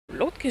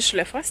que je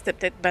voulais faire, c'était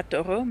peut-être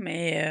Batora,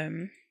 mais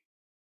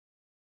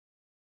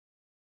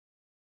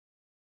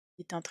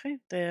il est en train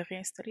de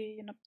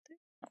réinstaller notre...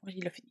 Non,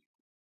 il a fini.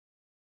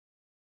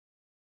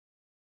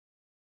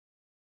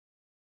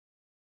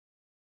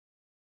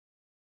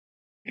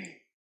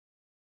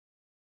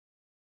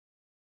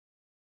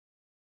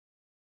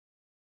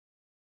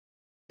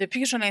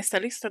 Depuis que j'en ai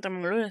installé ce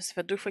démo-là, ça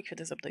fait 2 fois qu'il fait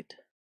des updates.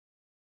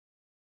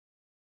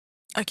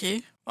 Ok,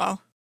 wow.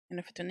 Il en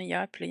a fait une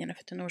hier, puis là, il en a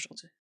fait une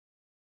aujourd'hui.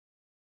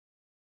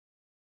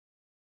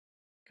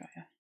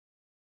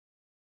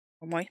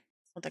 Au moins, ils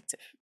sont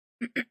actifs.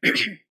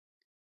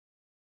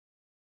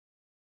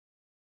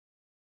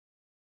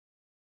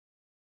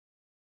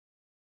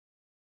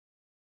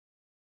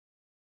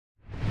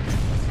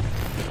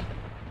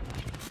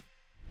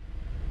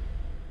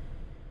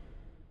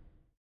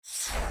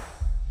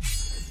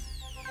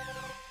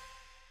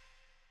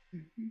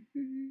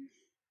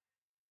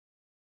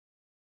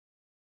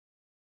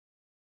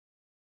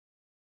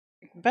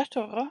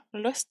 Batora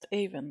Lost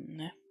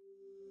Haven.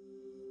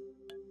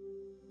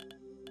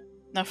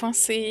 Dans le fond,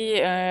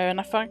 c'est une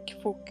affaire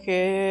qu'il faut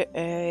que...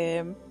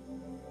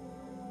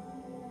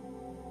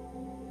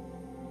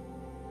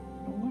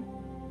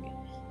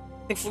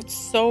 il faut que tu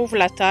sauves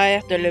la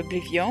Terre de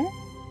l'Oblivion.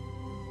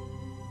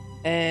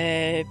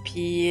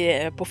 Puis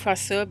pour faire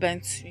ça,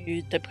 ben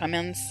tu te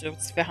promènes sur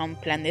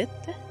différentes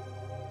planètes.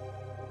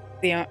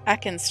 C'est un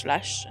hack and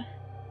slash.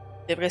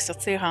 Il devrait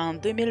sortir en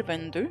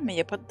 2022, mais il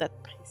n'y a pas de date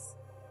prise.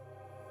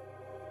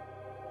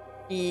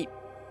 Puis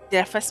de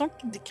la façon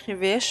qu'il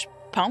décrivait, je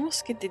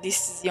pense que tes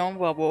décisions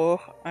vont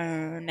avoir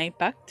un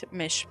impact,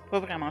 mais je suis pas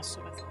vraiment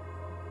sûre.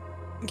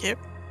 Ok.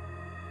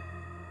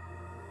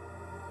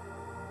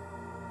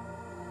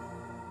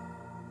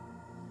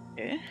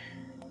 Okay.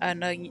 A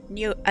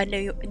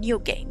new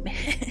game.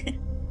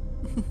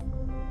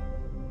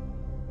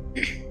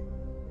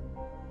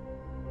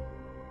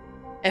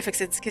 Fait que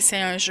ça dit que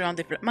c'est un jeu en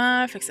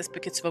développement, fait que ça se peut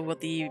que tu vas voir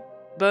des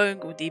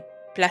bugs ou des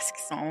places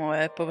qui sont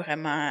pas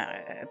vraiment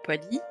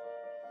polies, qui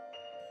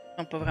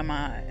sont pas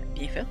vraiment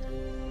bien faites.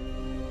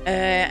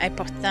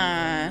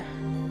 Important,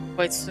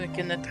 faut être sûr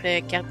que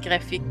notre carte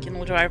graphique,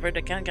 nos drivers de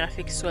carte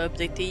graphique soient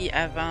updatés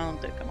avant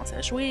de commencer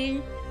à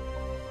jouer.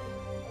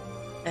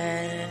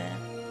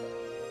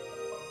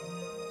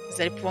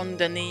 Vous allez pouvoir nous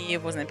donner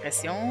vos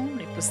impressions,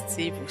 les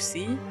positives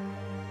aussi,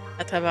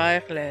 à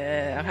travers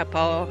le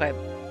rapport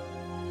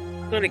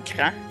sur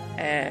l'écran,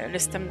 le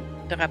système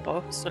de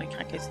rapport sur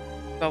l'écran que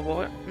tu vas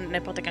voir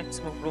n'importe quand que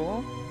tu vas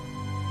vouloir.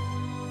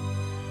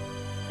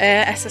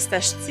 À ce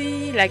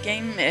stage-ci, la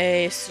game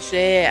est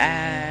sujet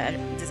à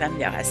des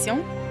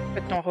améliorations.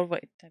 Fait que ton rôle va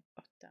être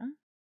important.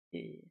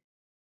 Et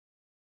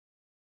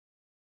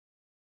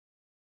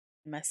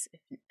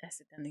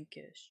assez tanné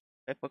que je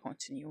ne vais pas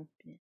continuer.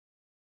 Puis...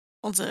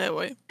 On dirait,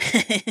 ouais.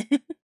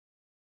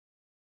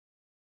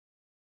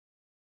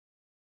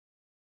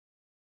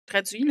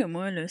 Traduis le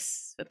moi, là,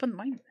 ça fait pas de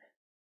même.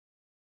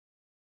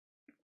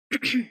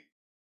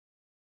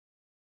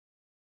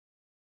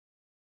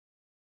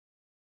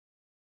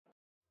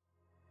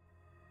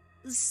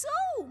 So,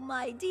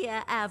 my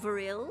dear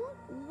Avril,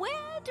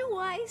 where do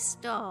I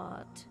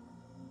start?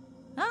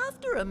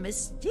 After a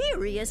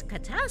mysterious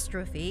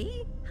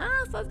catastrophe,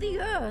 half of the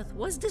Earth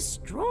was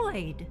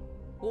destroyed.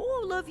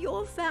 All of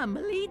your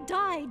family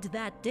died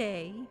that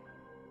day.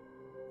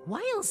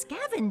 While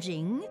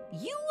scavenging,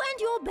 you and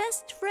your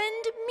best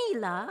friend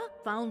Mila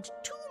found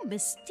 2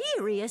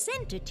 mysterious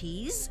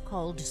entities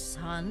called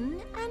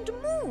Sun and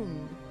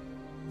Moon.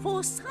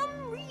 For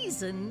some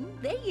reason,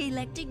 they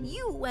elected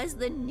you as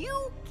the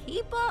new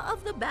Keeper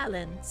of the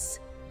Balance,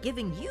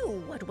 giving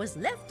you what was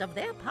left of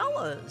their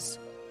powers.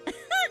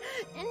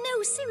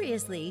 No,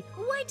 seriously,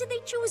 why did they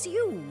choose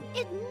you?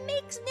 It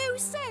makes no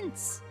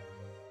sense.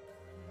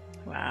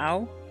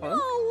 Wow.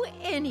 Oh,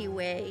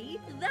 anyway,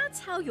 that's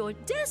how your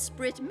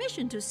desperate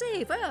mission to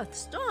save Earth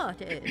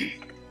started.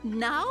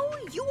 Now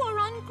you are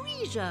on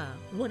Grisia,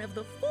 one of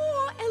the 4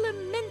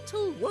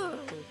 elemental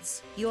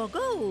worlds. Your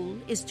goal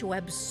is to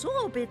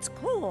absorb its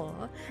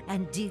core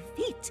and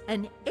defeat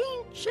an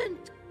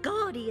ancient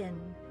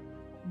guardian.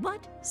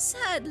 But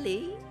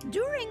sadly,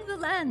 during the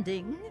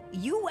landing,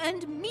 you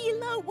and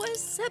Mila were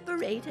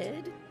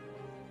separated.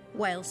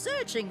 While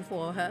searching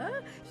for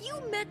her, you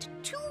met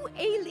 2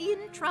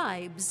 alien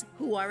tribes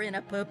who are in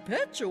a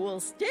perpetual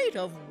state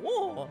of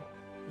war.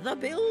 The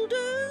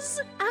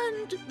Builders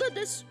and the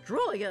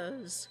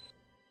Destroyers.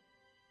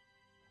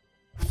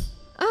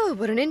 Oh,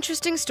 what an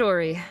interesting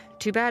story.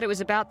 Too bad it was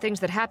about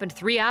things that happened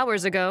 3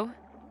 hours ago.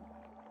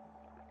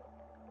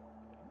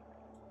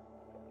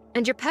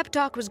 And your pep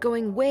talk was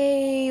going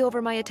way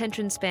over my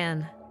attention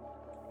span.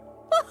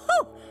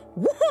 Oh,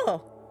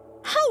 whoa!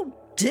 How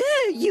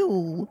dare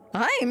you!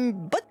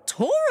 I'm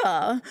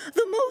Batora,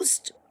 the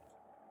most...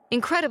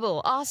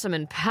 Incredible, awesome,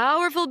 and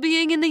powerful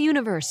being in the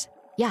universe.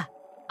 Yeah,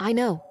 I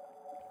know.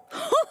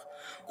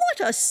 What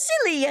a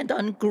silly and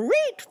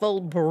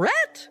ungrateful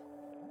brat!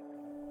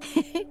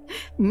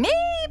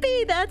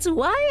 Maybe that's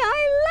why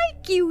I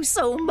like you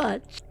so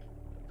much.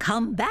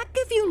 Come back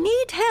if you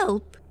need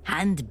help.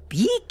 And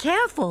be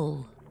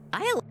careful.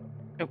 I'll...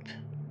 Oups.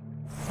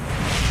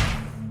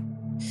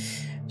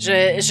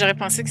 J'aurais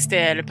pensé que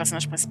c'était le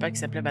personnage principal qui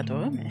s'appelait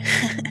Batora, mais...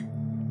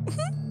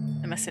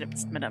 mais c'est la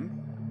petite madame.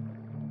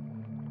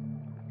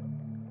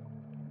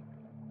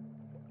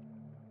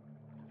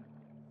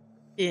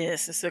 Et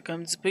c'est ça,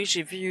 comme du peu,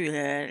 j'ai vu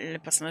le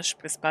personnage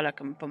principal a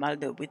comme pas mal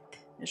de wit.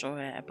 Genre,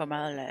 pas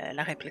mal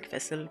la réplique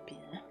facile, puis...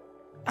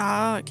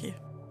 Ah, ok.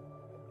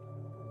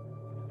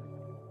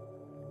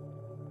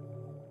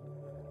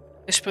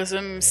 Je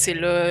présume c'est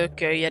là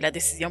qu'il y a la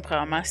décision,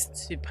 probablement, si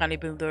tu prends les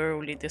builders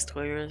ou les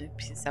destroyers,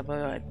 puis ça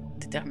va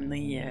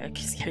déterminer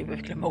qu'est-ce qui arrive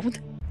avec le monde.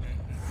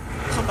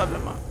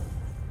 Probablement.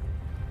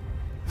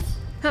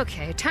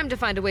 Okay, time to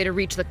find a way to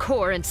reach the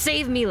core and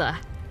save Mila.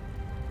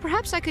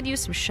 Perhaps I could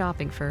use some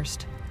shopping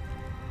first.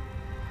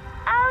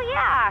 Oh,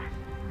 yeah.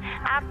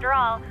 After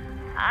all,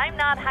 I'm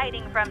not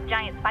hiding from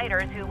giant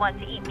spiders who want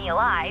to eat me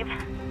alive.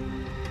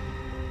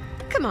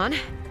 Come on.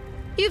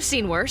 You've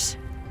seen worse.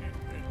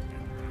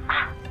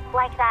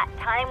 Like that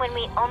time when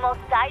we almost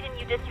died and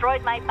you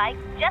destroyed my bike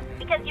just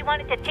because you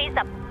wanted to chase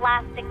a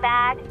plastic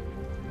bag?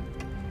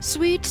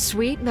 Sweet,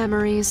 sweet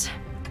memories.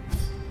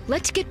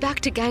 Let's get back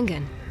to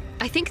Gangan.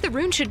 I think the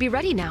rune should be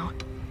ready now.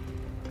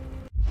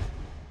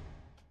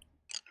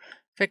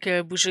 Fait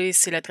que bouger,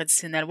 c'est la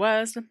traditionnelle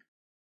oise.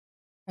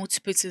 Ou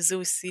tu peux utiliser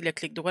aussi le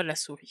clic droit de la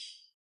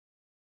souris.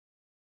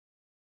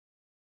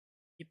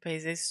 Et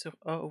peser sur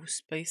A ou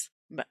Space.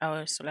 Ben,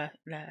 A sur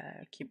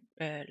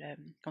le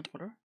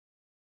contrôleur.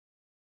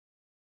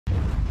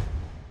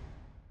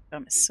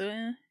 Ferme ça.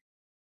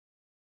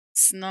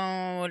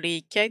 Sinon,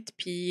 les quêtes,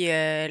 puis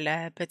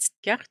la petite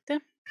carte.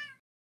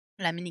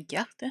 La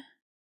mini-carte.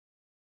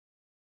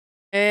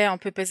 On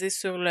peut peser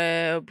sur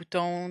le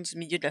bouton du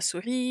milieu de la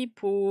souris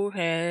pour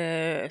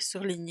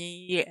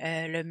surligner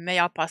le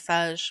meilleur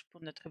passage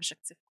pour notre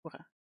objectif courant.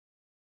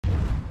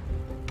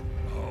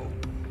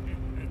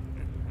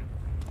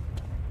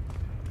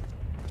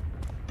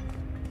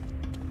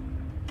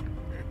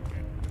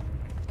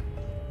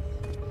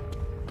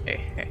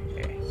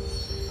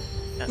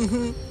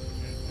 Mhm.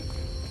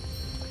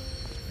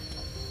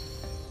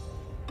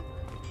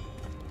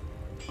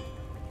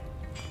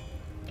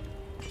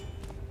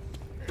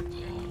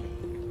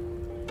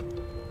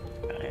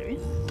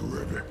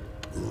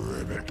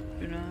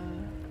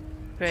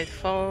 Peut être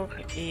fort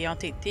et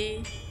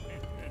entêté,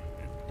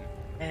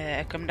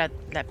 comme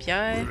la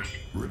pierre,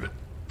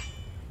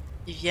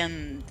 qui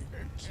viennent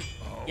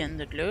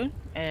de là.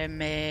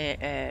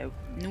 Mais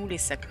nous, les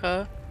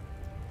sacras,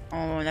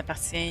 on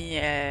appartient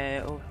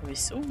au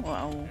ruisseau,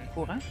 au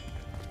courant.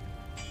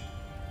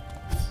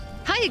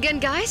 Hi again,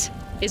 guys.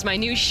 Is my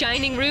new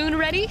shining rune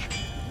ready?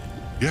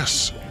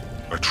 Yes,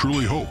 I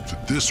truly hope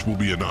that this will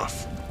be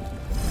enough.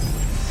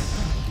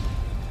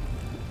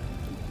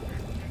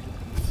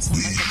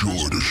 Be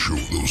sure to show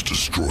those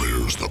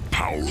destroyers the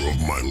power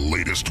of my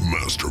latest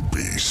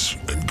masterpiece,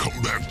 and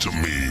come back to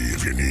me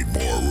if you need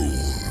more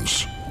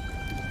runes.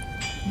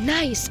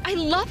 Nice. I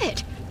love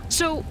it.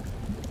 So,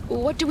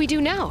 what do we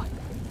do now?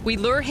 We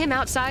lure him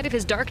outside of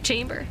his dark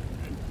chamber?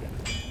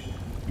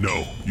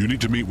 No, you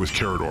need to meet with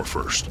Carador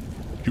first.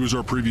 He was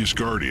our previous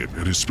guardian,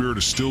 and his spirit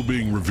is still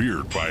being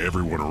revered by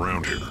everyone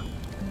around here.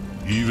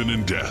 Even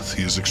in death,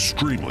 he is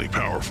extremely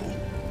powerful.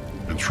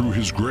 And through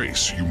his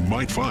grace, you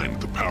might find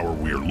the power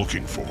we are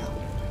looking for.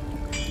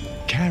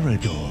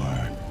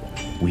 Carador.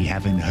 We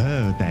haven't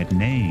heard that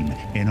name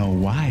in a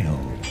while.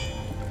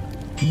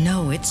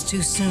 No, it's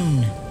too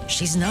soon.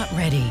 She's not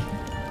ready.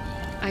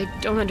 I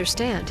don't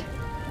understand.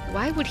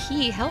 Why would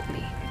he help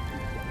me?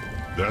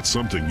 That's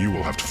something you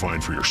will have to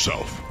find for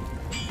yourself.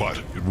 But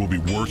it will be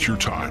worth your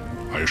time,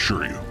 I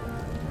assure you.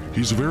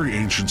 He's a very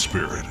ancient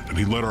spirit, and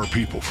he led our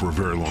people for a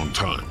very long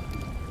time.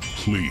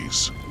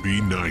 Please,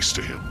 be nice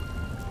to him.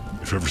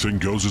 If everything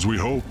goes as we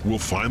hope, we'll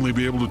finally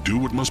be able to do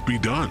what must be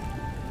done.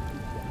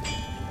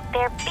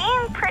 They're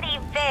being pretty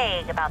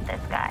vague about this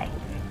guy.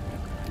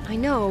 I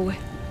know,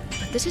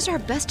 but this is our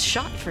best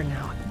shot for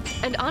now.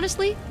 And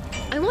honestly,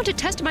 I want to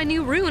test my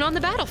new rune on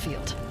the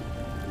battlefield.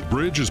 The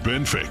bridge has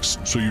been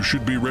fixed, so you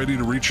should be ready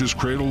to reach his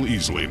cradle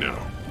easily now.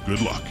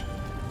 Good luck.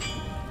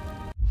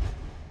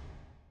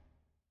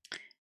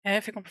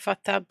 Fait qu'on peut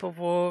faire table pour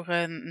voir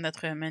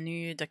notre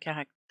menu de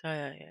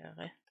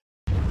caractère.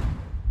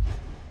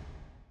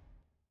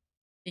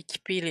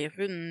 Équiper les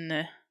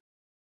runes.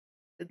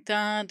 C'est le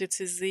temps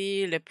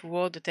d'utiliser le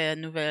pouvoir de ta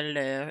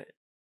nouvelle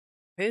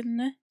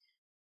rune.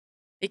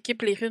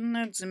 Équipe les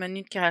runes du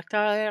menu de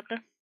caractère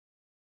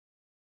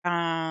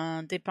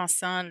en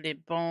dépensant les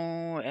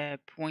bons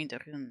points de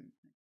runes.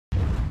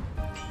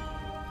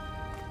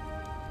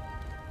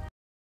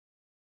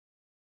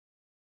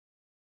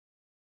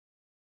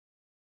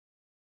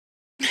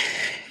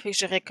 Fait que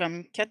j'aurais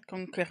comme 4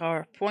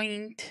 Conqueror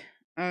Point,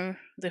 1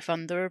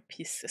 Defender,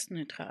 puis 6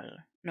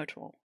 Neutral.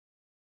 Neutre.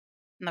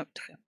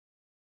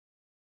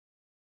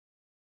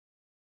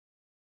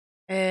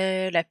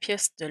 La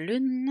pièce de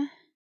lune.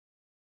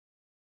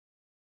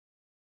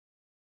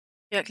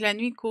 Fait que la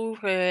nuit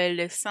couvre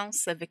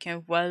l'essence avec un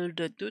voile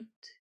de doute.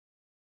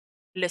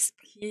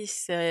 l'esprit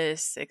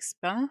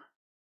s'expand,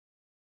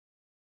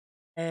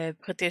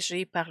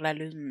 protégé par la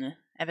lune.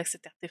 Avec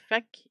cet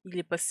artefact, il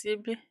est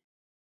possible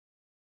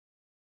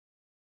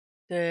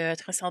de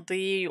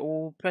transcender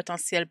au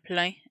potentiel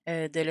plein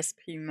de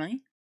l'esprit humain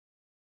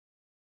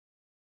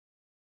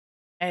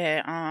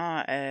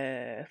en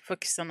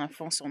focusant dans le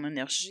fond son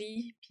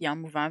énergie, puis en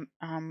bougeant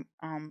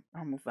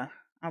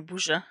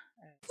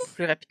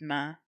plus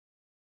rapidement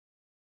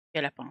que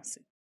la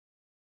pensée.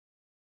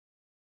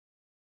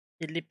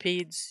 Et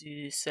l'épée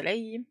du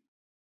soleil.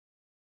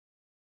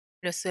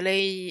 Le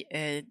soleil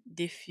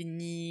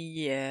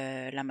définit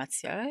la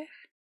matière.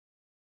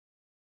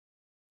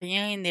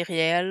 Rien n'est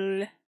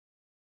réel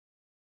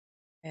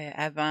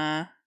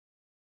avant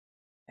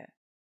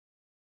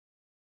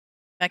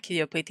qu'il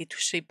n'a pas été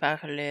touché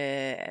par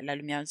la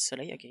lumière du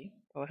soleil. OK,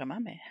 pas vraiment,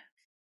 mais...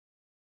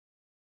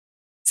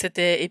 Cette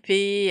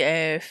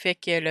épée fait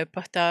que le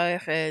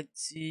porteur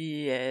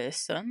du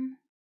sun,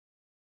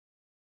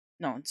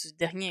 non, du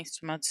dernier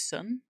instrument du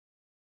sun,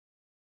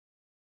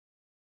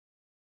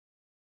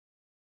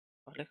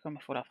 là, comme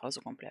il faut la phrase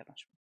au complet avant.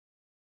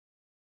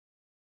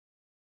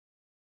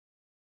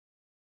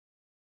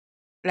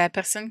 La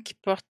personne qui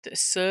porte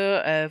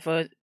ça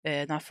va,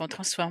 dans le fond,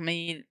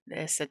 transformer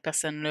cette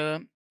personne-là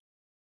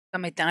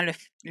comme étant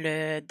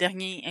le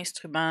dernier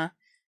instrument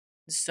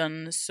du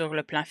sun sur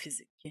le plan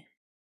physique.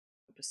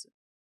 C'est un peu ça.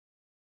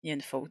 Il y a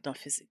une faute en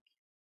physique.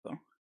 Bon.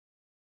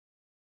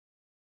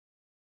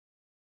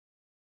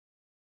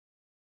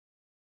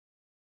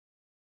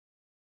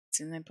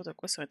 C'est n'importe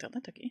quoi sur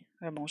Internet, OK.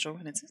 Bonjour,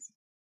 Métis.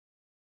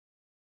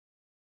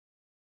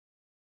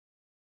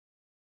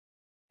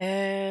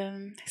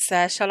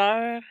 Sa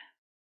chaleur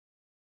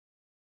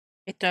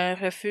est un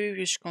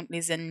refuge contre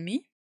les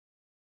ennemis.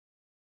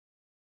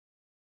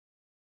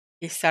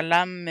 Et sa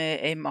lame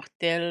est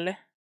mortelle.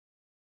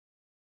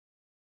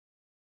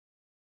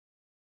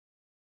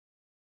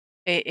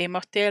 Est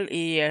mortelle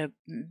et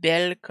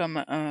belle comme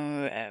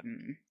un...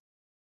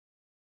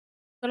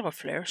 pas le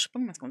reflet, je sais pas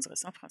comment on dirait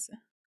ça en français.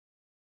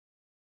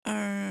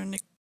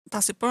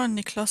 Attends, c'est pas un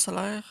éclat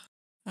solaire.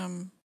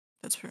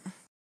 Peut-être peu.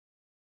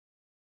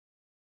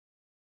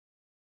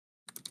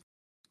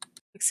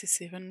 C'est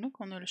ces runes-là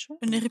qu'on a le choix?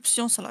 Une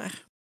éruption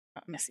solaire.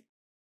 Ah, merci.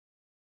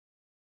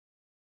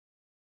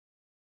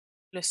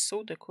 Le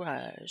saut de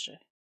courage.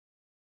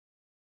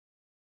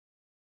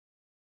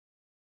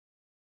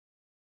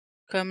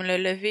 Comme le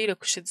lever, le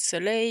coucher du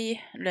soleil,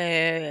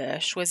 le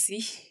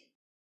choisi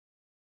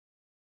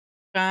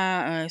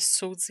prend un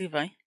saut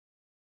divin,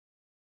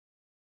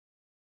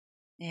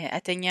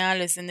 atteignant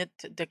le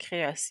zénith de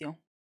création.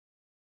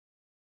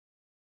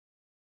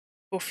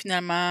 Pour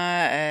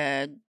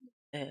finalement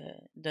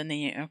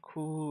donner un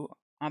coup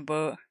en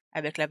bas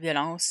avec la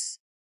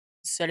violence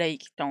du soleil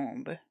qui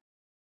tombe.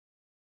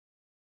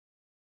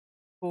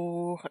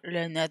 Pour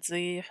le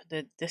nadir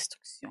de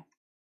destruction.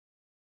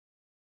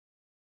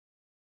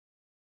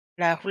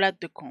 La roulade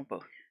de combat.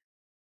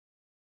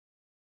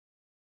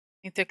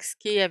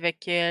 Intoxiqué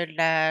avec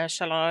la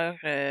chaleur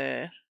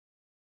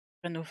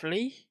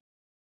renouvelée,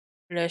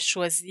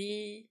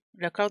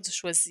 le corps du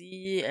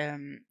choisi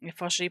est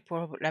forgé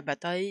pour la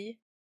bataille,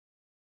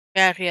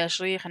 prêt à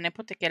réagir à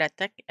n'importe quelle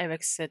attaque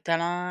avec ce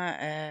talent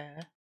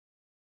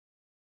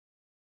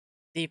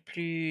des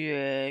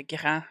plus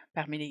grands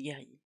parmi les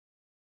guerriers.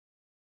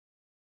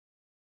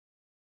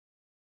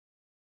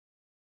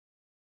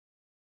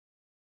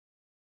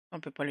 On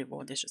peut pas les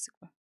voir déjà, c'est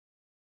quoi?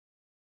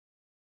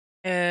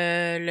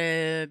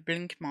 Le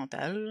blink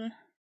mental.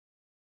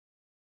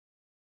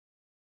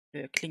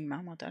 Le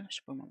clignement mental, je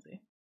sais pas comment dire.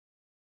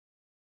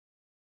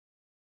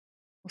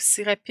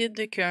 Aussi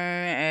rapide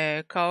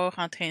qu'un corps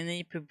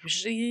entraîné peut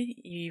bouger,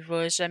 il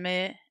va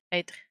jamais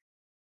être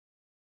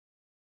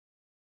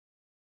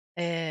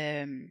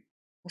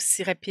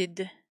aussi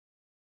rapide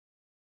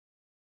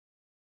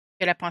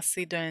que la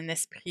pensée d'un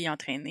esprit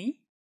entraîné.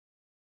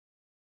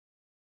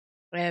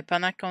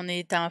 Pendant qu'on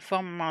est en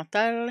forme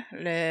mentale,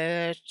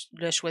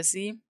 le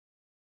choisi,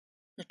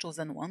 le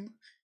Chosen One,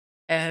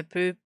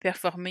 peut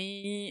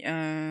performer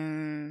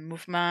un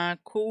mouvement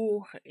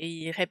court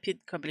et rapide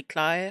comme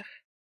l'éclair,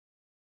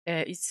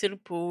 utile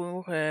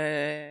pour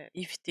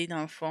éviter,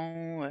 dans le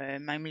fond,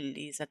 même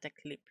les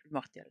attaques les plus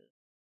mortelles.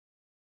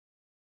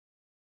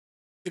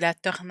 Et la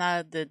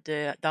tornade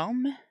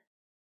d'âme,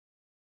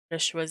 le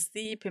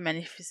choisi peut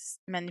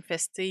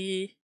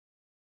manifester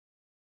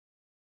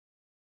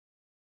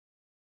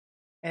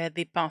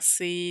des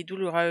pensées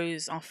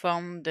douloureuses en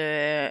forme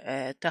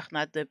de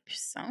tornade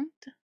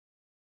puissante.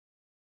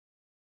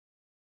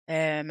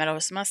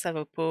 Malheureusement, ça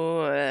va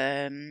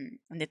pas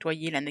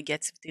nettoyer la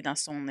négativité dans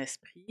son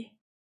esprit,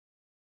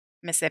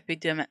 mais ça peut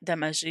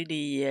damager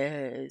les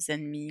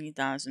ennemis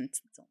dans une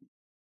petite zone.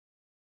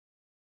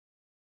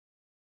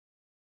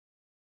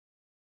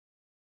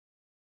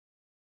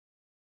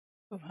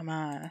 Pas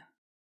vraiment...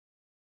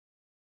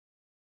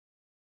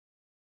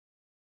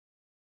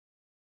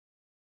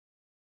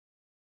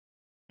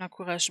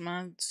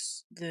 l'encouragement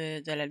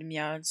de la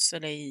lumière du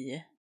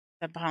soleil.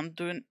 Ça prend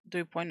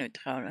deux points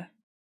neutraux.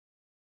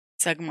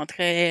 Ça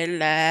augmenterait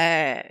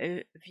la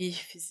vie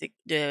physique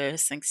de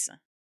 500.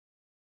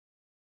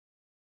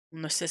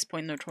 On a 6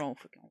 points neutral,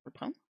 faut qu'on peut le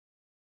prendre.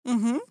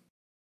 Mhm.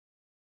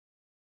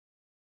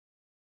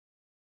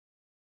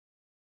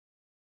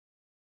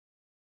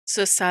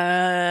 Ça,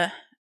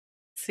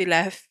 c'est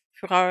la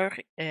fureur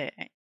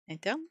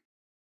interne.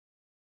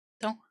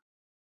 Donc,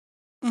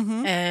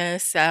 Mhm.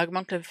 ça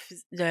augmente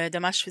le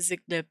dommage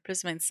physique de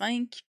plus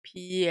 25,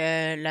 puis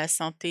la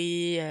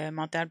santé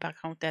mentale, par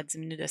contre, elle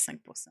diminue de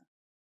 5%.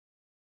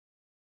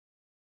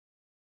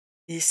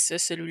 Et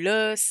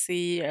celui-là,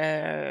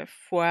 c'est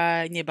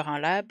foi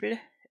inébranlable.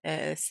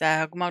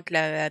 Ça augmente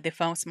la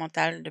défense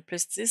mentale de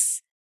plus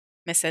 10,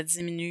 mais ça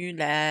diminue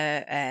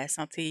la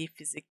santé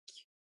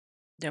physique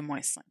de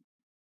moins 5.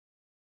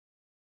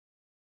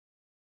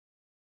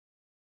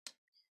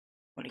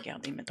 On va les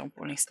garder, mettons,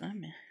 pour l'instant,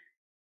 mais...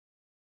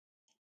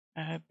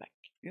 back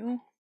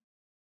you.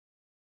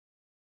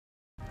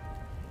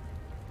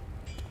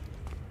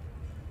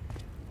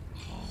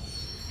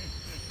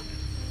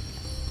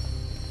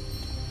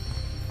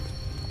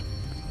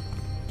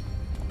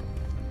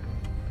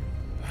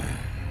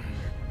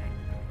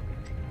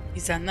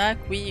 Isanak,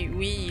 oui,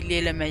 il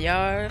est le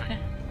meilleur.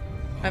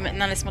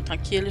 Maintenant, laisse-moi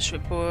tranquille, je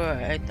veux pas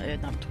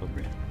être dans le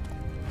trouble.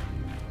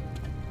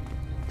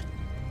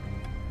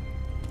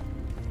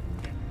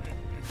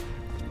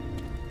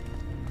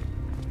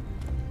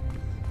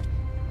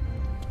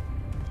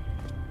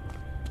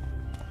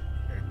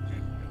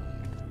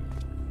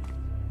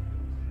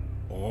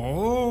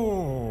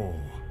 Oh!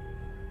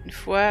 Une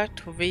fois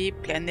trouvé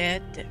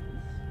planète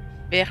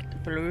verte,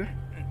 bleue,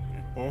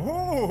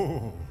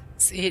 Oh!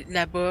 c'est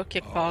là-bas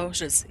quelque part,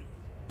 je le sais.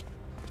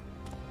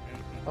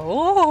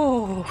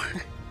 Oh!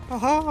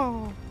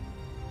 Oh!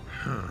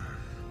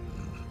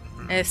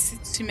 Si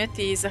tu mets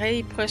tes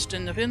oreilles proches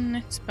d'une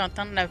rune, tu peux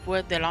entendre la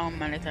voix de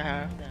l'âme à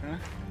l'intérieur d'elle.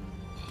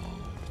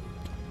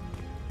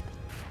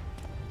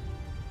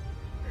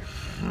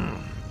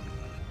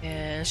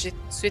 J'ai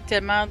tué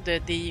tellement de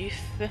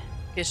déifs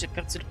que j'ai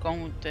perdu le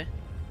compte.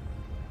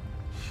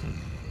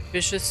 Je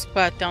peux juste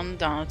pas attendre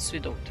d'en tuer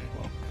d'autres.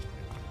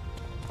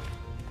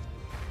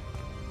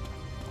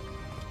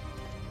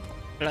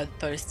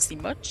 Bloodthirsty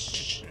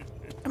much?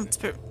 Un petit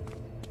peu.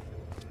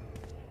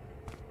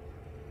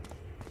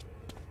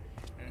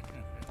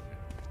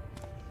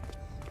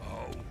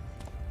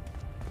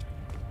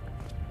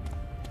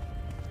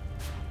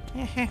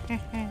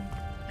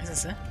 C'est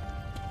ça.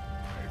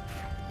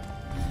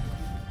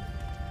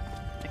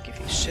 Ok,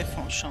 fait que chef,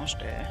 on change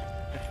de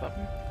forme.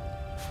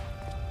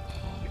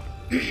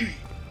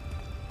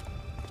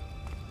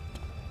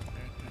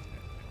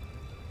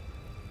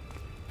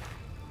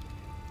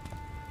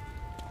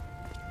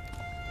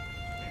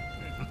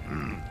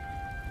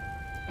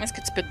 Est-ce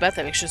que tu peux te battre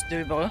avec juste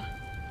 2 bras?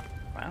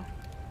 Wow.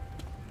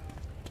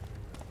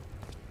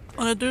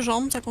 On a 2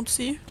 jambes, ça compte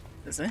aussi.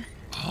 C'est ça?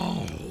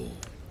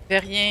 Fais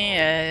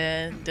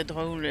rien de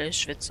drôle,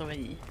 je vais te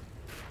surveiller.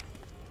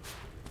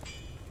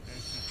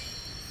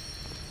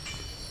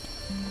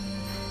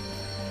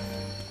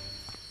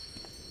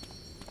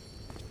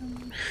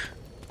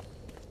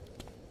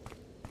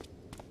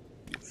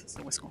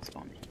 C'est où est-ce qu'on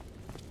spawn?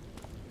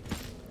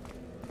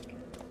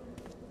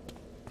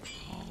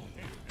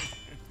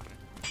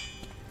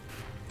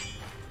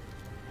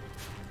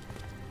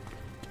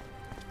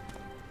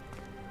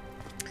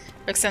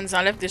 Fait que ça nous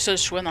enlève déjà le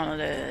choix dans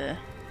le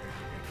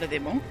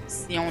démo.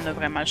 Si on a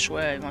vraiment le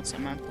choix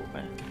éventuellement pour...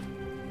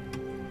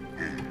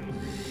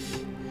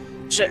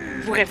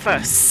 Je pourrais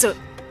faire ça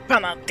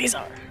pendant des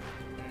heures.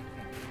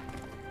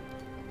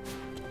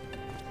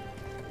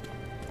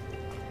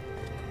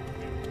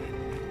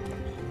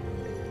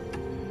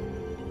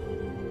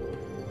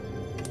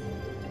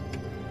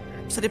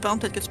 Ça dépend,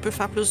 peut-être que tu peux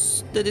faire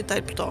plus de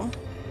détails plus tard.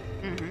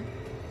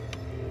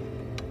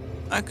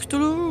 Un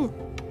Cthulhu!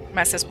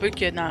 Mais ça se peut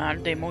que dans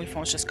le démo, ils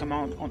font juste comme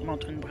on te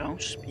montre une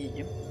branche, puis...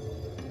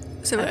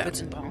 C'est vrai. Un peu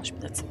d'une branche,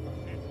 puis that's it.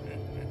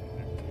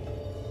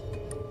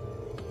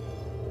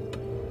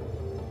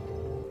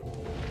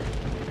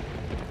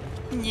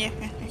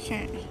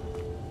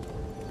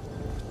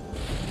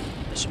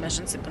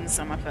 J'imagine que c'est pas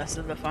nécessairement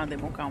facile de faire un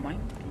démo quand même.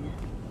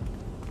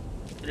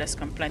 Puis, tu laisses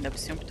comme plein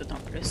d'options puis tout en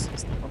plus.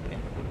 C'est pas pire.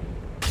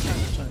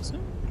 Ça.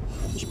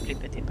 Je peux les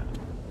péter par là.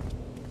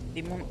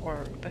 Des Moon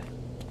Orb.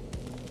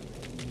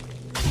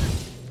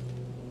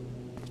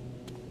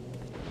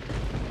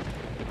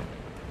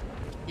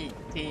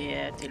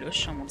 T'es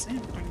louche, on dit.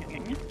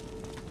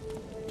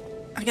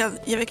 Regarde,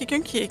 il y avait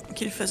quelqu'un qui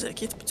le faisait.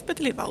 Ok, tu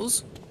péter les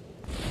vases.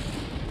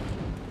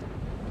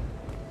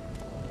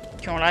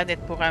 Qui ont l'air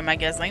d'être pour un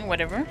magasin,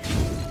 whatever.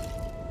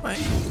 Ouais.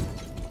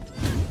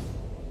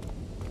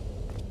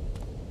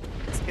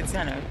 Est-ce que tu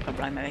as un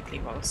problème avec les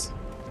vases?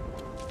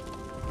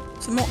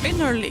 C'est mon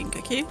inner link,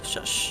 ok?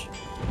 Shush.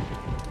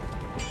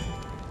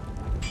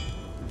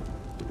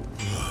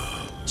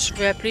 Je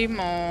veux appeler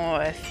mon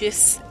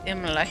fils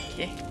Imlak,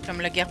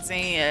 comme le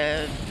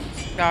gardien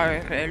du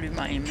cœur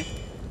lui-même.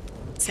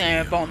 C'est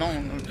un bon nom,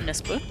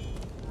 n'est-ce pas?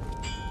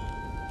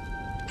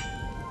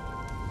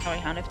 Ah oui,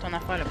 enlève ton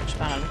affaire là pour que je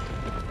parle à l'autre.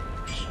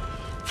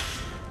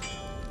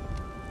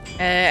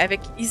 Avec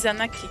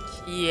Isana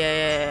qui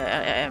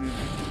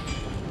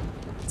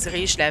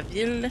dirige la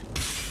ville,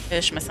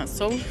 je me sens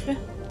sauve.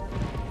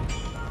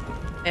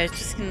 Tout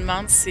ce qu'il me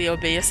demande, c'est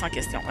obéir sans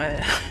question.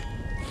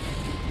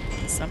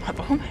 Ça m'a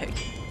bon, mais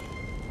ok.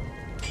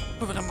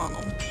 Pas vraiment,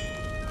 non.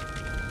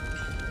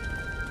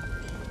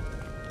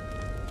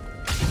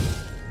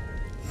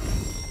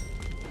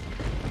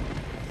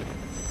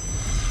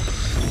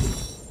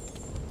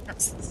 Ah,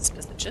 c'est une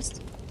espèce de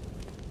chest.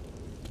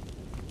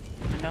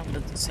 L'ordre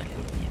du soleil.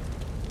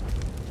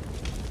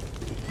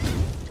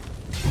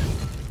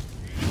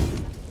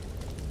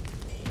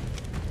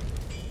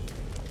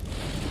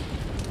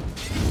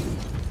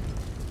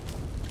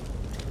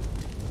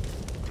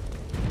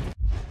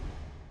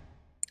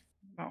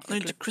 Bon, On a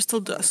du Crystal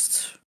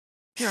Dust.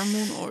 Puis un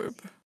Moon Orb.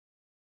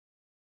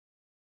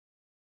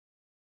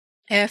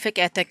 Fait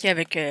qu'attaquer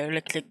avec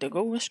le clic de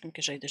gauche, comme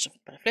que j'avais déjà fait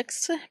par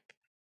réflexe.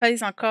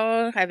 Pèse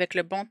encore avec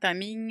le bon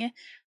timing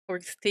pour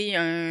éviter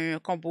un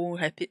combo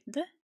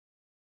rapide.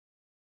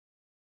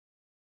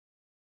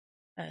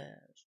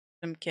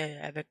 J'aime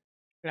qu'avec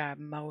la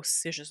mouse,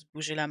 c'est juste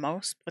bouger la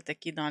mouse pour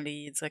attaquer dans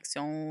les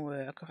directions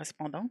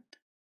correspondantes.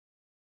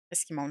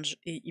 Parce qu'il monte,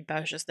 il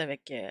bat juste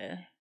avec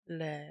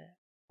le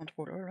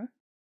contrôleur. Là.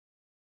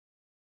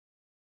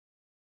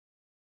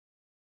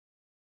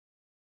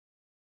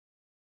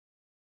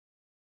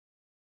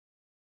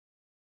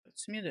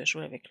 C'est mieux de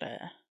jouer avec le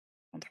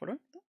contrôleur?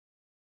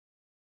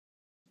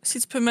 Si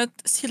tu peux mettre.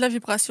 Si la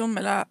vibration,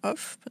 mets-la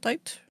off,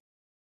 peut-être.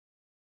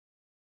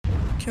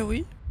 Que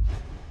oui.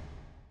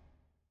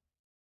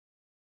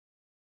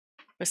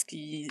 Parce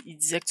qu'il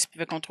disait que tu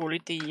pouvais contrôler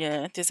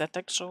tes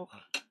attaques, genre,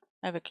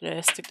 avec le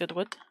stick de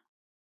droite.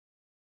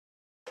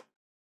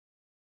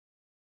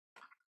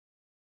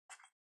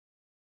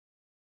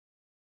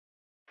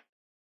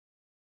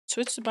 Tu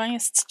veux-tu bien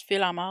si tu te fais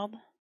la merde?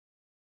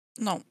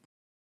 Non.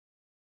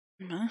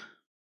 Non.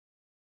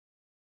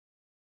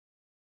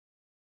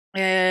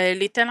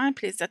 Les talents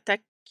et les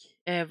attaques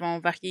vont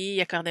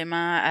varier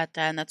accordément à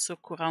ta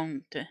nature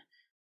courante.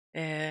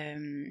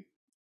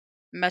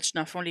 Match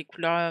dans le fond les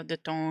couleurs de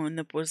ton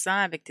opposant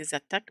avec tes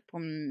attaques pour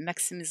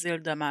maximiser le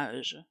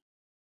dommage.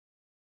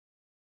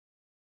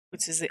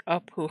 Utiliser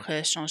A pour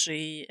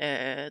changer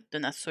de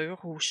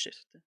nature ou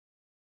Shift.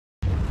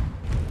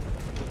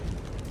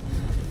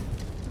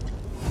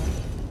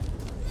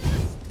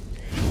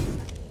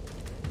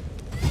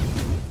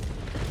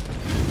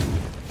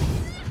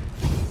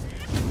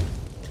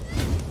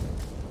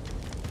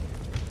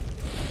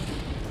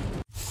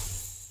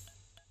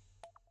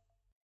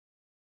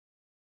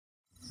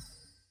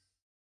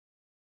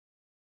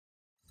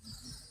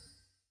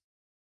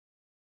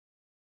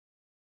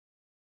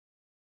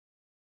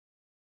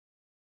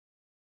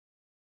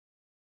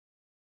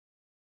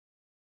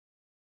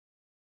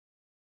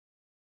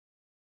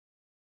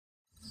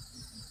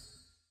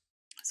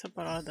 Ça n'a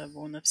pas l'air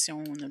d'avoir une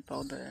option nulle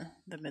part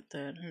de mettre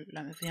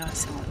la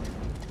variation.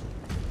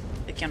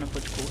 Fait qu'il n'y en a pas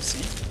de coup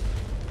aussi.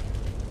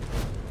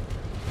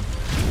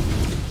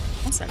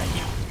 Oh, ça l'a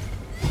bien.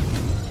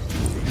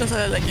 Là,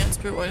 ça lag un petit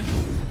peu, ouais.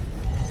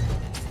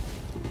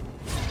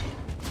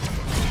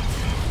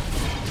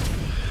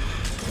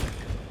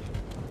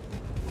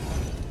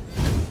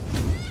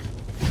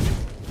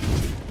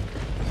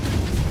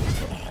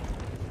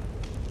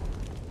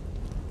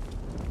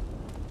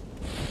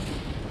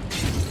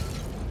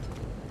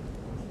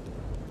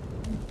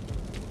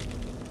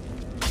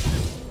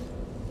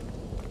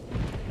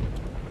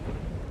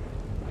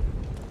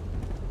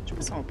 Je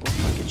pense qu'on va pouvoir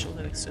faire quelque chose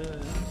avec ça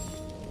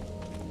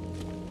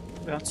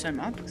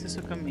éventuellement pour que ce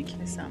soit comme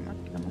écrit sur la map.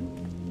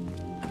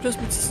 Plus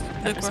métis.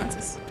 De quoi?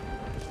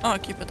 Ah,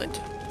 ok,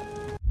 peut-être.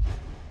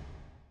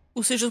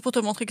 Ou c'est juste pour te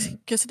montrer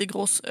que c'est des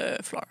grosses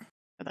fleurs.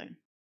 Peut-être.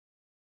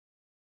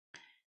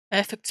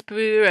 Fait que tu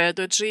peux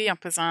dodger en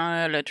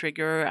faisant le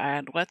trigger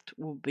à droite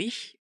ou B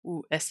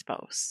ou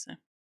espace.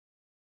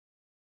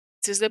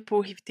 Utilise-le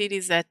pour éviter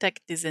les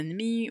attaques des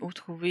ennemis ou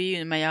trouver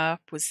une meilleure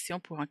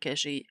position pour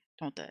engager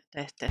ta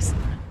cible.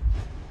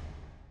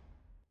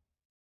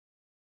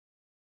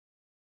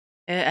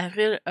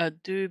 Avril a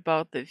 2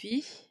 barres de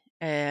vie.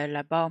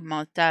 La barre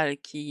mentale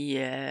qui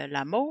est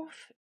la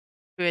mauve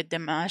peut être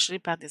dommagée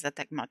par des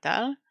attaques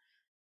mentales.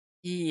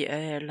 Puis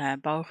la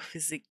barre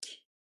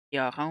physique qui est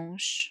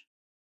orange,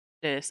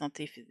 de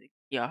santé physique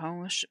qui est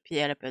orange, puis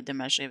elle peut être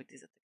dommagée avec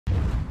des attaques.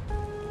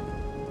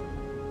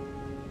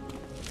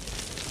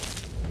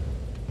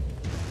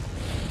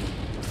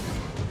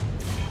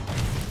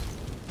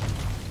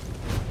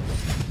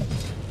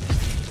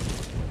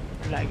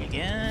 Lag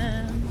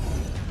again.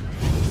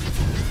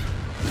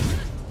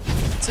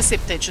 Ça, c'est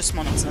peut-être juste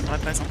mon ordinateur,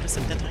 par exemple. Ça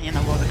n'a peut-être rien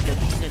à voir avec le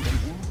démo.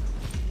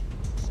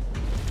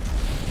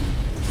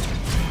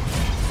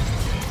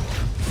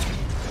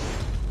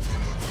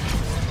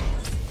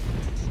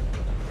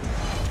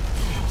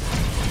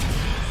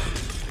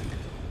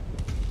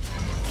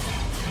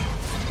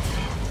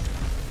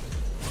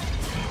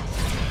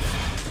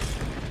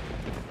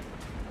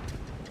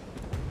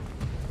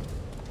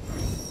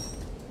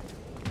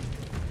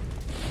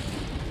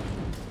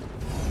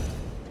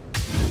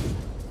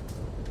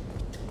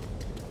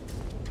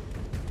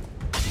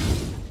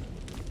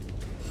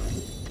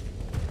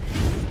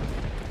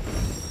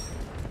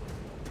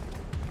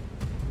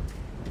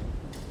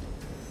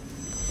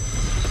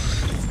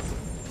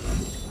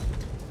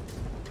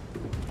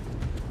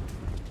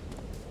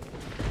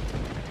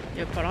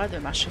 Il a pas l'air de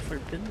marcher full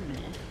pin, mais.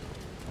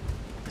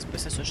 C'est pas que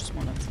ça soit juste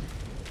mon ordi.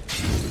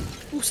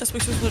 Ou ça se peut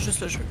que ce soit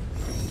juste le jeu.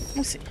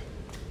 Moi aussi.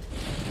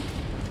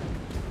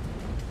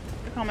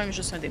 C'est quand même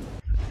juste un démo.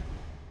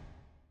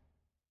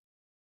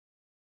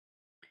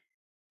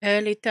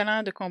 Les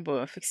talents de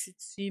combat. Fait que si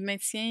tu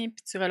maintiens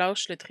puis tu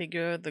relâches le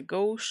trigger de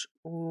gauche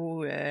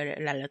ou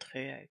la lettre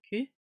Q,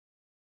 tu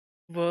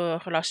vas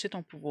relâcher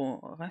ton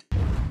pouvoir. Hein?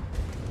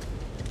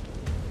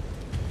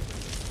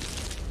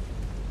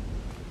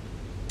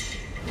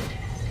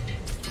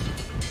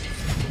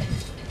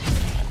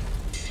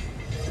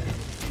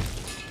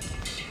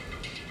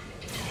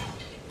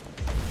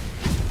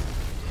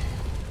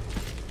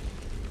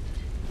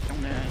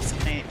 On a un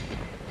certain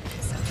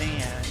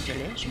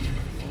délai, je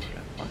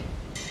crois.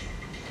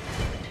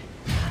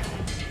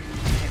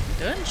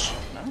 Dodge?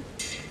 Non.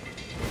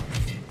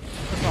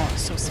 Bon,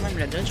 ça aussi, même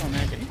le dodge, on a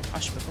un délai. Ah,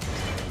 je peux pas.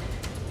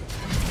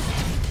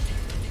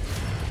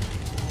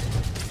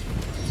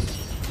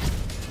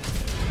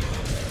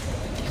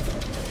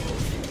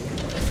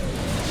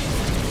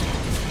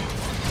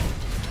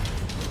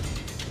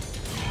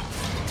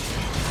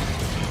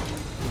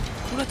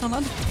 Où la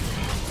tornade?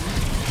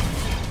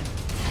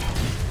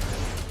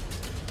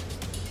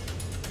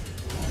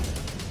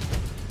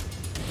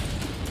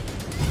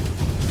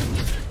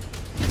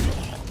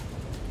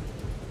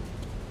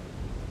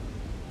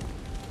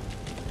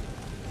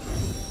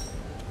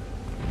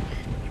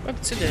 Pas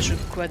habitué de jouer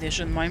beaucoup à des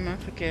jeux de même, hein,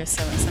 fait que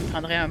ça me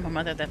prendrait un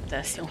moment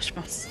d'adaptation, je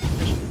pense.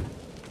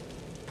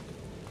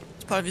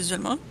 Tu parles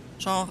visuellement?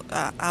 Genre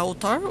à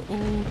hauteur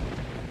ou.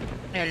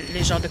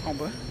 Les genres de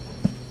combat.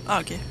 Ah,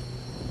 ok.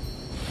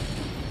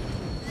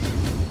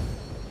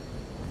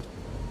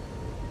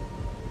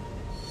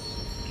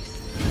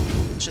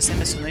 J'essaie de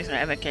me souvenir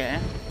avec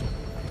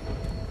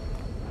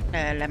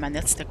la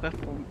manette, c'était quoi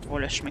pour voir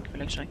le chemin qu'il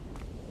fallait que j'aille.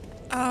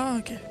 Ah,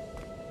 ok.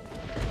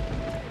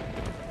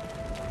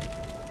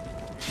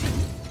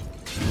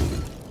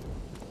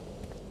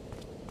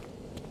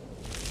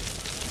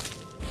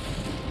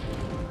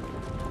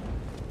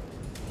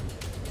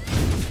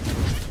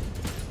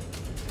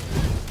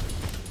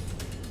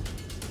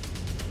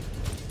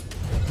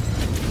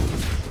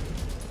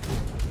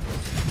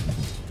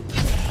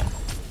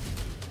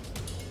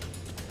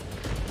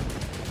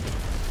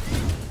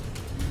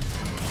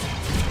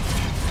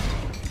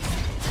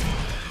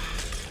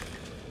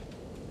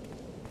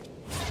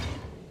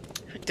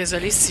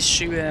 Désolée si je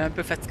suis un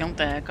peu fatigante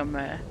à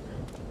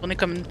tourner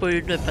comme une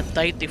poule de pas de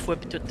tête des fois,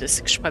 puis tout,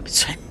 c'est que je suis pas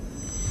habituée.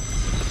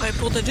 Ouais,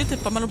 pour dodger, t'es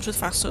pas mal obligé de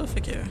faire ça,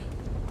 fait que.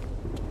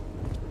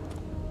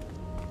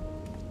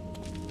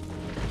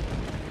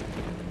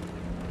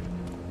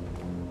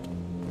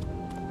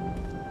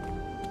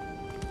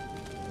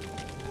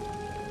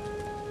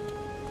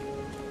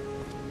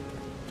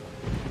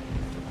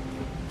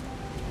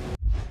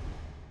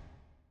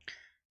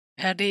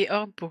 Des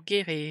orbes pour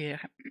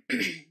guérir.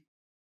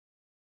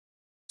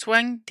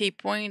 Soigne tes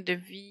points de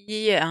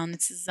vie en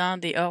utilisant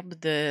des orbes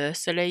de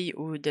soleil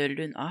ou de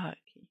lune. Ah,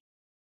 ok.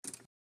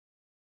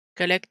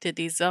 Collecte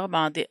des orbes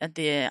en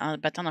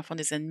battant dans le fond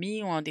des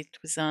ennemis ou en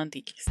détruisant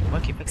des cristaux.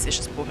 Ok, fait que c'est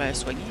juste pour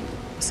soigner.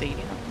 C'est non?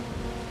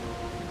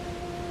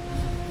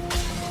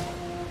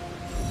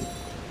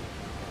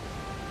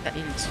 Ça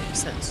heal dessus.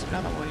 Ça a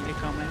l'air d'avoir healé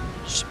quand même.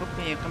 Je sais pas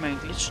pourquoi il y a comme un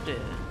glitch de.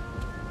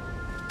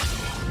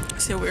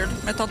 C'est weird.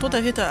 Mais tantôt,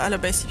 t'arrives à la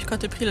baisser, puis quand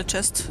t'as pris le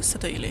chest, ça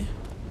t'a healé.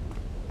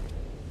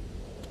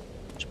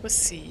 Je sais pas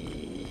si.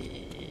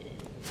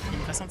 Il y a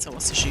une façon de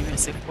savoir si j'ai eu un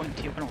save point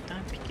il y a pas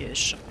longtemps, puis que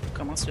je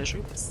commence le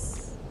jeu.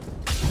 C'est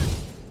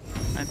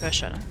un peu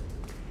achalant.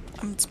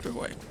 Un petit peu,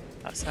 ouais.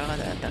 Ah, ça a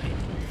l'air d'arriver.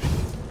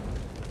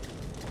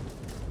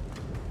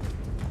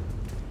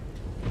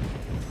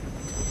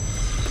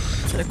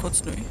 Tu vas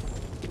continuer.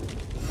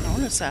 Non,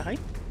 là, ça arrête.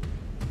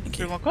 Ok.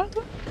 Tu le vois encore,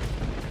 toi?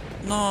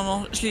 Non,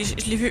 non,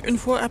 je l'ai vu une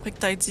fois après que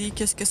t'as dit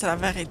qu'est-ce que ça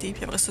l'avait arrêté,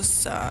 puis après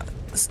ça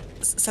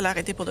l'a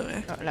arrêté pour de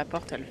vrai. Ah, la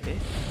porte, elle le fait.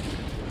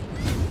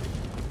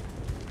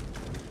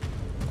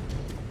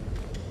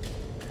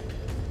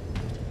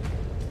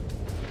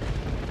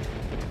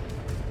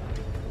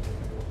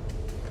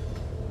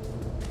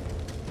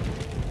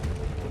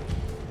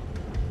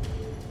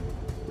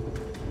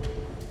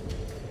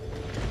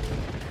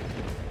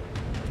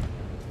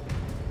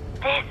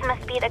 This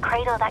must be the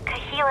cradle that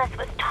Kahilis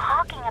was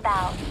talking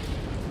about.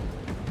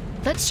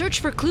 Let's search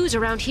for clues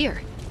around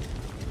here.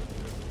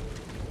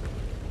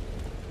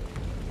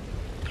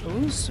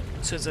 Clues?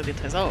 Tu veux dire des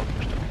trésors,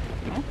 plutôt,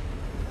 non?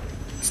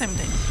 Same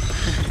thing.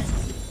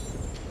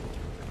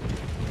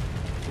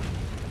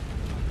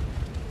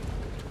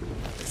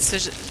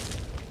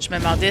 Je me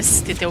demandais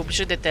si tu étais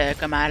obligé d'être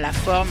comme à la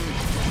forme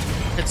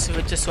que tu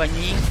veux te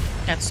soigner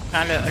quand tu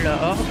prends le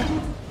orbe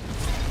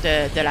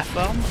de la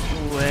forme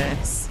ou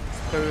si tu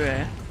peux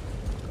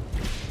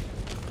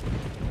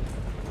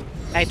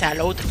être à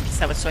l'autre puis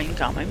ça va te soigner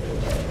quand même.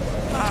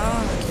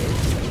 Ah, ok.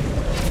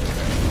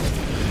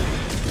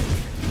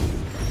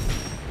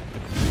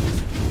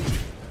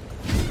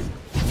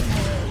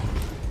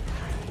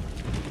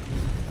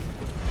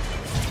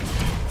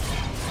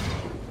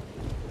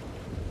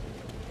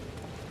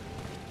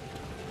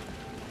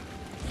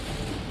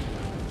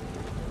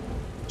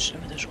 Je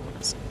l'avais déjà joué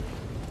ça.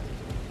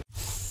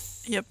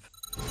 Yep.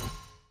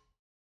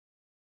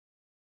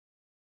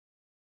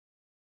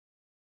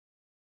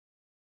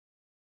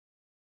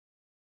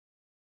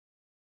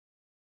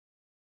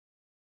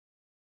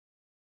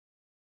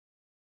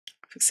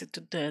 Fait que c'est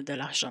tout de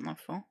l'argent, dans le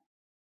fond.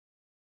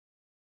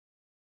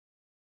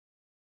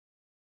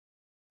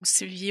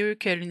 Aussi vieux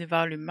que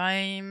l'univers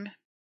lui-même.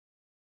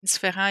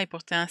 Différent et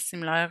pourtant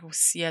similaire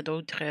aussi à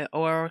d'autres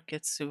ores que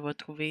tu vas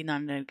trouver dans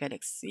la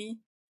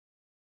galaxie.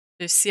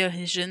 Celui-ci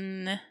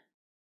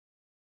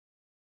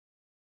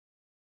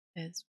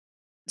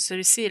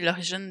est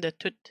l'origine de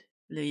toutes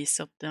les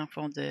sortes en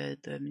fond,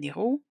 de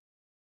minéraux.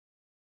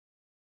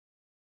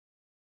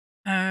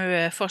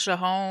 Un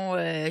forgeron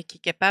qui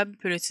est capable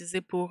peut l'utiliser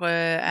pour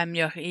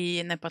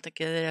améliorer n'importe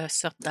quelle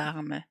sorte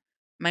d'arme,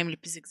 même les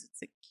plus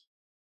exotiques.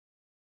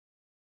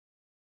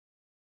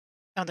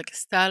 Cœur de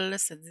cristal,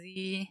 ça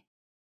dit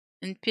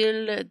une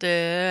pile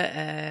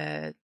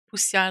de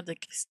poussière de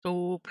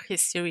cristaux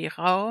précieux et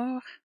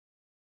rares.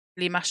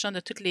 Les marchands de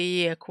tous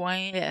les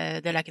coins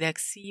de la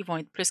galaxie vont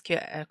être plus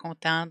que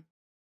contents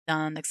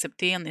d'en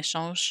accepter en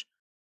échange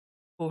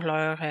pour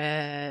leurs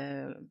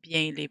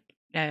biens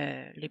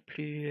les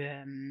plus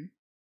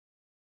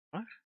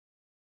rares.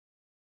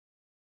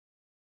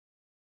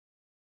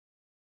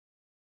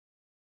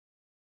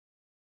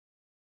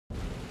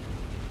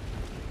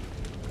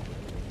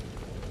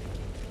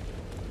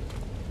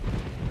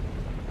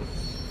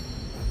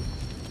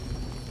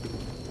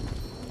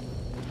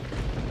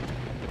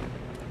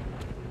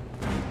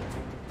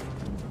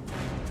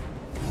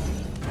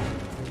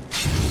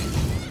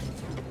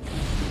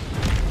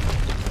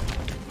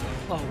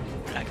 Wow,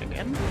 lag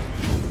again.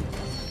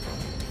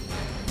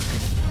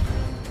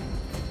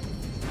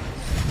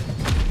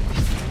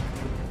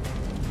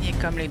 Il y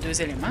a comme les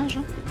deux éléments,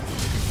 genre.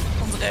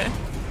 On dirait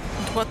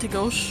droite et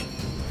gauche.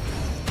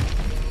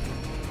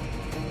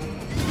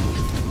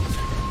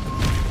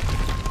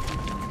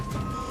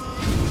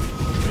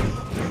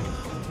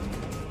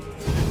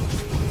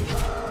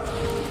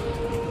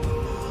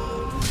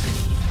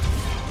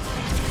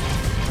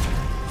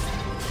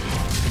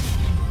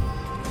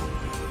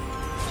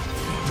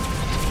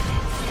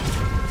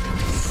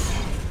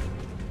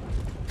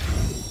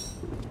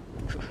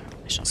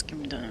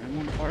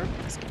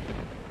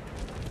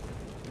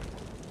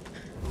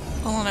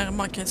 On a l'air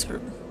manqué un petit peu.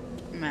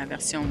 Ma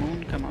version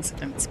Moon commence à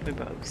être un petit peu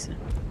bug, ça.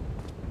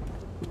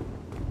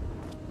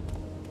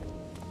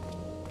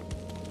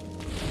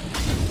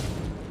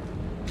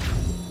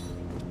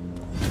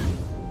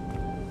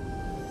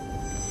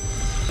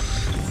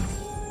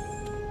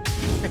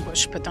 Fait que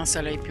je peux t'en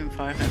soleil puis me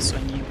faire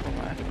soigner pour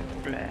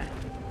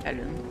la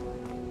lune.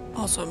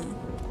 Awesome.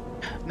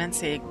 Man,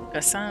 c'est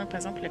gossant, par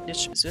exemple, le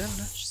glitch visuel,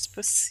 là. Je sais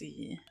pas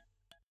si...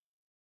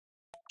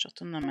 Je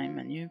retourne dans le même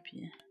menu,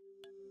 puis...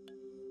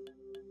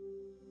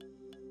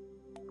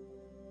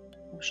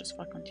 On va juste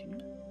faire continue.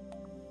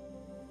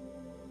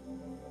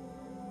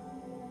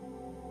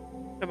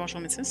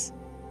 Bonjour, Métis.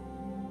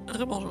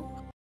 Rebonjour.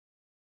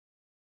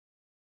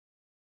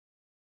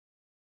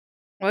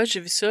 Ouais,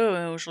 j'ai vu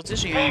ça aujourd'hui,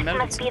 j'ai eu un email.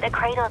 This must be the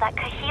cradle that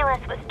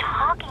Kahilus was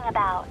talking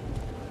about.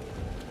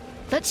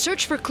 Let's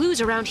search for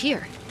clues around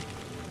here.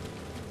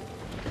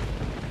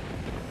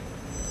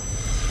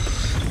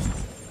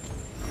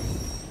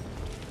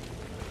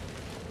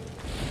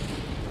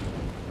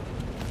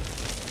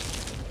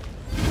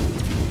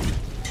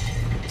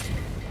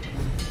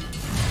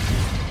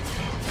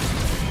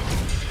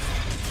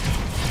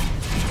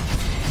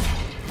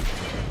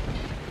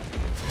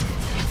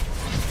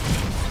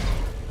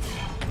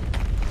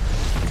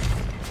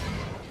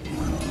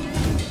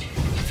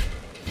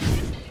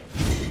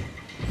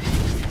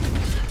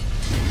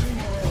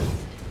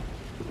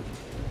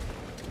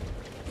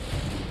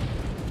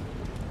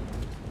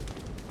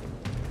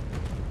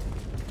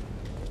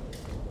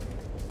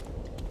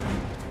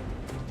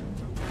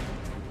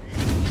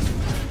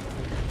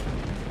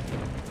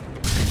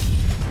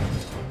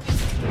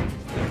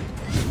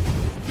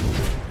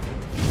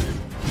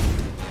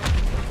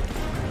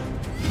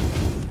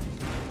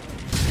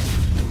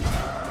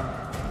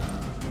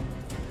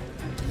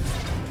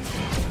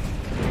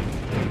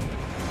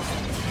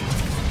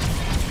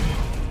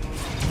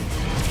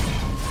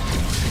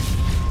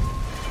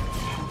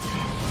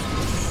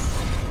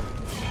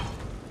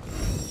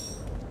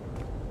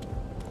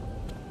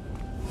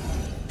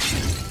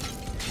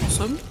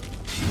 Awesome.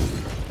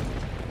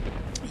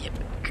 Yep.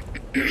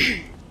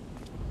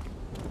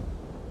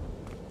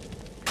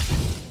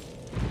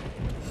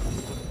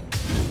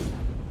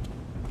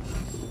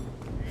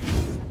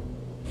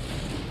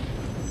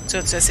 Tu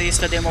as essayé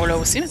ce démo-là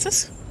aussi,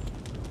 Métis?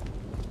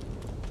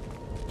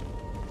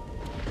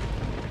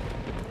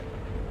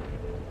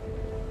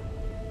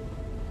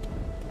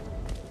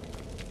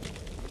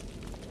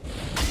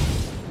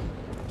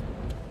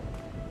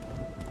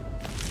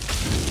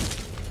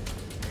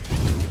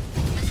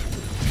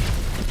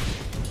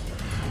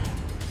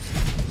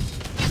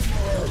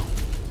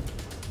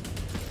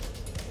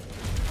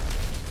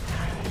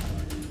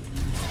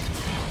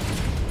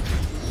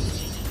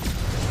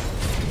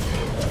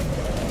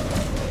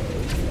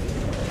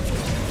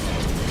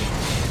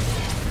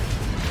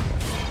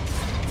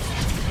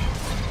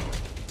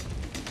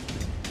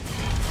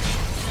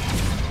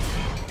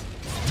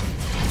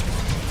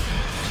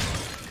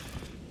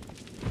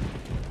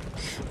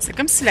 C'est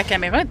comme si la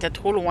caméra était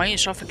trop loin,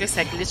 genre, fait que là,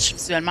 ça glitch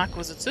visuellement à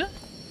cause de ça.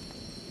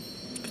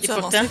 Peux-tu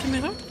avancer la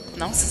caméra?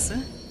 Non, c'est ça.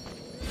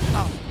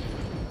 Ah.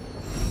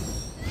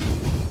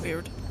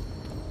 Weird.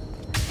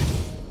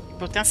 Et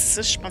pourtant, c'est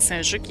ça, je pense que c'est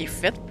un jeu qui est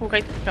fait pour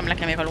être comme la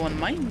caméra loin de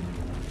même.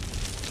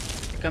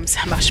 Comme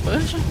ça marche pas,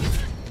 genre.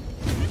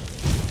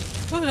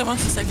 Pas vraiment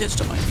si ça glitch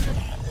de même.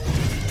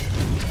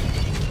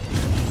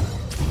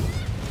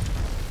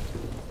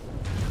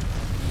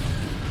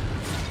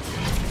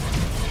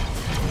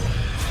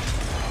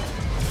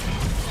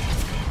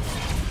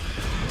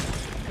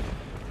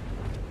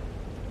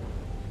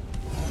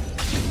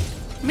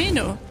 Mais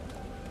non.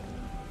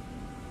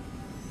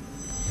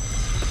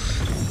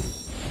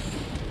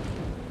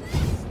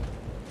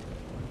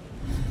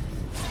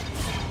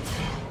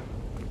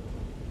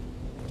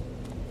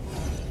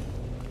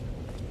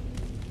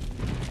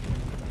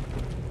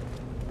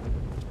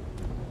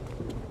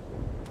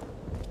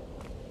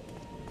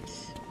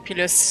 Puis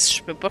là,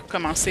 je peux pas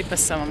recommencer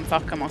parce que ça va me faire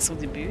recommencer au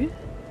début.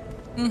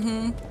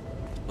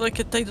 Faudrait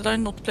que tu ailles dans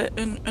une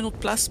autre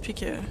place puis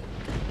que...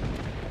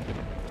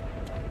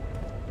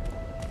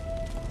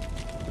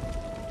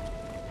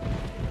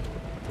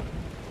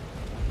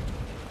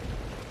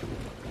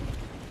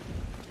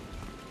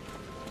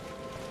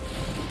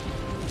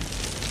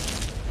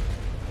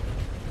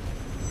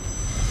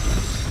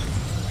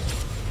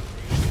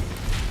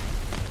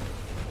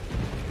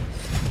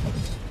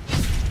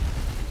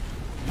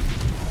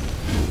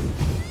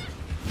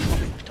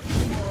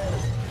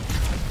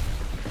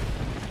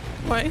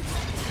 Ouais.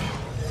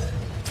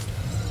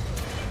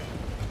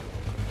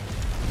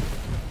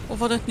 On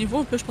va notre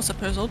niveau un peu, je pense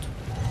après eux autres.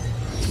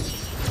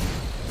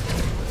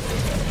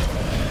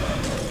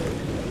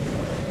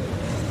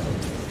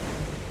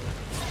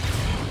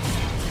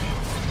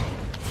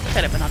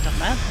 T'as la bonne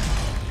entornade.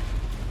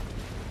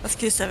 Parce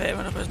qu'ils savaient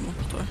malheureusement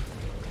pour toi.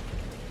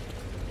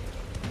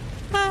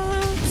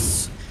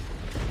 Passe.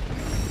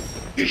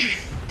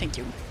 Thank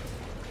you.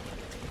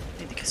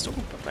 Il y a des cristaux qu'on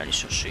peut pas aller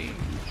chercher.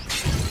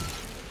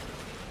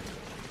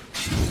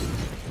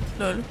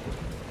 Lol.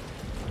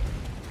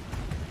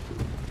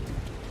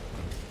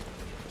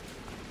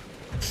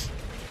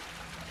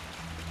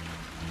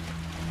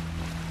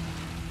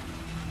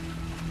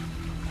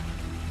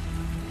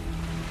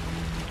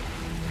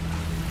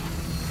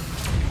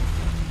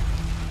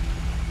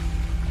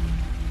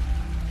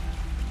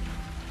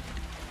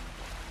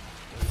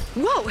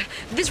 Whoa!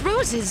 This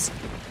rose is...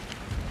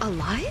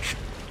 alive?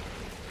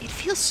 It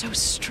feels so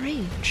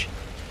strange.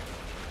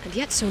 And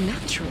yet so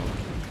natural.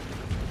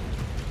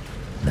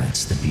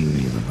 That's the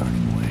beauty of a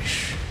burning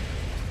wish.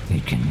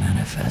 It can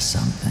manifest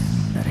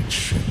something that it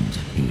shouldn't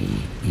be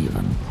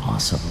even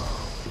possible.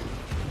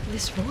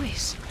 This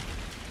voice...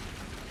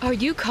 Are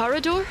you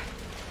Carador?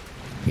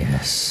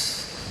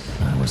 Yes,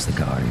 I was the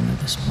guardian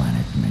of this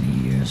planet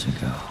many years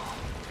ago.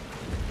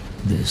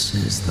 This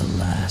is the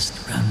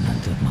last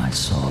remnant of my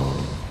soul,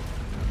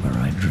 where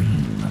I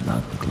dream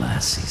about the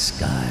glassy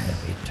sky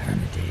of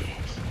eternity.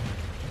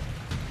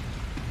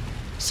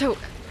 So,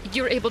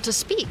 you're able to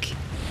speak,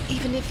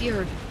 even if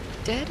you're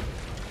dead?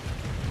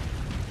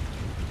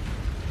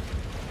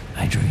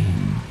 I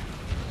dream,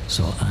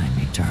 so I'm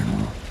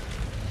eternal.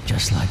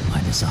 Just like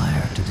my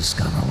desire to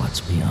discover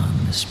what's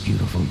beyond this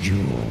beautiful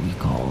jewel we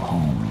call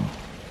home.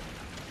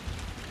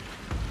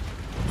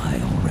 I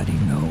already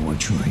know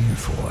what you're here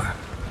for,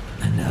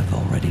 and I've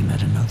already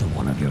met another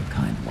one of your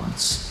kind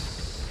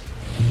once.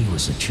 He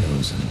was a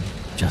chosen,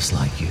 just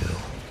like you.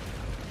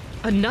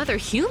 Another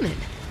human?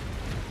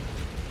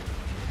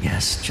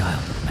 Yes,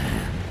 child of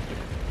man.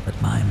 But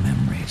my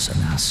memories are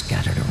now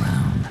scattered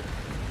around,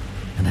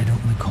 and I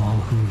don't recall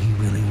who he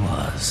really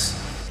was.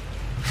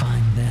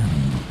 Find them,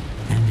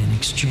 and in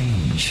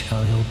exchange,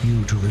 I'll help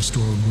you to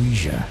restore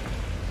Ouija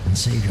and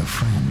save your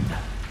friend.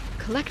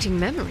 Collecting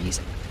memories?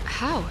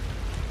 How?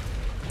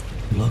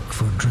 Look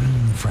for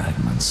dream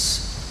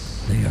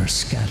fragments. They are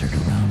scattered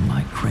around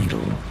my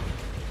cradle.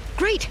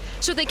 Great!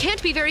 So they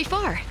can't be very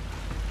far.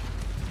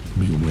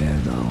 Beware,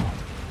 though.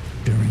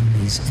 During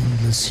these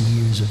endless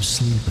years of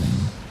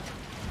sleeping,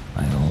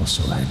 I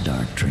also had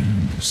dark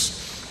dreams.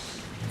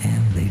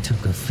 And they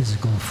took a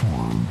physical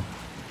form.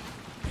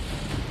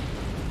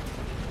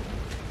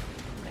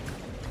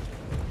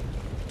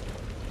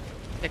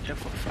 Fait que là,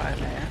 faut faire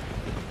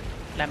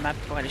la map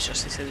pour aller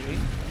chercher celui.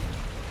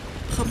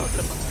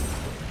 Probablement.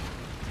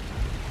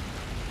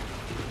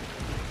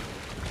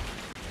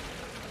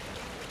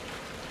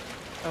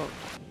 Oh,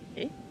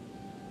 ok.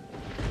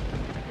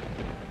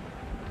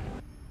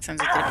 Ça nous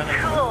a téléporté.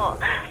 Cool.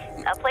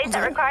 A place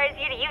that requires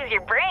you to use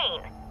your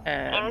brain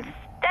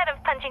instead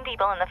of punching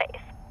people in the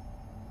face.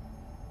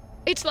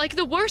 It's like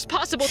the worst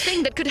possible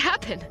thing that could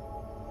happen.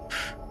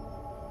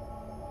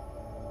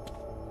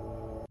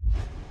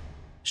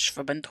 Je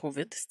vais ben trop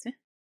vite, tu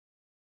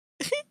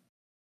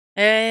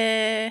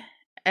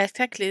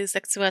attaque les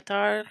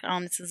activateurs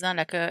en utilisant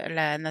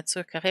la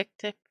nature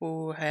correcte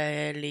pour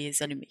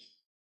les allumer.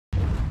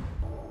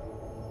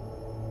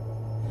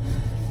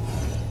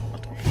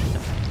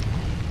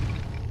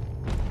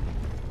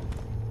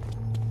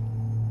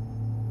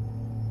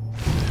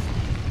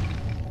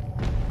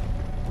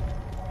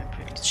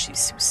 pitcher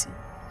ici aussi.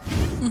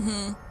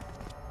 Mhm.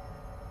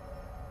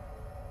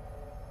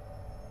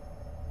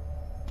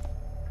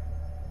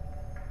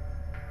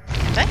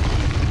 Ben.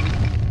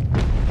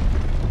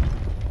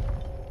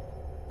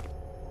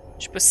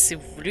 Je sais pas si c'est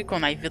voulu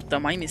qu'on aille vite de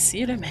même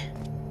ici, là, mais...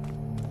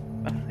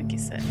 Ah, ok,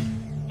 ça a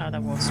l'air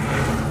d'avoir ça.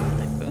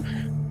 Peut-être pas.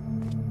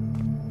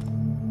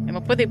 Il n'y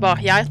a pas des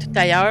barrières tout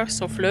ailleurs,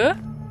 sauf là.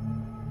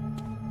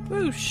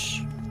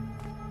 Ouch!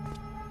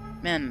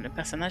 Man, le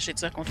personnage est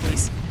dur à contrôler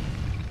ici.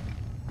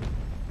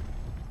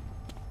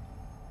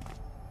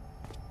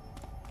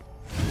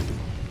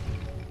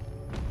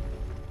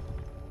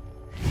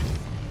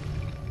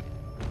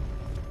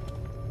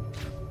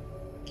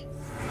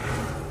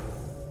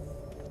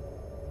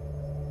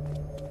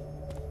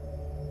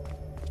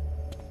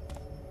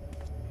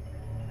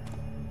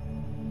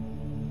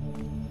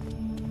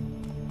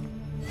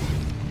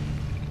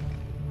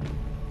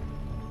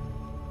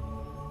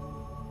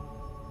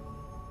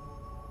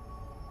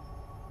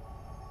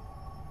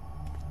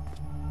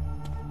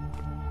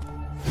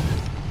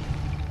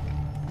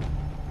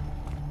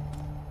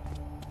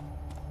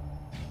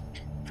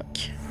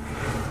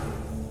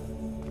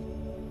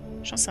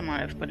 Je pense que ça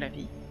m'enlève pas de la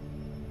vie.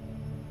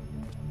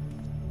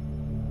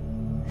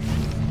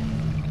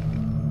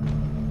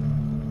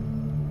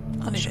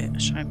 En effet. Je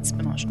serais un petit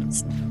peu dangereux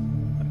sinon.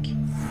 Ok.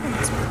 Un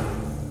petit peu.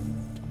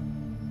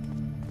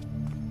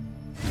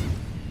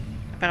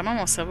 Apparemment,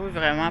 mon cerveau est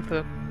vraiment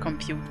pas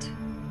compute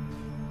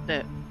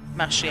de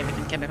marcher avec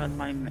une caméra de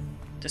même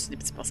dessus des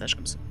petits passages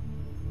comme ça.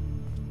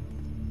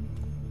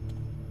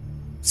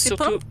 C'est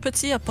pas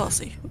petit à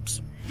passer.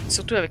 Oups.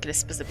 Surtout avec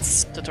l'espèce de petit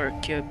stutter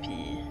qu'il y a,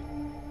 puis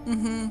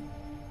Mhm.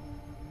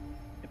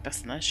 le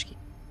personnage qui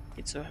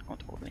est dur à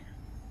contrôler.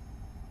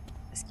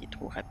 Parce qu'il est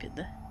trop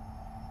rapide.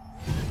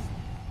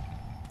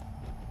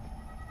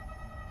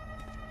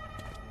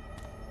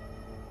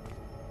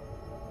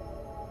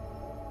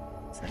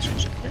 Ça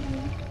change de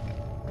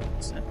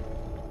ça.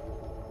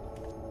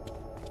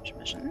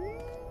 J'imagine.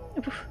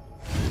 Ouf.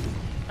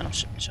 Ah non,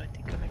 j'ai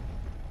été correct.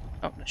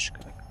 Oh, là, je suis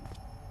correct.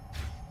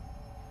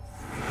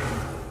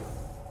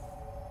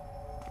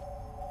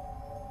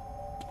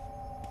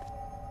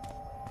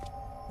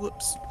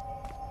 Oups.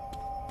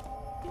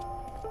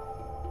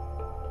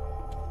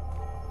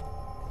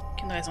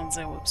 Aucune raison de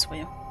dire oups,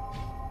 voyons.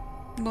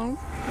 Non.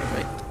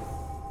 Right.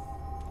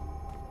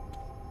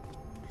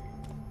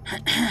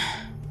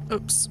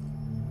 Oups.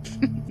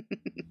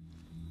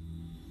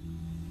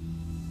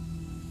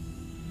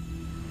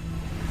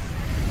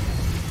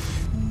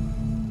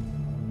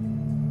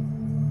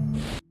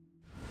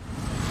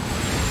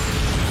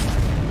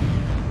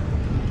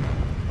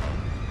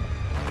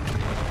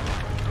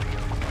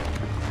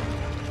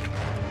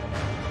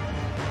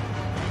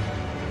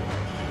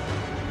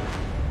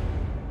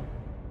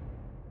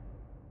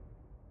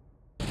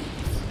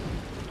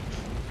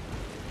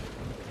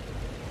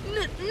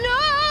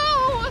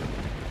 No!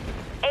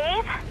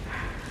 Ave?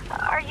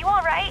 Are you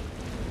alright?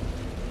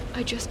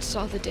 I just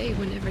saw the day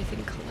when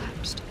everything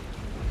collapsed.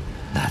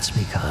 That's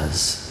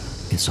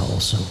because it's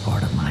also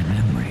part of my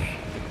memory.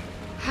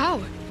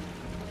 How?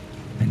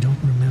 I don't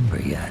remember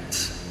yet.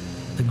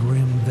 The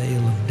grim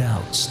veil of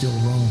doubt still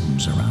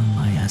roams around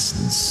my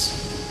essence.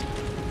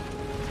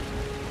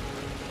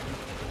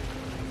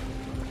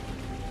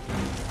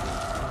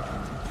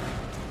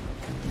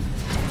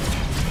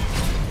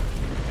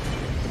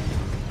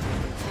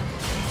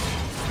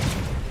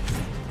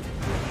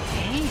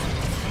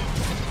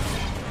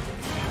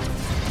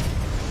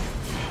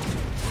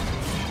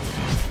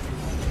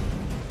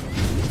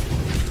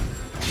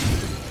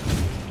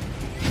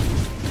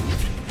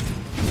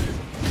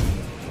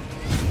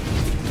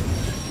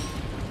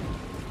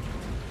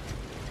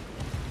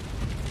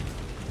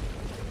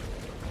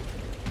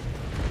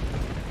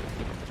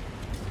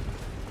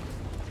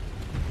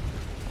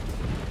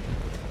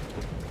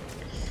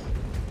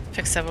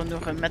 Fait que ça va nous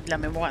remettre de la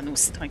mémoire à nous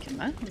aussi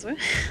tranquillement, on dirait.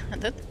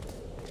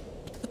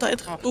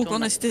 Peut-être. On Ou retourne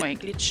on a à essayé, point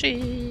glitché.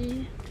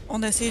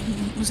 on a essayé de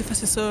nous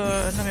effacer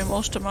ça de la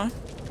mémoire, justement.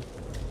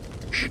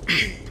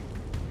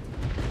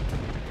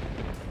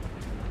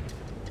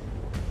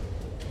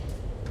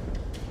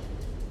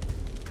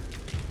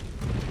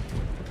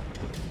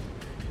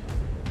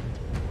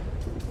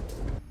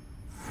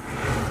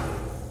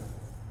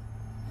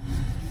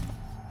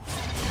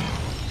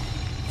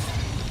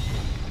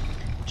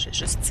 J'ai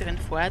juste tiré une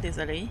fois,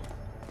 désolé.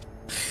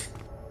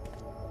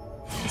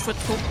 Une fois de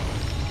trop.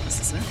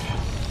 C'est ça.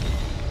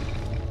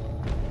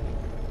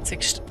 C'est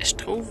que je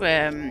trouve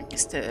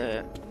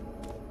cette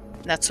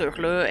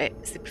nature-là,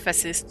 c'est plus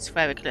facile si tu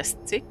fais avec le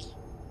stick.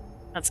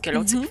 Tandis que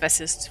l'autre, c'est plus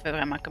facile si tu fais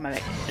vraiment comme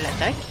avec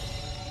l'attaque.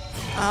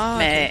 Ah,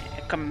 Mais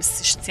comme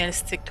si je tiens le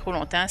stick trop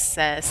longtemps,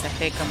 ça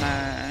fait comme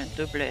un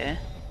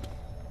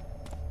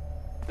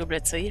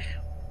double tir.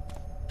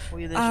 Au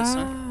lieu de juste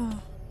ça.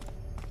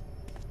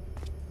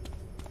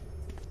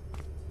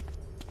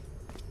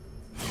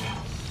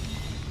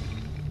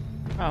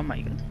 Oh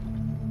my god.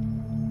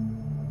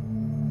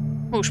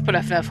 Oh, je suis pas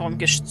la forme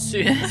que je suis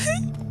dessus.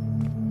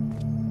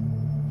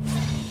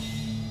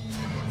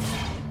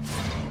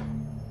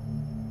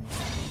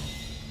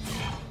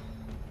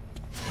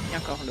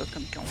 encore là,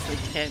 comme qu'on peut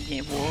très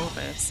bien voir.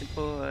 C'est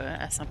pas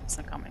à 100%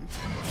 quand même.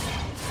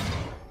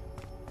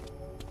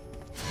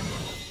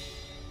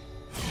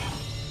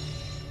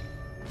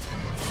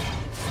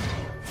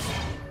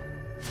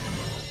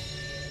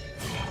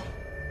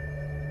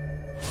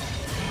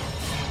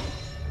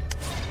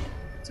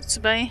 Tout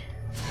bien?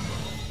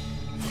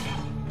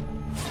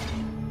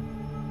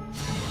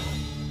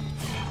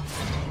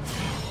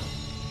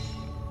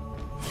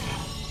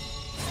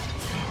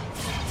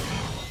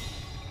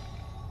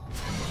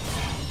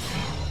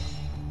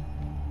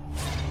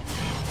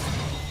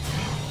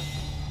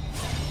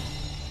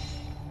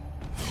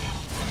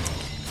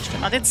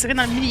 Demandais de tirer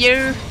dans le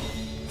milieu.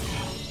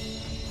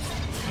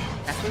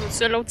 À cause de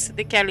ça, l'autre s'est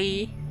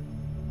décalé.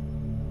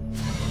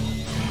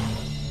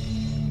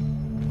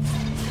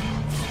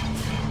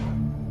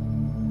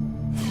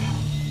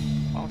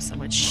 Oh, ça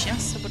va être chiant,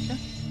 ce bout-là.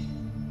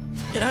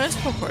 Il en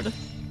reste pas quoi, là.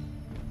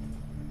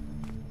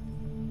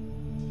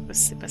 Je sais pas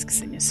si c'est parce que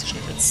c'est mieux si je l'ai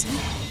fait ici.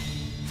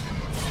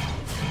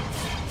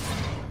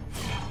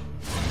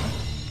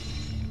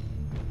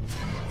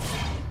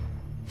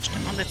 Je te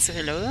demande de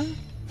tirer là.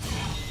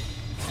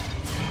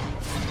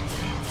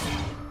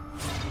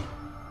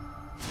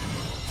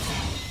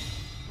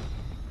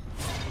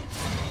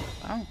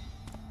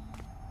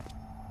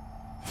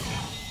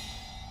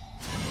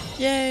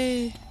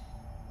 Yay!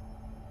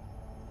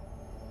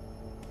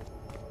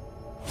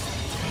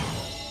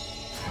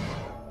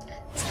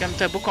 C'est comme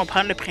t'as beau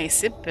comprendre le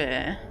principe,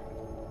 c'est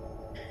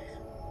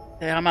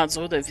vraiment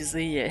dur de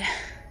viser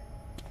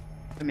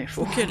comme il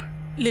faut. Faut que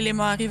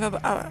l'élément arrive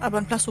à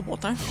bonne place au bon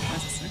temps. Ouais,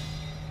 c'est ça.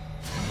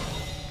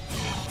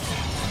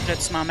 Là,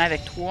 tu m'en mets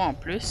avec 3 en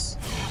plus.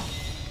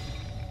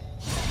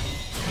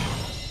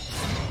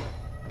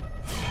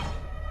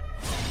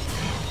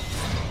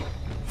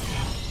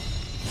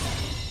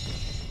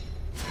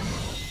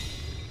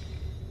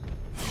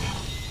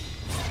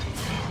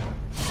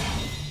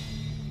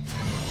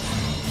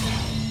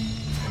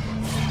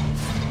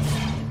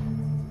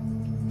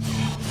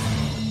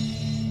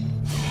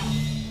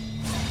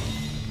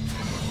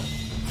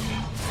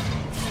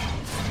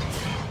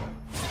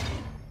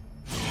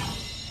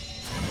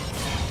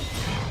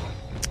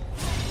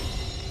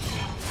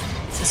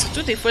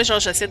 Surtout des fois, genre,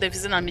 j'essaie de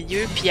viser dans le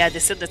milieu, puis elle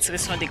décide de tirer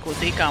sur un des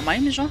côtés quand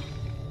même, genre.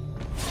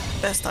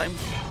 Best time.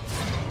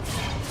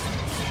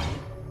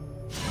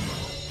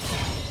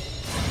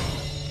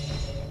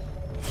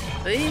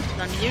 Oui,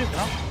 dans le milieu,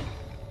 bon.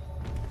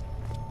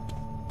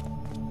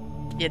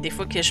 Il y a des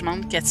fois que je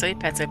montre qu'elle tire,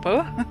 puis elle tire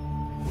pas.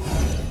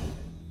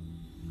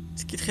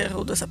 Ce qui est très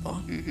rare de sa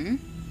part. Mm-hmm.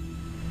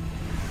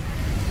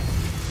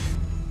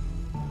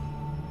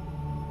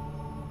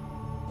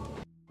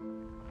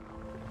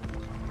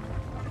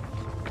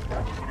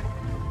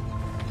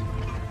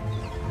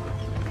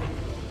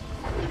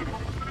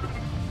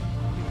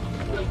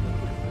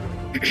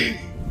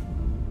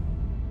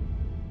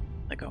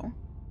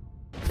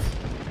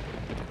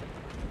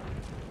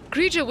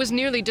 Grija was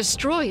nearly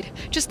destroyed,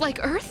 just like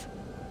Earth?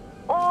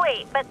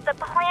 Wait, but the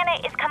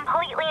planet is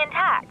completely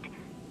intact.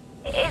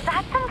 Is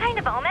that some kind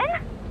of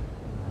omen?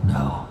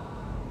 No,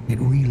 it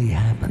really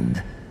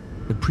happened.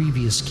 The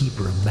previous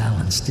Keeper of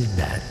Balance did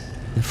that,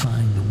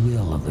 defying the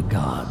will of the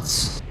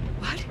gods.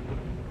 What?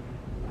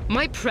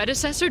 My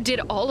predecessor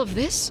did all of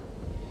this?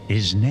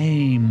 His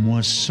name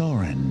was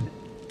Soren,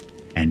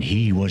 and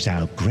he was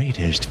our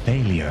greatest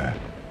failure.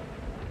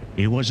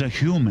 He was a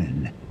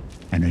human,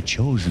 and a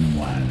chosen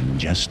one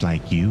just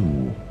like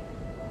you.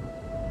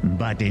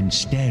 But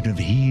instead of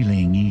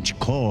healing each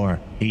core,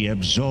 he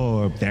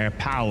absorbed their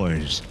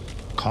powers,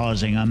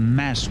 causing a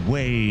mass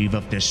wave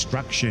of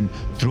destruction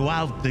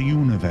throughout the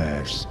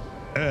universe,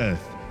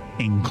 Earth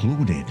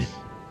included.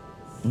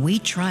 We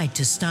tried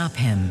to stop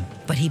him,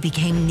 but he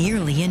became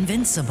nearly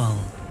invincible.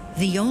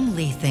 The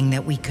only thing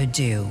that we could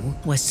do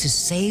was to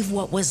save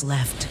what was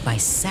left by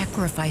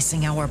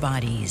sacrificing our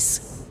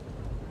bodies.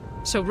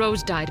 So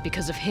Rose died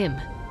because of him.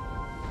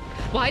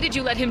 Why did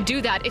you let him do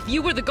that if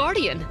you were the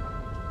Guardian?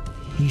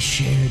 He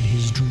shared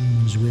his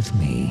dreams with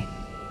me,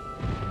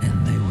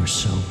 and they were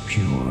so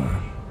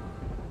pure.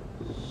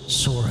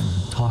 Soren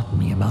taught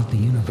me about the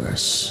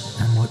universe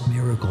and what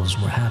miracles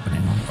were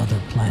happening on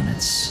other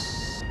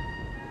planets.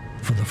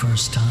 For the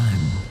first time,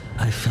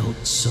 I felt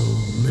so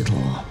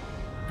little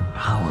and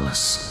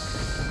powerless.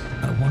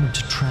 I wanted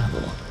to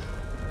travel,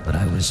 but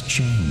I was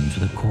chained to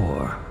the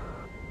core.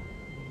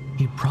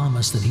 He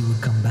promised that he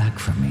would come back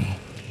for me,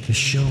 to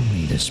show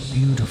me this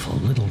beautiful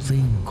little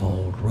thing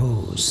called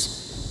Rose.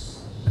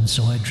 And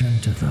so I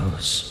dreamt of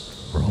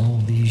those for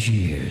all these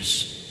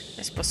years.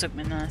 C'est pas ça que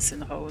maintenant c'est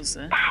une rose.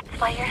 That's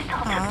why your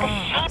soul took the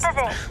shape of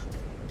it,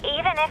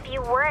 even if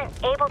you weren't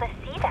able to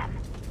see them.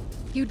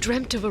 You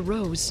dreamt of a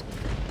rose,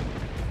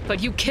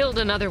 but you killed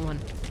another one.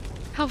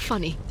 How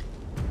funny.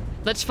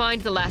 Let's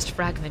find the last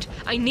fragment.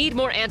 I need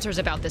more answers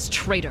about this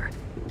traitor.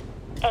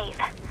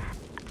 Ave,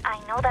 I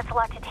know that's a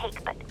lot to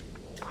take, but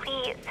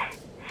please,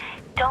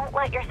 don't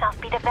let yourself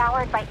be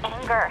devoured by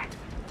anger.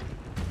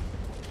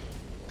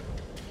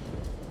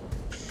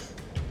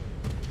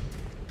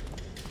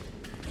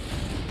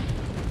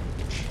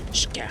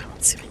 Je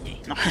garantis rien.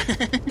 Non.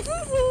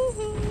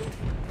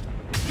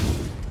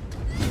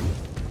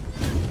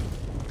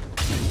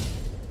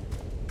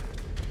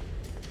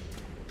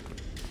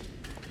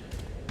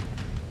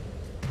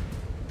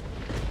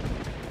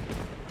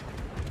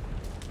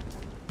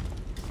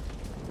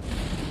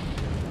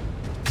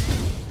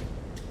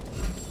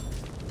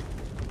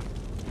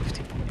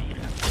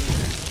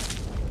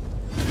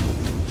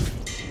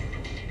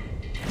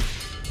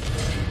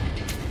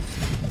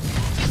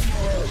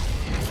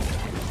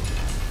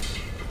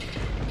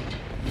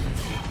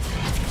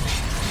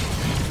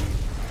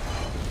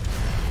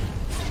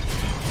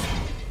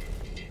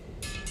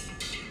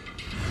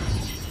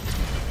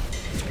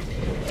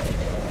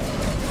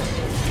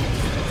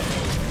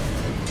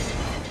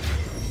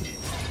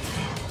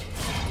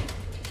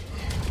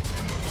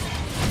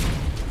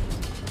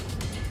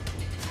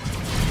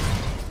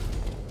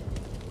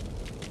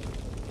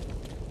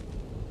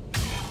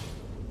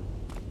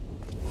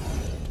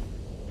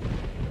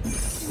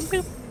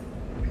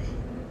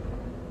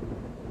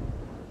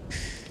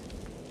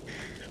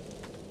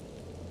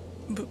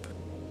 Boop.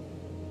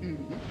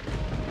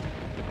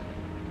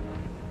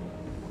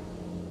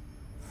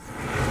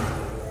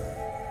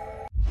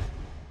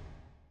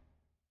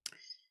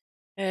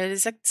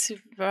 Les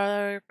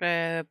activeurs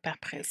par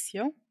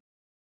pression.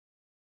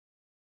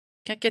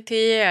 Quand tu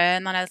es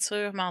dans la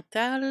nature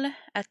mentale,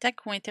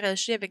 attaque ou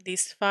interagis avec des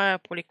sphères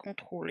pour les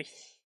contrôler.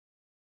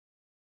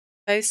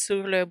 Pèse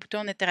sur le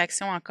bouton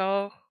d'interaction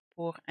encore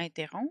pour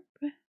interrompre.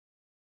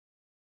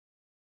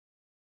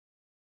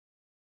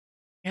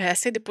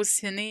 Essaie de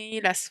positionner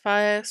la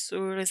sphère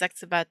sur les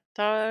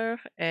activateurs,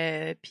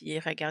 puis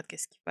regarde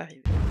qu'est-ce qui va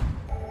arriver.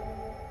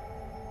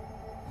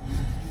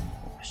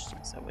 Oh,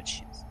 ça va être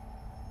chiant.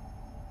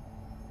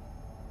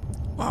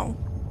 Wow.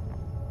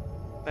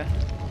 Ouais.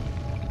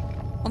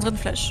 On dirait une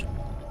flèche.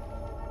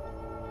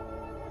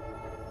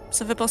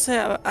 Ça fait penser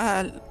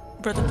à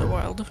Breath of the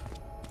Wild.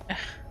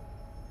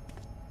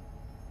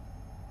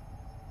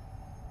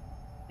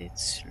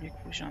 C'est lui qu'il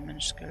faut que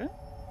j'emmène jusque-là.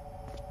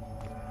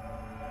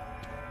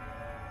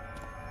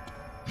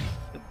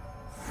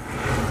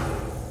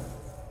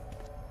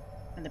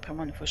 D'après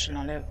moi, une fois que je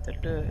l'enlève de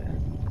là.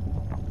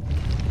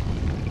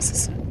 C'est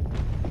ça.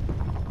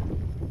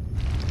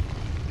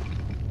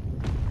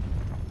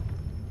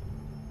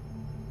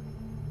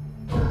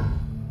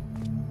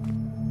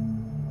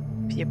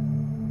 Puis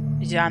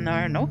il y en a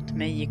un autre,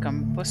 mais il est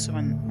comme pas sur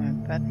un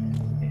pad.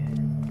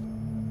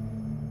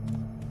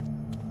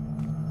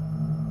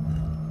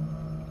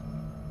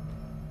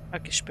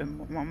 Ok, je peux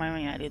moi-même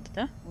y aller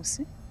dedans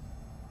aussi.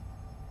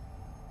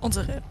 On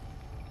dirait.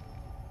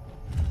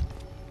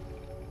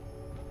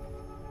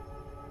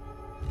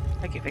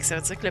 Ok, fait que ça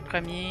veut dire que le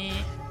premier...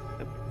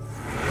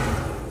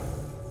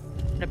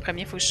 Le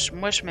premier, faut que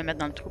moi je me mette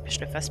dans le trou puis je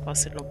le fasse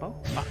passer de l'autre bord.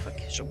 Ah fuck,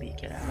 j'ai oublié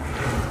qu'elle est là.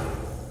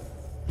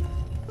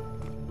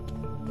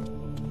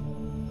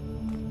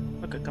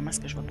 Ok, comment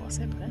est-ce que je vais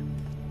passer après?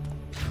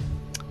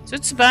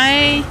 Tu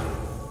bien?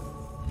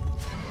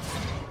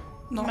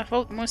 Non. Ma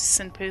faute, moi, si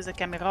c'est une prise de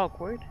caméra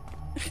awkward.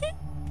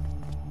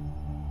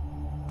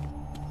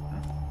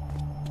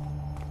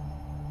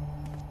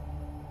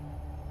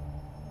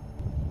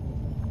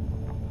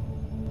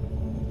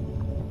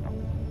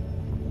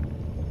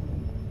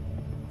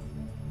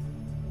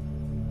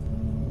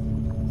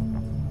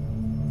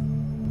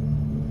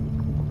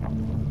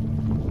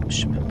 Je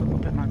suis même pas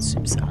complètement dessus,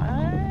 mais ça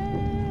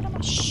a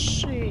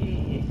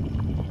marché.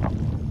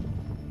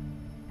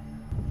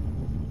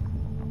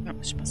 Non,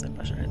 je pensais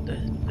pas que j'allais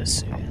être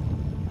dessus.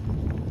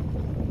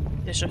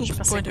 Déjà, je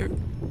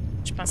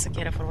pensais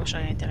qu'il allait falloir que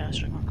j'aille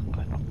interagir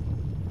encore. Non.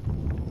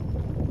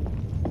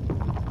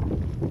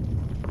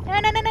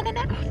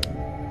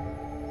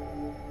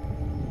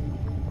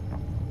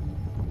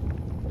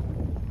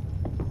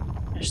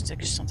 Je disais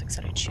que je sentais que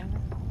ça allait être chiant.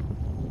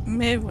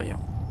 Mais voyons.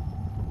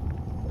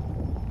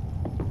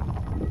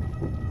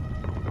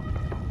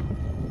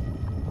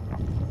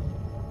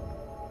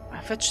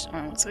 En fait,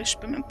 on dirait que je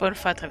peux même pas le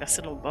faire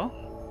traverser de l'autre bord.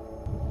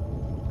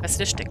 Parce que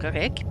là, j'étais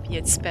correct, puis il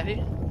a disparu.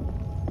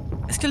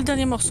 Est-ce que le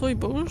dernier morceau, il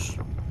bouge?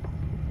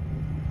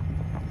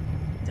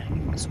 Le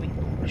dernier morceau, il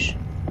bouge.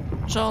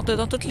 Genre,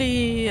 dans toutes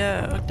les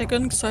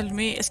octagones qui sont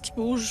allumés, est-ce qu'il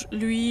bouge,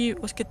 lui,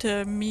 ou est-ce que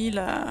t'as mis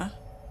la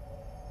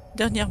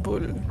dernière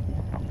boule?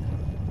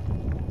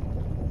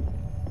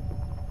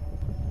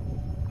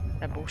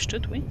 Ça bouge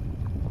tout, oui.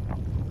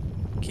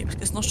 Ok, parce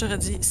que sinon, je t'aurais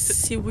dit,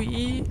 si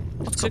oui...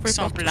 En tout cas, Ceux qui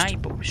sont blancs, ils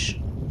bougent.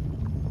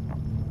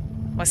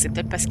 Ouais, c'est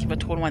peut-être parce qu'il va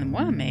trop loin de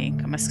moi, mais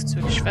comment est-ce que tu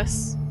veux que je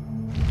fasse?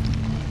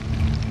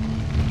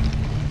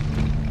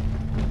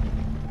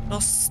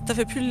 Alors, si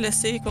t'avais pu le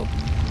laisser comme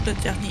le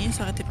dernier,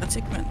 ça aurait été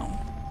pratique, mais non.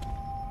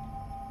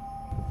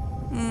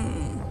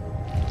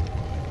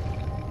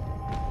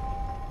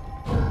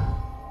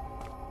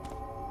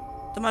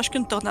 Dommage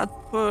qu'une tornade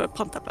peut pas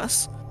prendre ta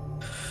place.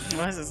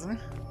 Ouais, c'est ça.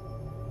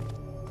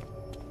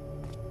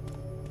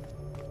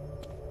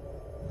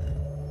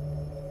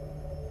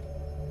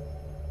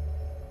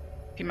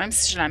 Puis même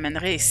si je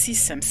l'amènerais ici,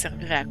 ça me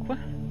servirait à quoi?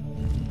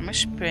 Moi,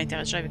 je peux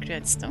interagir avec lui à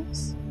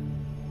distance.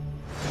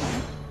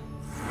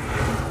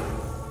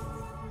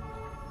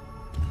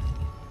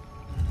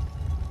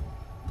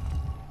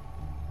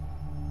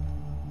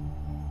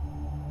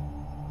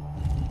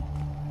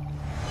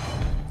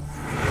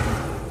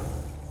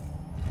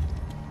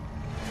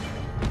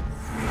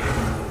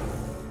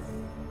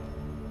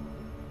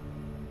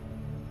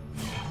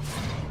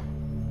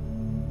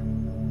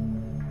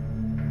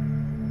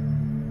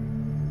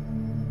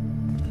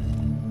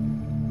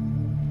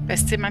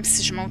 Parce que, tu sais, même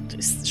si je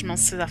monte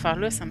ces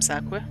affaires-là, ça me sert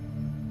à quoi?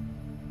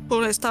 Pour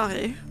l'instant,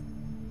 rien.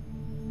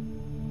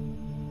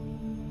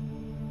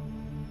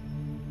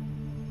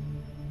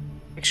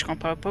 Fait que je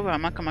comprends pas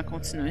vraiment comment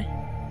continuer.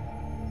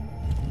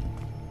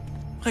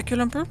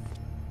 Recule un peu.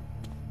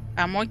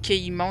 À moins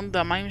qu'il monte de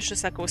même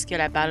juste à cause qu'il y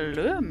a la balle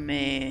là,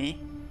 mais...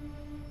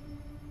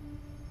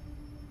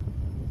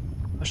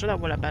 Pas sûr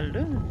d'avoir la balle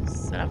là,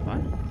 c'est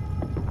l'affaire.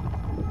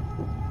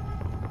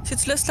 Si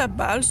tu laisses la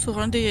balle sur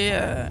une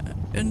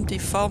des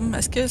formes,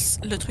 est-ce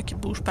que le truc il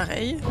bouge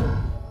pareil?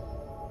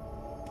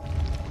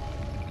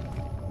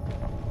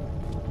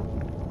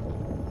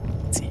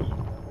 Tiens.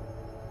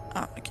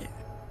 Ah, ok.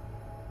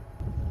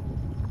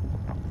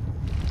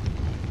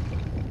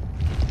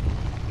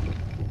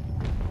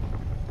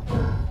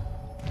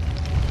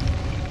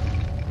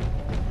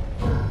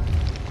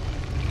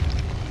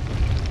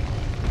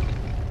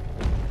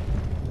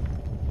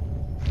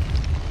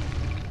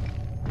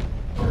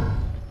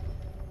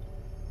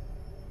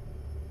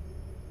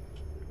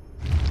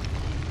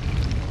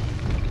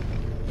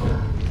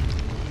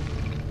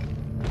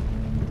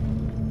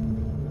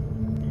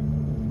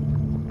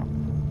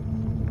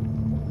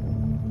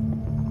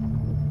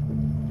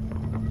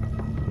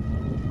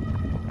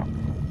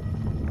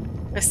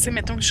 Parce que, tu sais,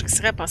 mettons que je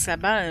réussirais à passer la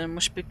balle,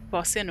 moi je peux plus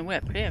passer à nouveau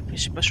après, puis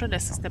j'ai pas le choix de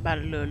laisser cette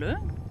balle-là, là.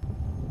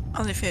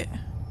 En effet.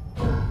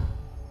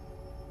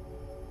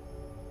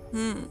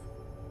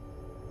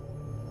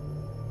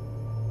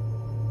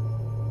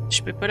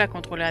 Je peux pas la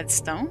contrôler à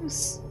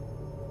distance.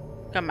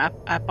 Comme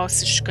à part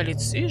si je suis collée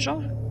dessus,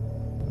 genre.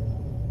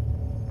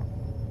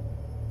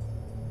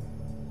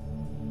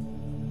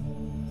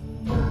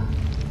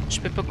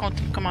 Je peux pas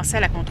commencer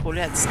à la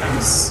contrôler à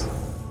distance.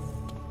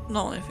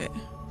 Non, en effet.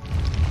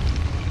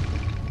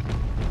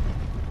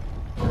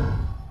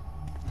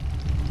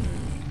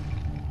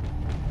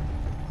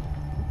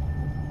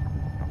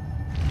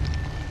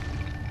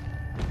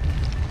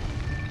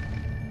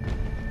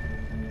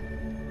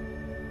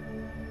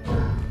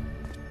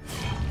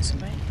 C'est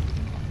bien.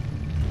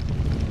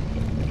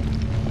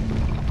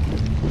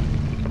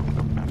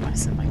 Ah ouais,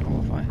 c'est bien qu'on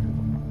va faire.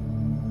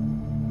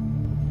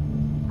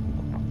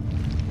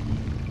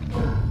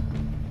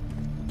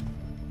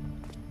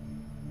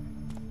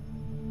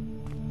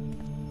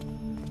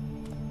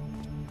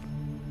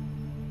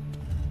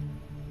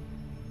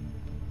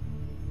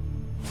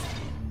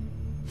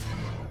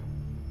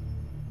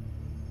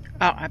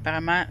 Ah,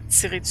 apparemment,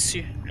 tirer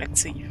dessus,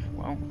 l'active.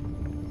 Wow.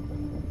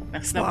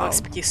 Merci d'avoir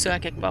expliqué ça à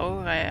quelque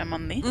part à un moment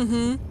donné.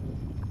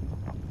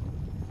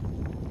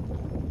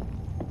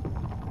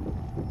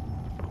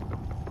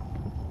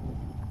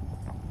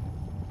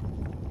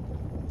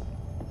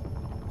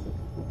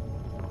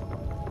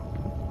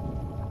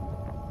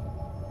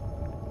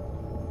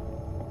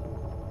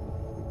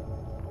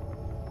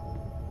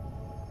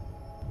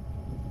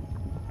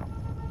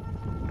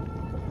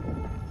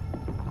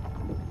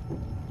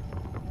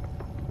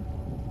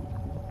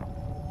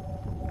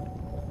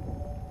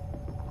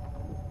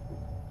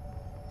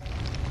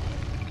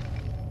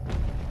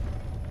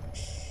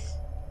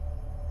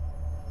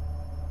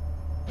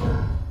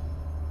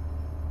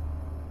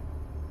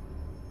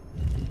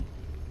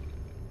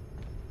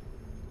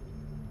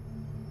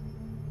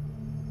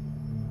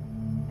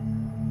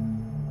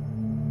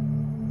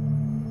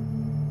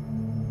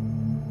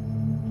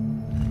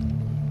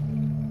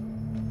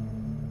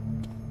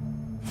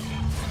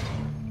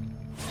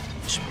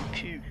 Je peux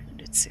plus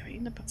le tirer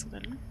à partir de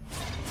là.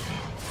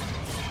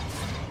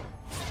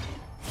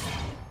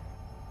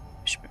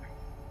 Je peux.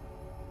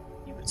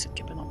 Il va-tu être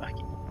capable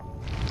d'embarquer?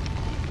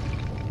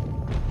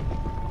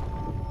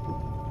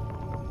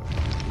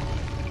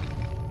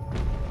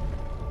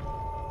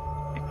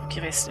 Fait qu'il faut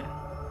qu'il reste là.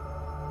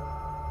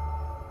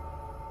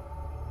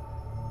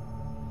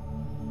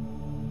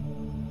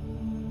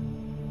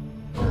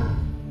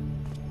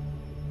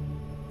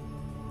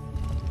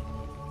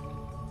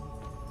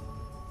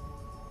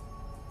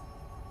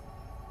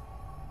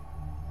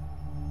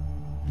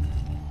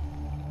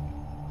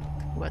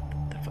 What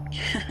the fuck?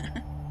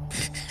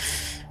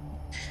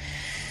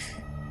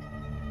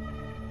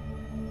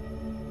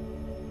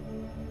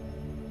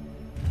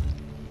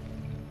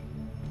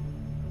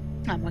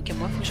 À moins que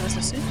moi, faut que je reste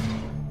dessus.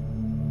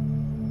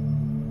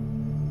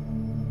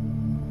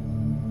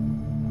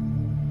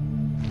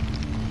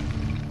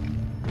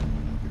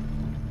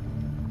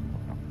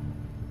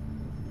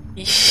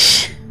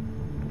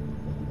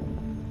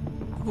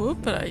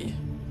 Oups là.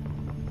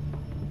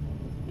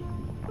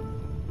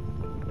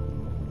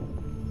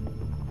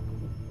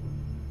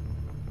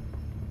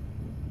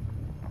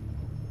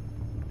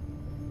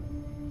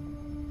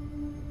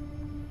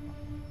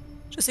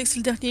 Je sais que c'est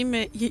le dernier,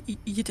 mais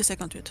il était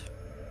 58.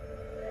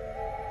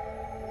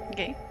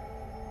 Ok.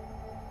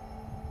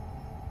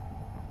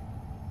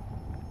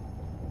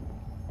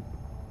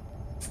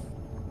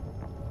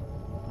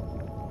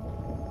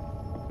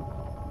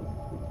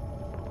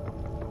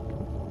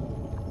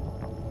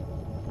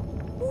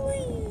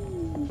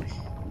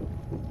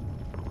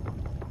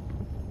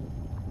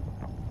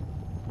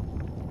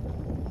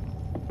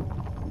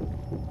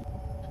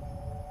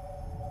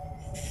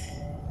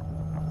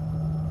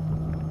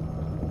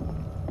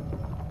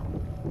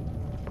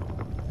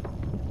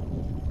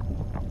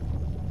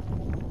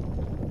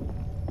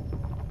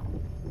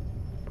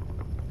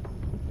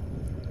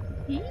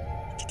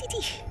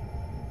 city.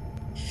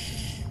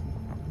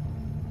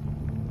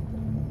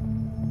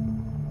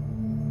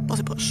 Bon,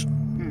 c'est proche.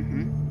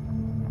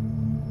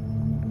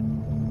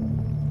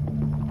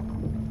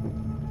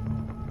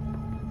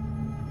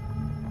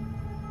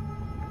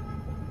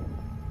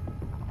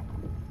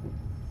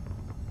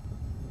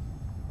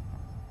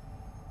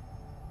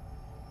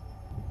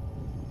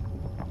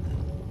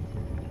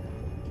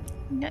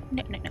 Non,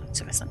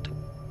 tu restes en toi.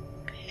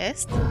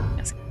 Reste.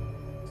 Merci.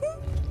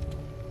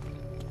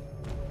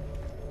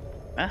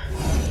 Ah.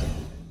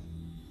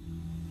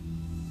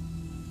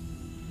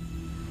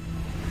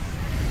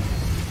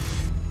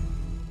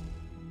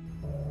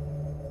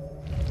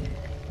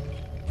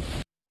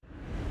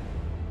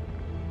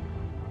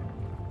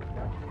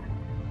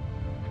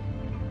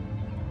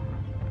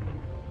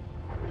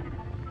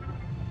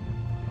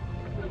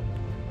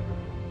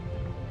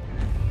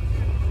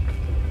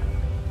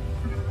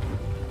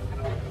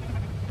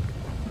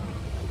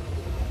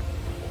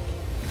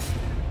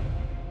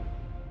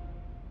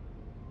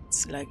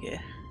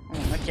 Au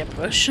moment qu'il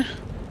approche.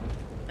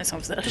 À son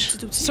visage.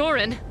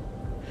 Soren!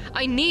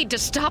 I need to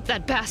stop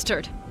that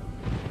bastard!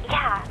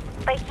 Yeah,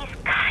 but he's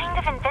kind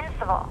of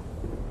invincible.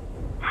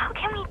 How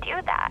can we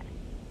do that?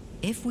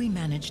 If we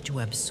manage to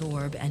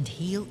absorb and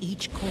heal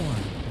each core,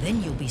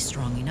 then you'll be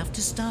strong enough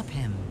to stop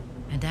him.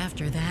 And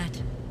after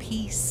that,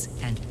 peace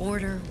and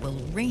order will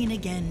reign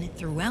again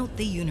throughout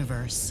the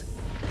universe.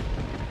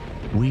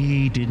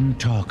 We didn't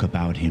talk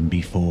about him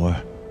before,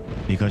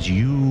 because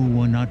you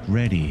were not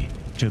ready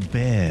to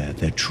bear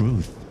the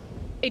truth.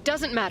 It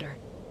doesn't matter.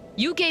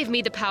 You gave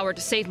me the power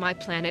to save my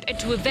planet and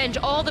to avenge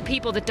all the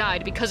people that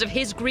died because of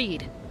his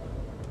greed.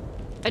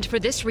 And for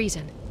this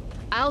reason,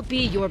 I'll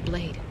be your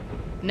blade,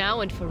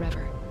 now and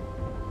forever.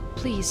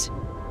 Please,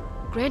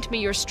 grant me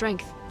your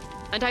strength,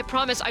 and I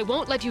promise I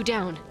won't let you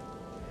down.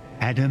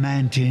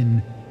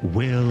 Adamantine,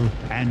 will,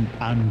 and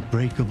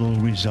unbreakable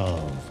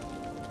resolve.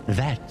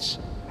 That's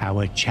how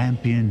a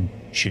champion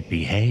should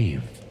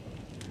behave.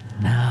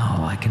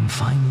 Now I can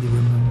finally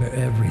remember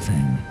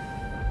everything.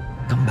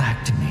 Come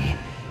back to me,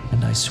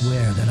 and I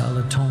swear that I'll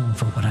atone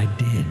for what I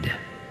did.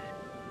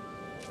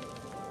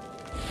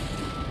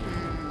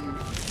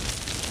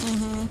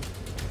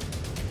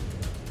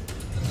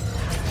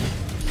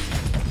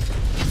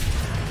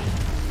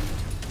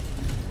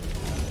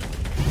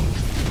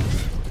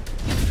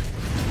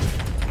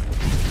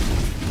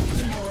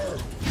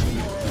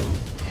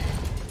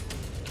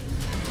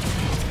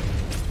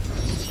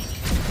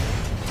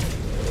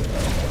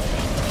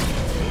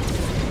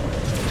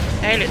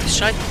 Hey, le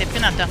t-shirt était pris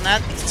dans la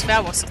tornade, qu'est-ce que tu fais à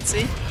avoir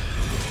sorti?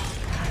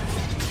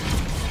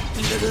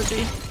 Il l'a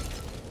dodgé.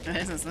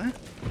 Ouais, c'est ça.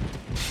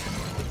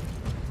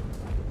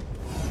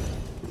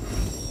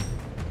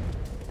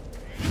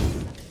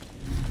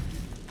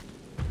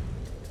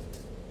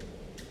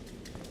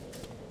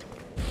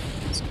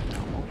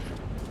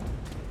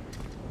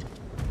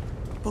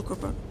 Pourquoi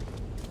pas?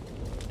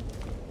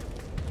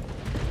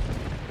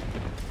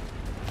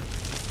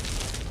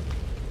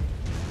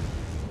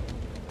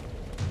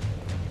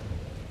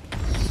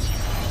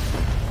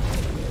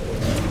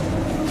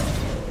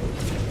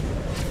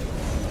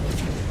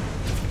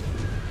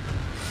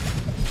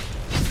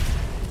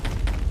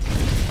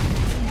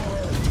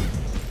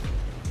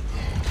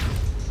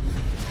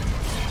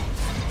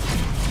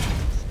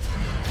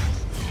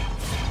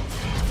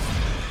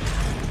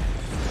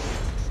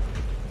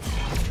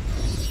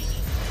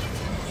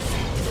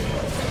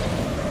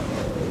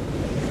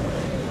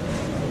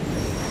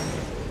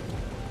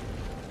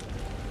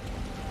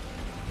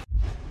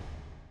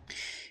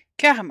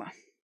 Karma.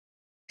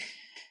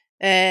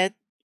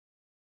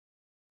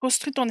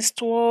 Construis ton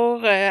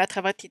histoire à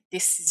travers tes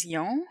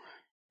décisions.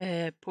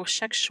 Pour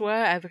chaque choix,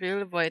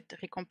 Avril va être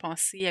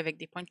récompensé avec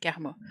des points de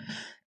karma.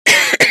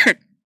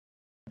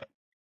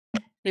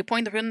 Les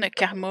points de rune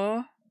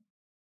karma.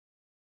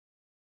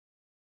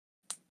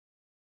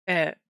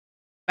 Dans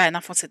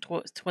le fond, c'est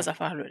trois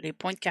affaires-là. Les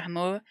points de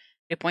karma,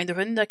 les points de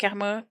rune de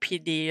karma, puis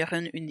des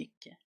runes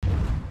uniques.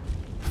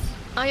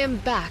 I am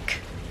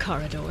back,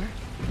 Corridor.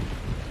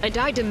 And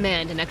I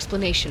demand an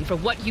explanation for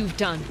what you've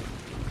done.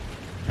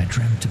 I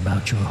dreamt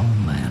about your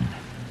homeland,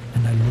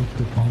 and I looked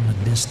upon the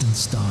distant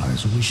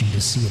stars, wishing to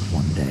see it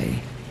one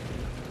day.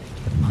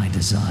 But my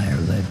desire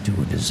led to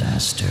a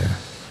disaster.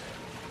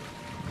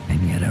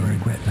 And yet I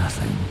regret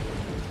nothing.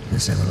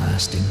 This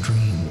everlasting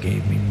dream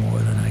gave me more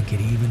than I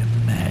could even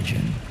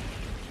imagine.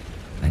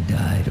 I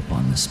died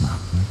upon this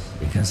mountain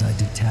because I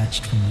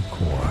detached from the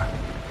core,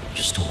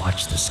 just to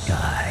watch the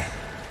sky,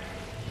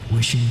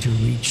 wishing to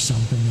reach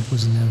something that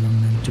was never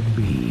meant to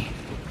be.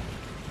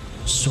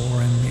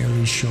 Soren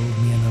merely showed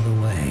me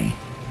another way,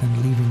 and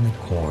leaving the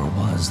core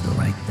was the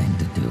right thing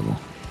to do.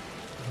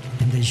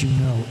 And as you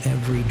know,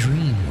 every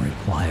dream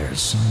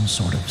requires some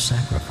sort of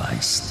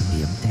sacrifice to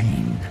be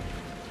obtained.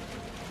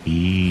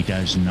 He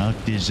does not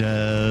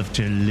deserve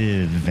to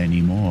live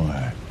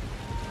anymore.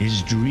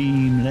 His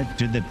dream led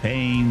to the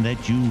pain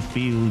that you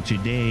feel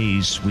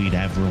today, sweet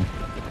Avril.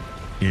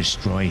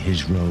 Destroy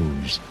his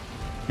rose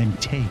and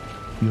take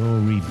your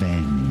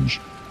revenge.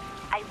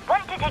 I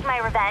won't take my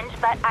revenge,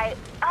 but I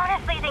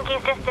honestly think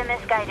he's just a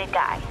misguided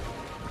guy.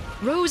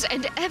 Rose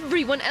and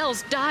everyone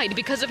else died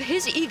because of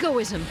his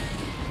egoism.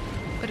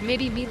 But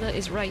maybe Mila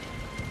is right.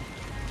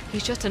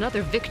 He's just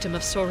another victim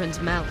of Soren's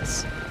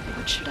malice.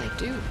 What should I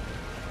do?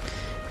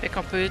 Fait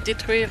qu'on peut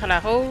détruire la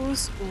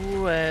rose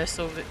ou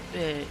sauver,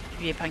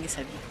 lui épargner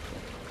sa vie.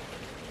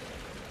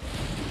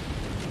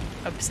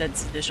 Ah, puis ça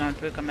dit déjà un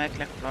peu comme avec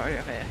la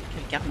couleur,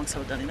 quel karma que ça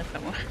va donner, d'après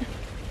moi.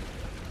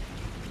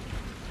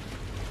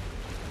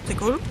 C'est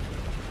cool.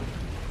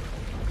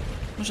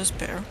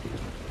 J'espère.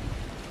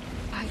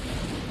 I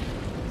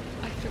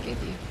forgive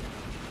you.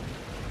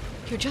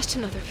 You're just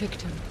another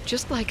victim,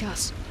 just like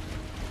us.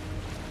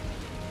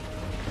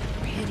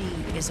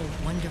 Pity is a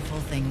wonderful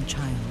thing,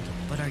 child,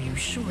 but are you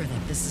sure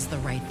that this is the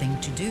right thing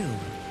to do?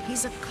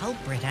 He's a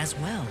culprit as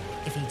well.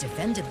 If he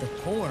defended the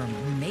core,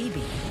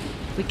 maybe.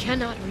 We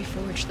cannot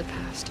reforge the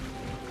past.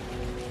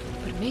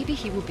 But maybe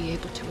he will be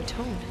able to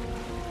atone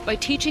by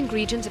teaching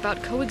Gregians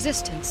about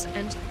coexistence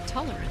and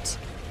tolerance.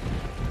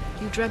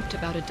 You dreamt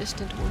about a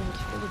distant world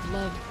full of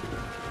love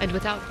and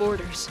without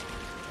borders.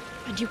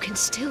 And you can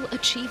still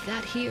achieve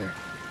that here,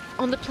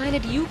 on the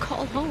planet you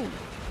call home.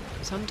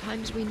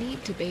 Sometimes we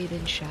need to bathe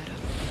in shadow,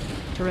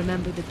 to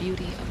remember the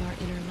beauty of our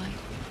inner light.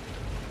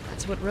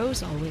 That's what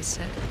Rose always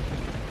said.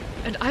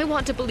 And I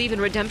want to believe in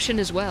redemption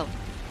as well.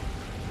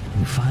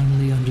 You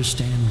finally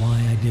understand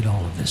why I did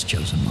all of this,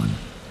 Chosen One.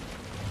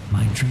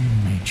 My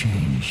dream may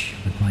change,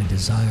 but my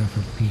desire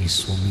for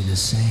peace will be the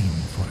same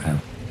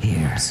forever.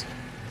 Here,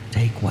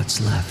 take what's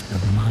left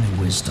of my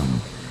wisdom.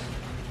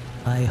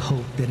 I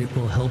hope that it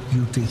will help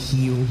you to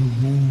heal the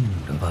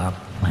wound of our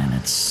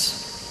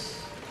planets.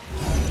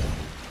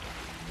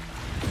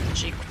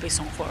 J'ai coupé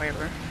son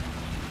forever.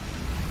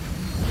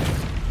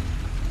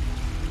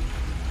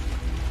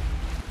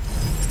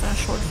 C'est un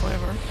short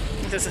forever.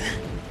 C'est ça.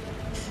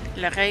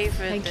 Le rêve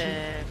Thank de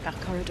you, par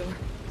Corridor.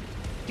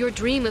 Your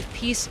dream of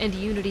peace and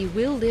unity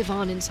will live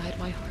on inside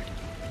my heart.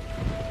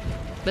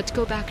 Let's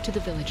go back to the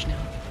village now.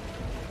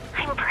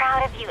 I'm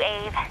proud of you,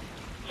 Ave.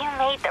 You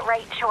made the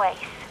right choice.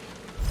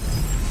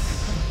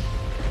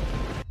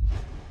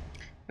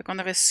 Fait qu'on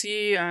a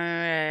reçu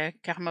un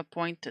karma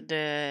point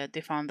de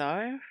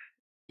défendeur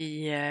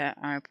et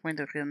un point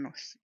de rune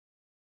aussi.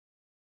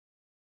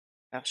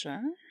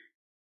 Argent.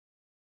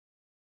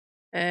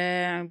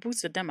 Un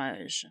boost de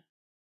dommage.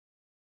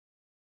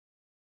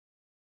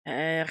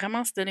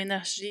 Ramasse de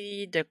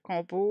l'énergie de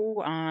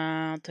combo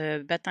en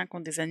te battant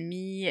contre des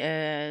ennemis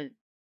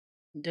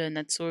de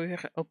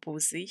nature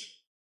opposée.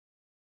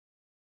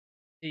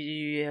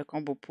 Du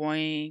combo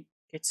point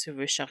que tu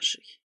veux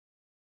charger.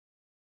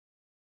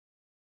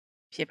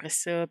 Puis après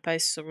ça,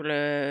 pèse sur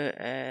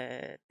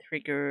le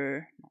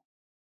trigger. Non.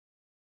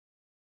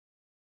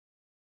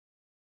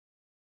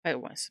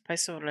 Ouais,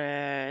 pèse sur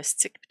le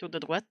stick plutôt de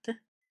droite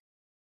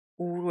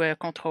ou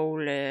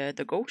contrôle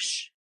de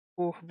gauche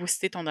pour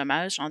booster ton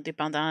dommage en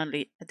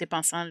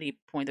dépensant les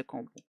points de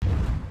combo.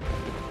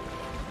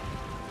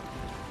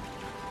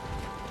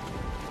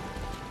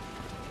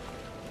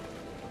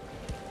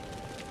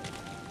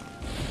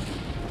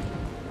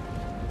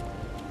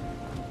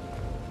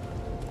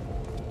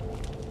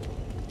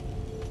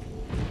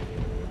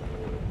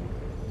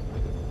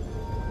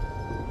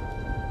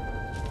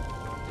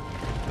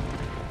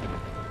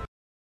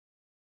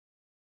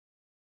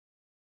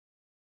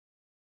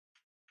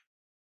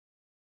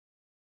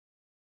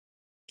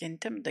 Une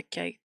thème de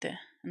quête.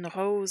 Une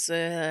rose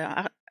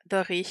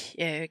dorée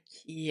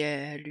qui,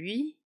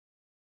 lui,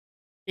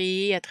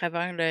 créée à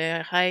travers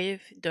le rêve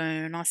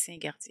d'un ancien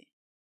gardien.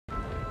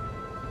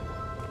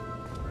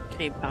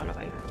 Créé par le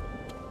rêve.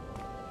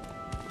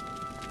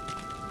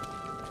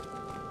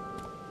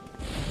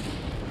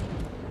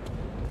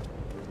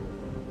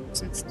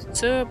 Tu me dis tout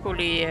ça pour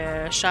les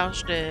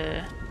charges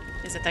de...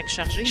 les attaques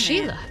chargées,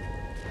 Sheila,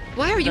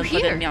 why are you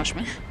here? En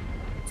chemin.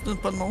 Ça donne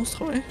pas de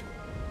monstre, ouais.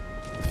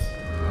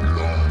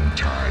 Long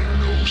time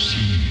no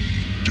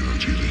see,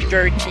 dirty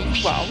little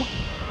mouse. Wow.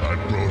 I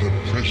brought a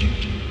present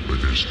for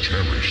this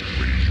cherished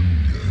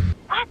reunion.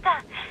 What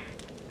the?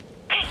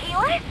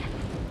 Keyless?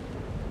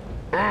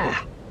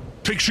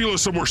 Take Sheila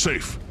somewhere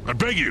safe. I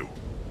beg you.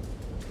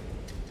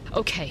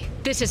 Okay,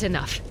 this is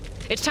enough.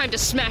 It's time to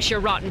smash your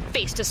rotten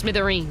face to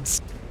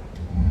smithereens.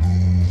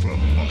 Move a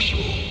muscle,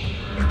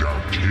 and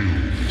I'll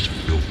kill this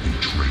filthy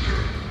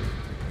traitor.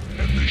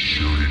 And they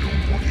surely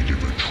don't want to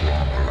give a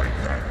trauma like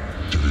that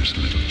to this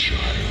little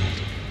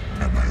child.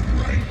 Am I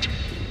right?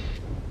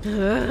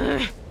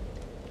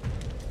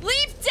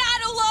 Leave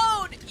Dad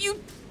alone, you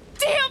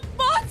damn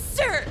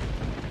monster!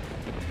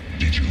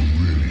 Did you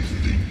really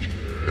think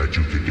that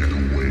you could get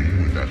away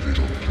with that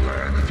little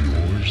plan of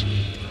yours?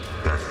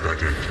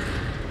 Pathetic.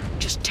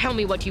 Just tell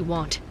me what you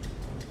want.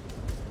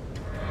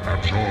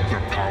 Absorb the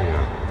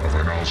power of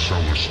an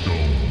Alsawa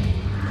stone.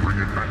 Bring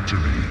it back to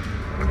me,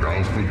 and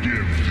I'll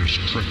forgive this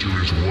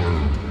treacherous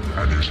worm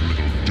and his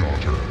little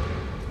daughter.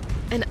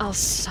 An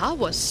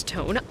Alsawa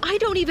stone? I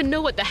don't even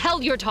know what the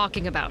hell you're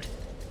talking about.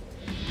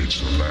 It's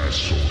the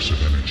last source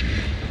of energy.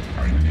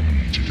 I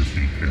need to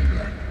defeat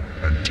Imrak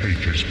and take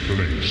his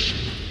place.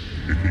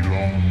 It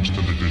belongs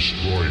to the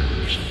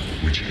destroyers,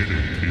 which hid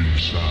it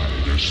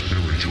inside a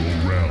spiritual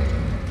realm.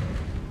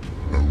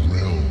 A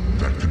realm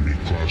that can be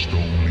crossed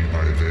only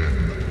by them,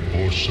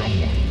 or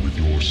someone with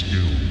your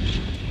skills.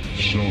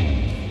 So,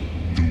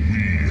 do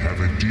we have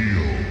a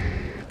deal?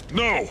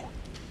 No!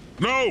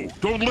 No!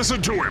 Don't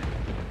listen to him!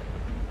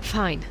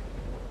 Fine.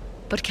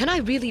 But can I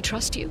really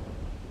trust you?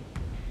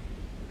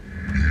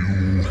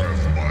 You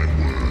have my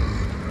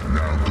word.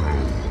 Now go.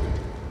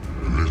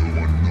 The little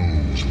one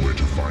knows where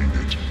to find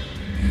it.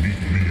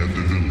 Meet me at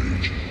the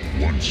village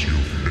once you've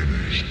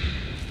finished.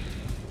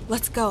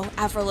 Let's go,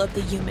 Avril of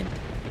the Human.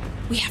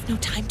 We have no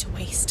time to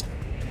waste.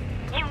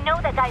 You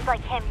know that guys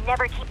like him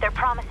never keep their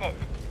promises,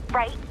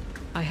 right?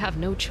 I have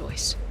no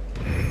choice.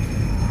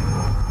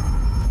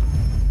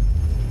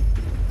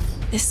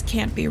 This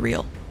can't be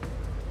real.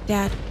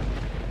 Dad.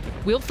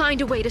 We'll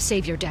find a way to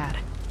save your dad.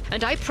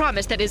 And I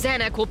promise that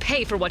Izanak will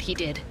pay for what he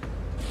did.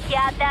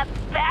 Yeah, that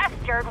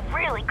bastard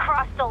really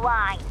crossed the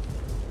line.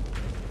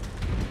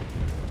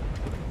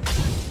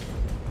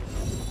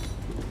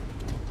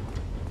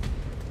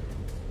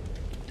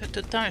 T'as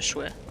tout le temps un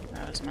choix.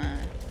 Malheureusement,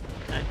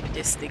 j'aurais pu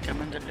décider quand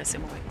même de le laisser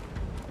mourir.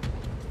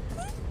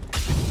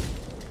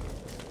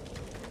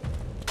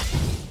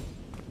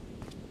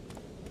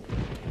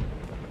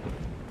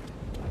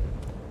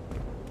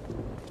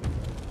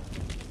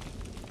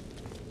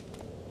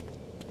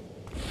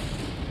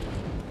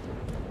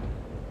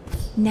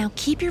 Now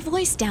keep your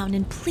voice down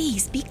and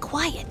please be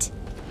quiet.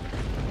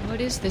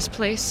 What is this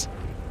place?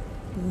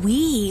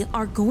 We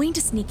are going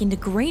to sneak into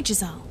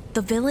Greyjazal,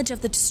 the village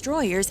of the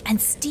Destroyers, and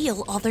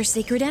steal all their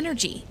sacred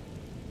energy.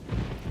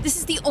 This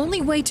is the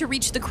only way to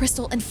reach the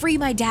crystal and free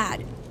my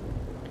dad.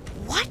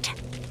 What?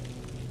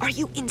 Are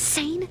you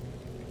insane?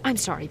 I'm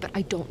sorry, but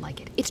I don't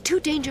like it. It's too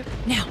dangerous.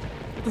 Now,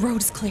 the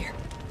road is clear.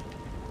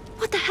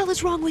 What the hell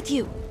is wrong with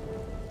you?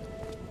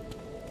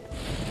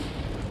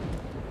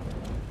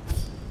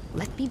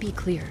 Let me be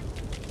clear.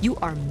 You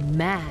are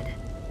mad,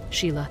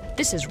 Sheila.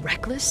 This is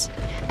reckless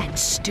and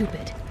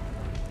stupid.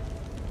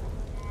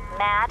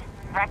 Mad,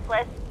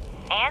 reckless,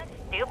 and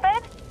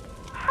stupid?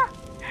 Huh.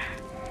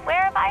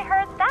 Where have I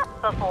heard that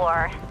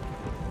before?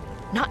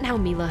 Not now,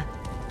 Mila.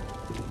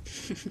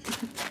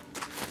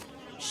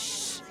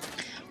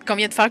 Qu'on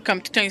vient de faire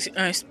comme tout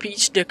un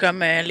speech de comme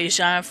les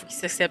gens, faut qu'ils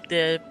s'acceptent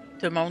de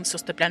tout le monde sur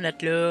cette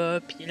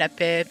planète-là, puis la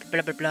paix, puis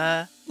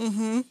blablabla.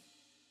 Je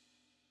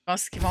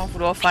pense qu'ils vont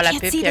vouloir faire la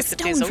paix puis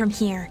accepter les autres. From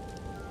here.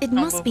 It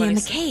must be in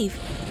the cave.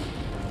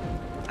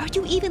 Are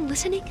you even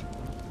listening?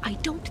 I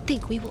don't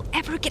think we will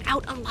ever get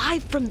out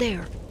alive from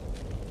there.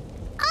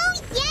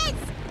 Oh yes!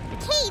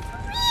 Cave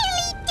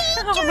really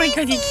dangerous! Oh my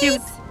god, he's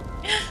cute.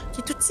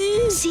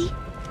 See?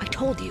 I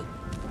told you.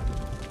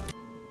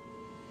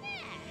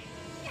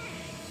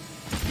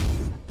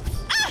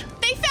 Ah!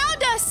 They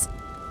found us!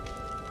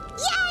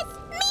 Yes!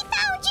 Me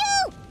found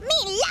you!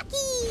 Me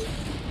lucky!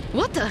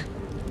 What the?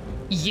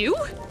 You?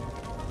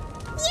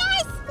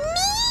 Yes,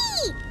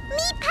 me!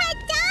 Me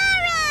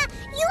Batora!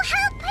 You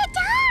help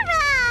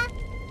Batora!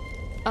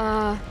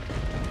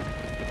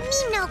 Me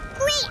no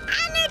great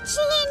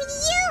energy in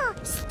you!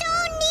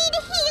 Stone need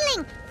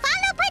healing!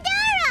 Follow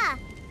Batora!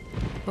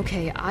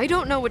 Okay, I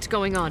don't know what's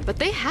going on, but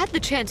they had the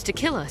chance to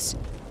kill us.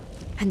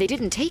 And they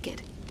didn't take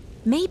it.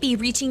 Maybe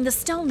reaching the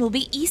stone will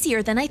be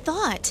easier than I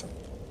thought.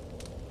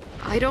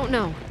 I don't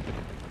know.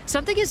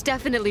 Something is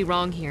definitely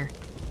wrong here.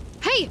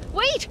 Hey,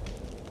 wait!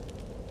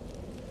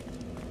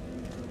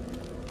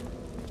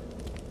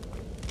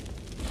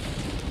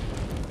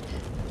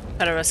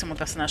 Alors, c'est mon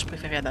personnage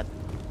préféré à date.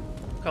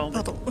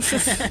 Pardon.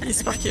 Il est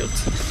super cute.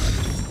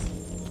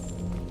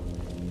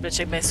 Je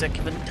check bien ça qui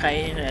va nous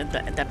trahir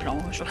d'aplomb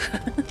un jour.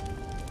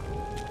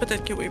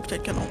 Peut-être que oui,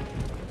 peut-être que non.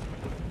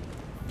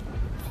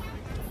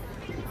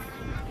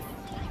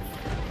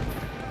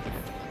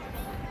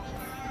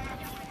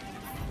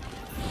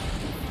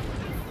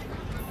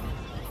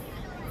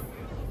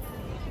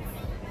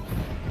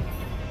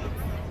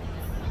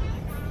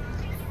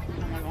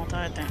 Mon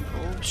inventaire est à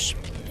gauche,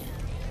 puis...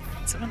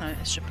 C'est vrai, non,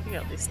 je peux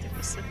regarder si c'était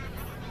possible.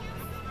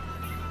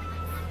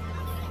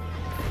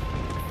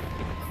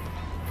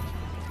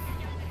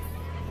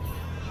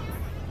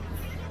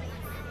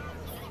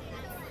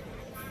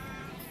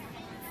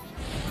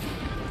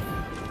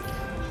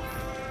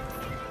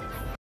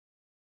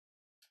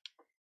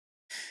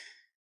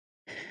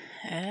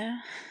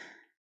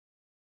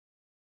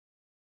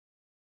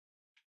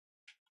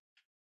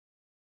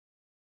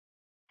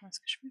 Est-ce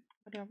que je peux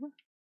aller en bas?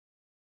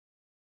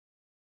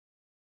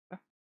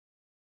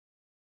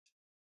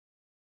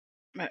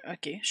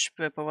 Ok, je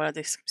peux pas voir la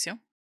description.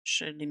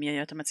 Je l'ai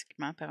mis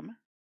automatiquement, apparemment.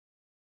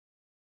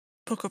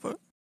 Pourquoi pas?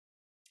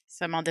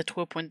 Ça demandait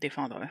 3 points de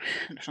défendeur.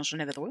 J'en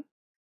avais 3.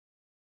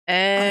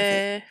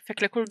 Fait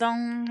que le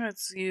cooldown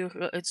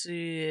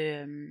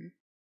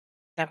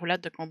la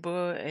roulade de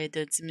combat est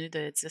de diminuer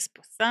de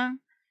 10%.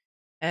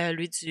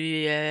 Lui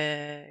du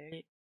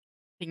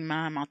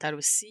pigment mental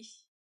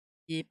aussi.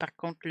 Et par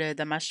contre, le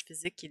dommage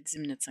physique, il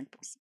diminue de 5%.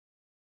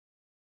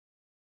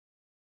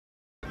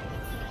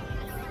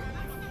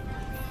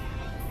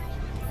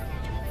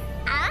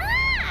 Ah!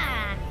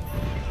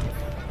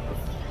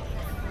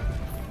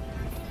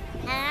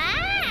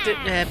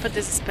 Pas de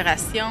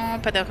désespération.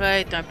 Batora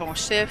est un bon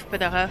chef.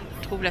 Batora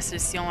trouve la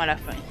solution à la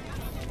fin.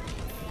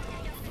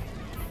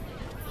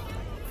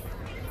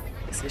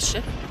 C'est le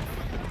chef?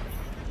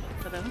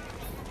 Batora?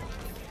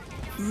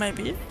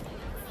 Maybe.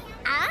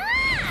 Ah!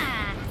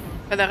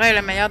 Batora est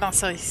le meilleur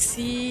danseur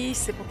ici.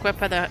 C'est pourquoi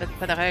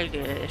Batora est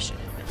le chef.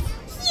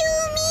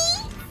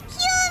 Yumi!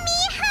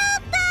 Yumi,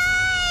 help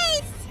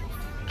us!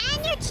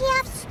 Energy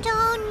of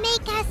stone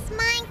make us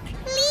mind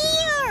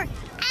clear.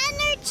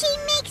 Energy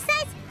makes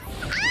us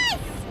us.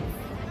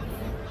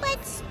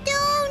 But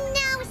stone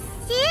now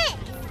sick.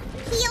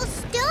 Heal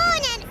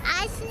stone and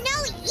us no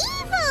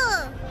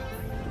evil.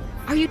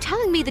 Are you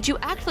telling me that you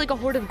act like a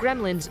horde of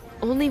gremlins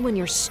only when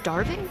you're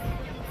starving?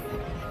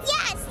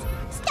 Yes,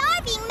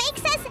 starving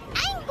makes us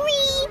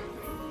angry.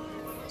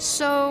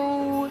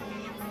 So,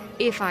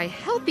 if I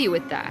help you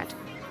with that,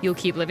 you'll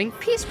keep living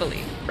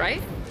peacefully,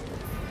 right?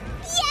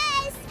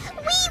 Yes,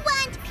 we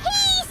want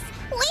peace.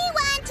 We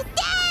want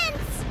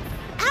dance.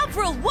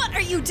 Avril, what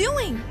are you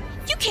doing?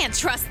 You can't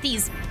trust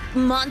these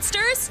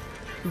monsters.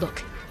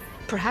 Look,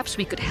 perhaps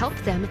we could help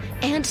them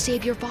and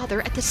save your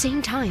father at the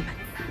same time.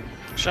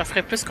 Je leur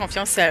ferais plus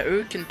confiance à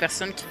eux qu'une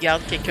personne qui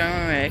garde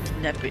quelqu'un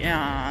kidnappé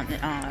en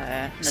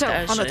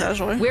otage. En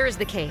otage, ouais. Where is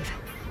the cave?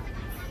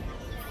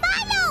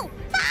 Follow!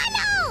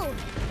 Follow!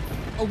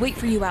 I'll wait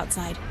for you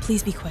outside.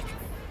 Please be quick.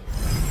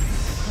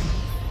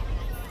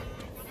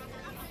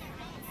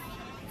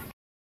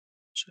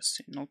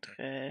 Juste une autre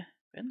peine,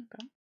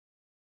 pardon.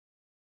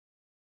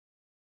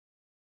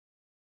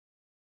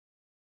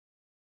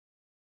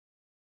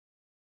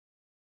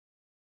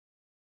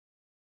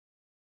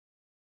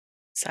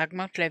 Ça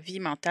augmente la vie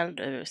mentale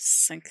de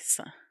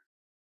 500. Ça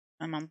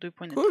demande 2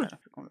 points de Cool. vie.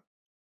 On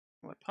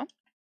va le prendre.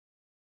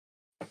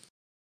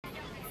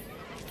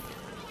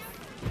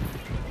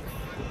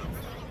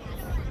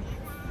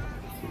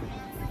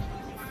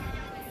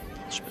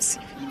 Je sais pas si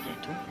c'est fini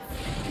bientôt.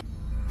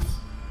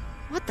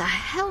 What the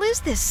hell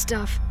is this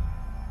stuff?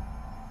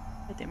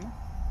 Aidez-moi.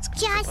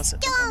 Just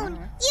stone.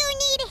 You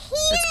need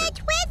heal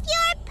it with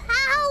your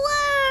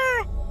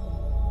power.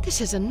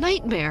 This is a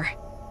nightmare.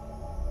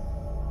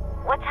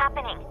 What's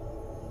happening?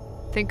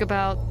 Think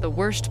about the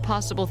worst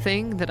possible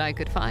thing that I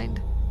could find.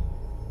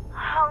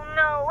 Oh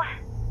no.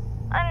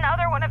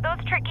 Another one of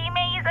those tricky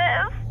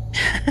mazes.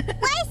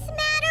 What's the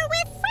matter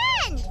with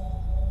friend?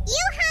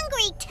 You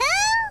hungry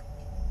too?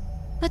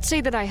 Let's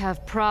say that I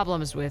have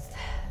problems with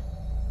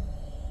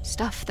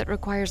stuff that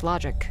requires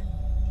logic.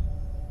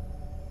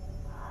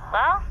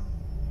 Well,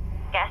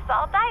 guess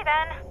I'll die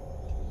then.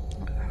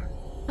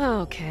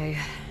 Okay.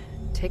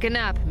 Take a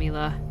nap,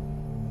 Mila.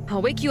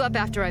 I'll wake you up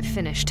after I've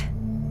finished.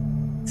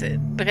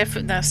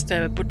 Bref, dans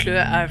cette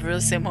bout-là,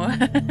 Avril, c'est moi.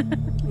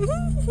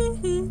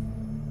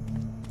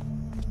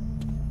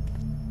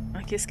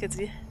 Qu'est-ce qu'elle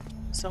dit?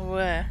 On se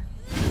revoit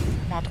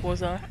en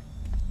 3 heures.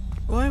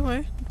 Ouais,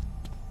 ouais.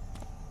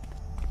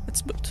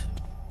 Petit bout.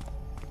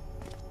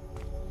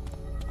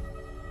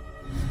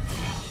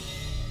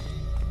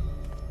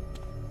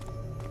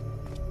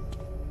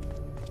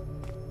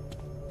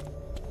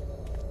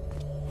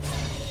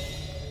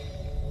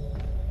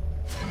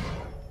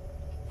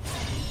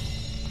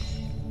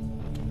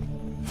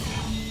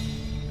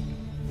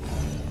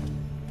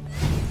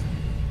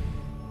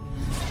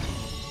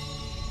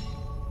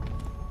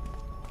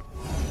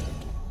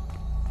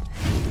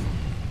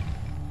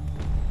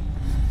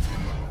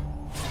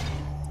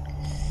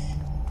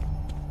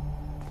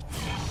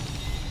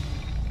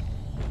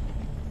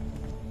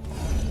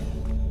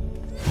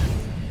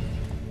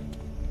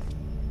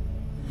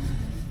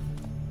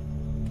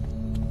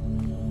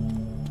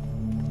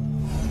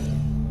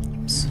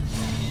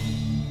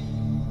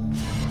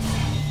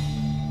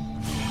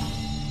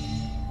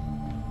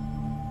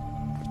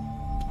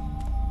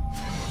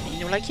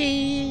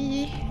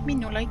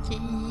 Minolaki.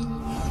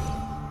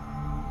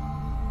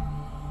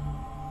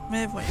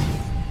 Mais voyons.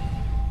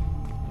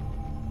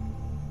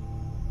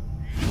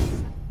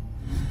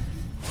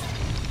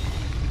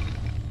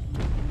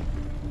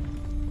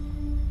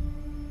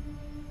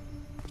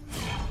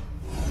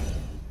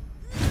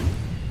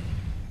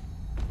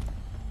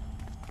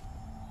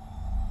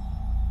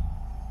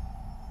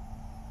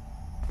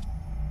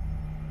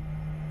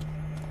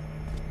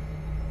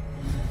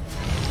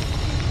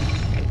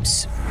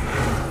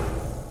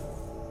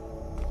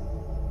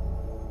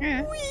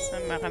 Ça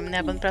m'a ramené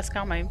à la bonne place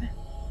quand même.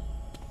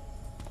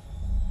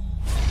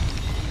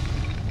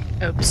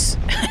 Oups.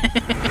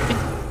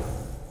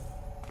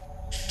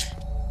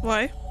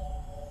 Ouais.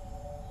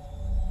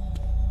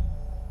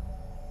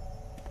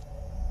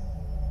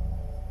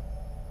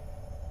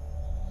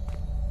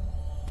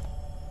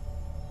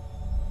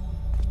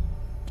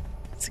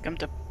 C'est comme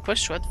t'as pas le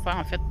choix de faire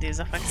en fait des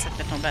affaires qui ça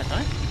fait tomber à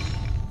terre.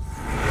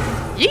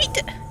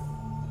 Yeet!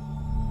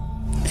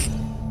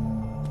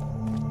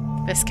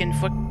 Parce qu'une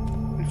fois que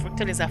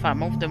t'as les affaires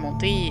mauves de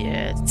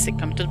monter, c'est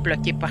comme tout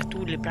bloqué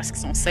partout, les places qui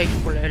sont safe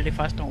pour les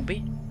faire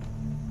tomber.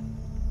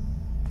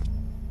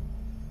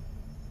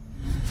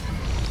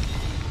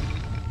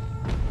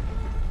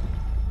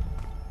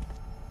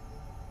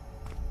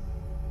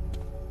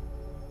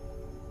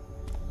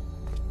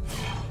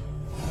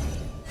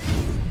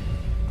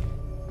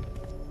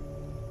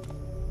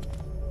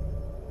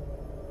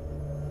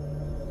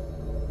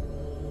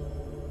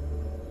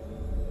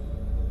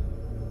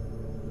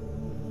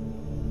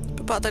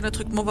 pas atteindre le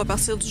truc, mais on va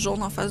partir du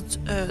jaune en face du...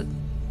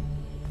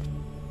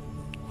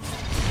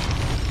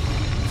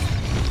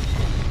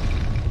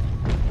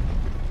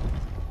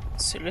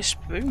 Celui-là, je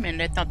peux, mais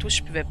là, tantôt,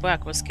 je pouvais pas à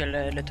cause que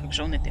le truc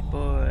jaune n'était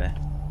pas...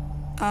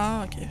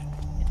 Ah, ok.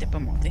 N'était pas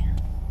monté.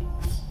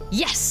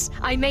 Yes,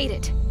 I made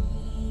it.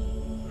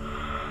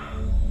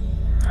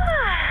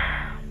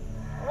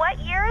 What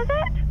year is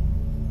it?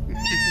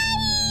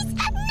 Nice!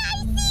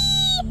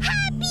 Nicey!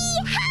 Happy!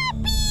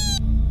 Happy!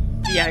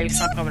 Il arrive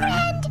sans problème.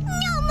 And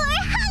no more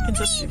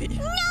hungry!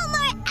 No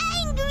more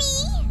angry!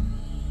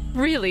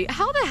 Really,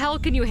 how the hell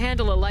can you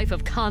handle a life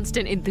of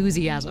constant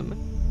enthusiasm?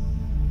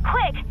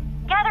 Quick!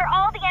 Gather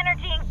all the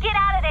energy and get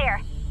out of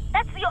there!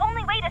 That's the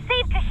only way to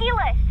save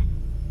Kahilis!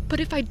 But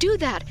if I do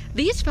that,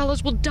 these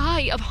fellows will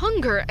die of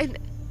hunger and...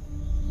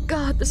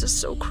 God, this is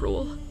so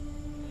cruel.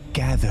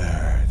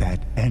 Gather that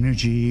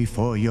energy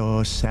for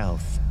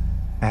yourself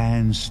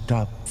and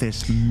stop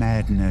this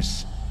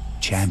madness,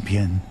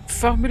 champion.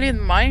 Formulé de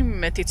même,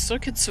 mais t'es sûr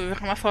que tu veux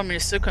vraiment formuler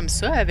ça comme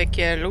ça avec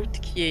l'autre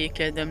qui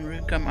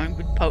donne comme un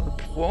goût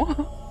de pouvoir?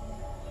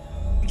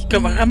 Qui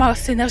comme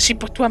ramasse l'énergie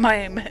pour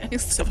toi-même.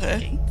 C'est vrai.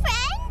 Friend?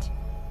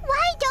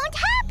 Why don't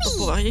happy?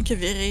 Pour rien que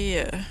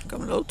virer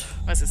comme l'autre.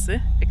 Ouais, c'est ça.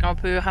 Fait qu'on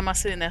peut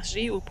ramasser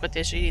l'énergie ou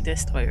protéger les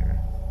destroyers.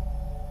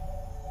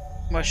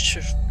 Moi, je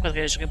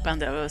protégerais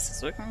Pandora, c'est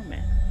sûr, hein,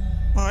 mais...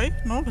 Ouais,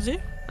 non, vas-y.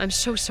 I'm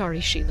so sorry,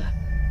 Sheila.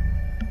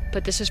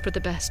 But this is for the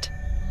best.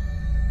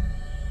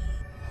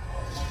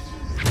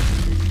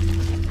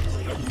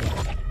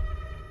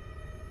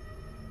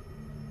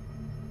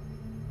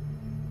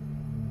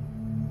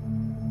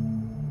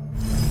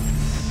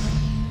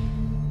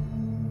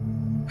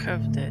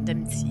 Preuve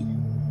d'amitié.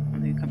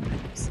 On a eu comme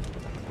plus.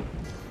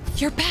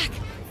 You're back.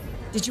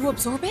 Did you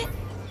absorb it?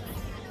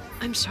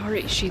 I'm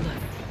sorry, Sheila.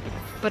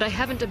 But I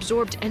haven't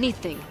absorbed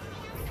anything.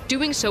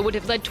 Doing so would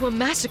have led to a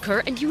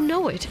massacre, and you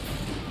know it.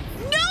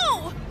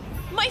 No!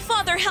 My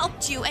father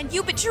helped you, and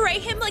you betray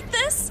him like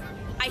this?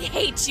 I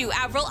hate you,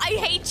 Avril. I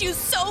hate you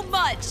so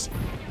much.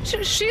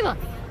 Sheila,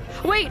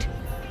 wait!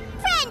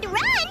 Friend,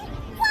 run!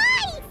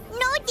 Why?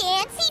 No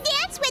dancey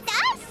dance with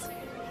us?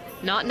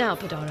 Not now,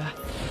 Batora.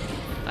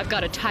 I've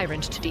got a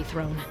tyrant to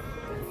dethrone.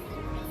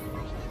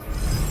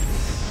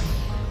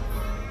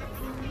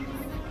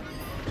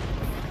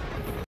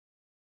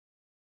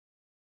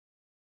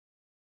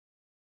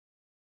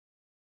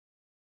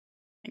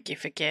 Ok,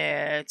 fait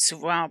que tu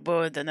vois en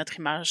bas de notre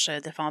image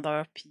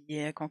défendeur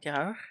puis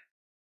conquéreur.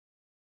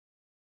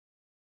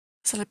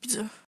 C'est la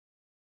pizza.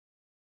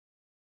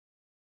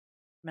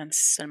 Man,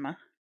 si seulement.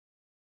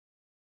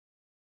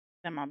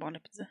 Vraiment bon la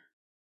pizza.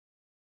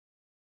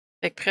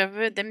 Fait que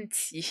preuve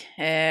d'amitié.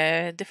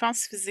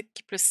 Défense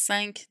physique plus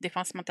 5,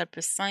 défense mentale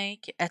plus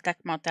 5,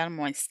 attaque mentale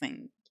moins 5.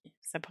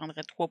 Ça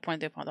prendrait 3 points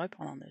de défendeur puis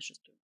on en a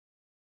juste 2.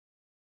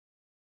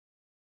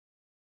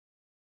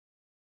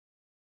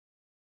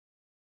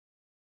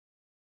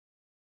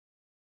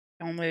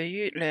 On a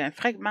eu un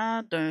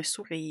fragment d'un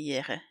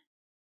sourire.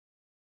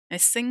 Un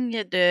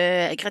signe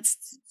de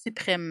gratitude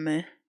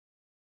suprême.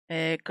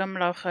 Comme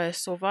leur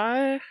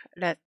sauveur,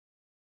 la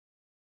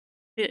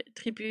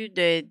tribu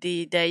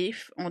des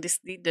Daïfs ont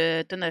décidé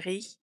de t'honorer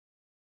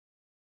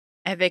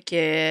avec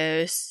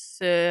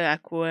ce à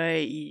quoi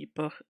ils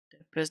portent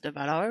plus de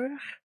valeur.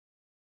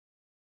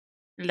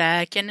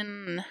 La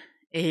canine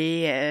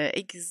est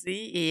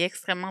aiguisée et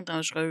extrêmement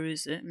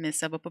dangereuse, mais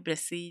ça va pas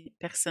blesser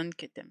personne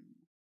que t'aimes.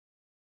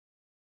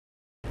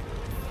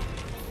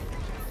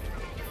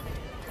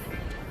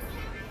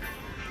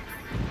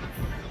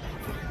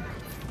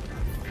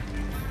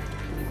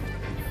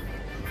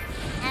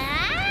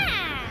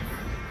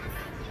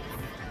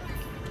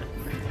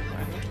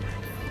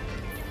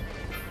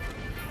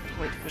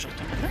 Oui, faut que je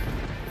retourne là.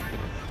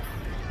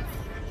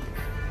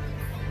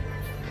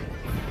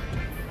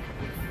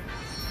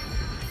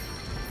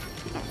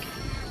 Ok.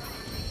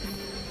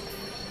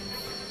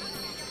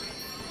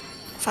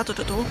 Faire tout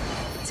le tour.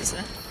 C'est ça.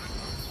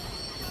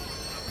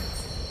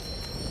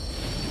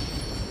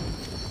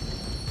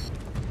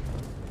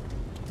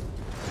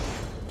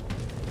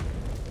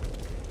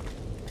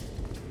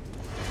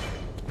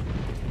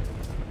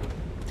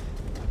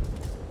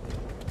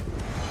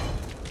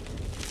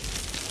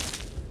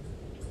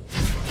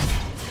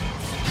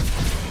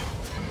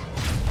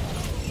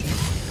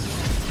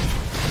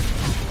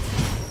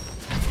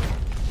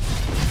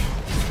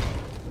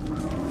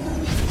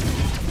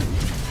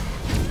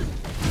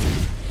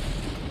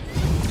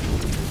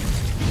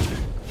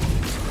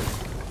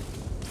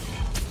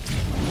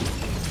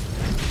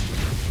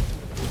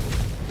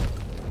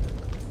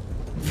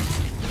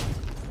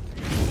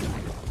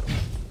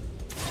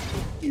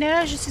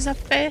 Là, je suis en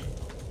paix.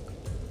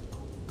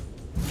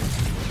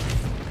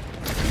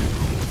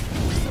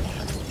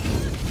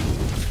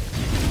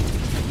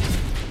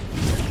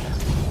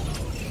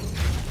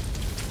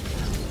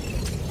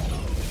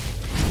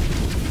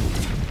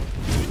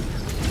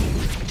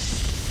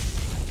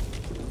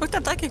 Pourquoi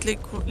t'attaques avec les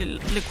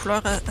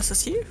couleurs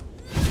associées?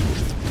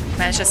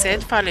 Ben, j'essayais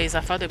de faire les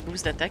affaires de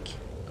boost d'attaque.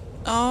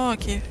 Ah,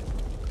 ok.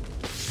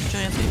 J'ai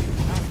rien dit.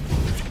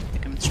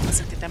 C'est comme tu veux.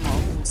 pensais que t'étais mort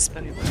ou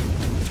disparu.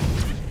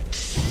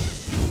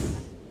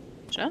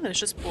 J'ai l'air de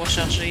juste pouvoir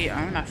charger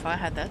un affaire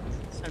à date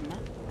seulement.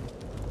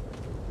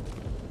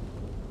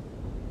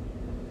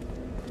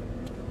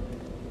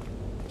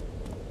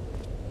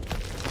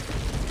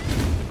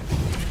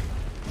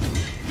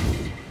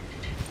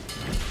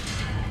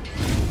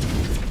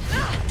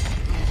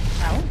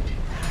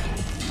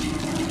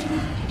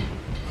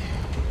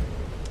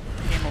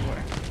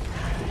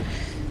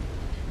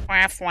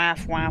 Fouin,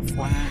 fouin,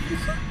 fouin.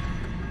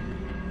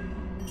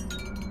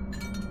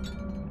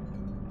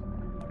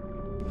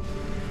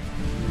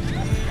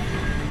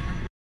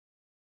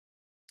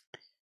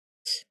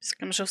 C'est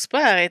comme j'ose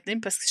pas arrêter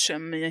parce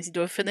que il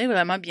doit finir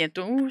vraiment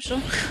bientôt, genre.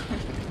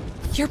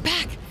 You're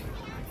back.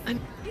 I'm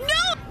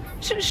No!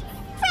 Fred!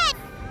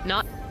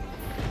 not.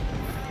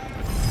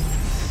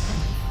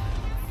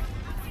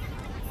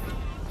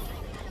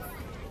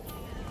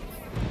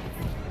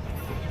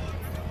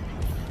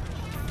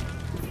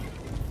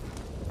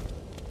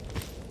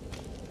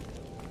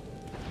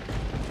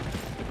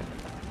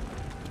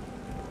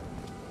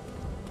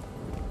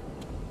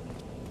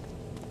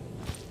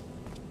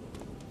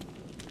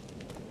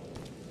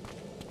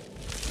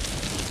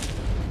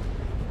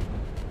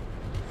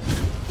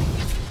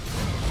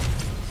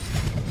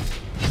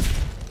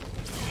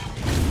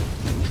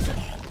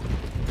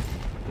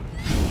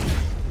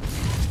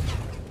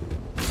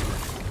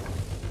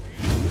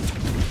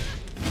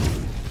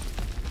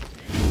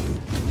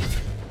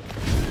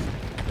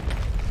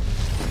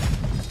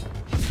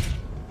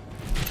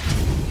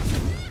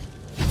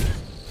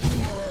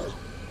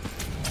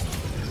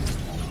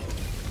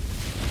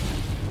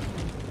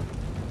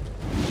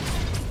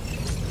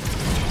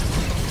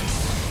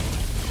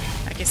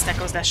 C'est à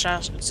cause de la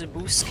charge du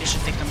boost que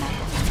j'étais comme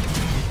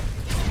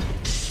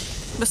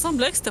Il me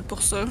semblait que c'était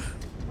pour ça.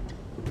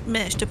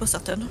 Mais j'étais pas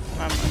certaine.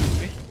 Ah, moi non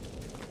plus.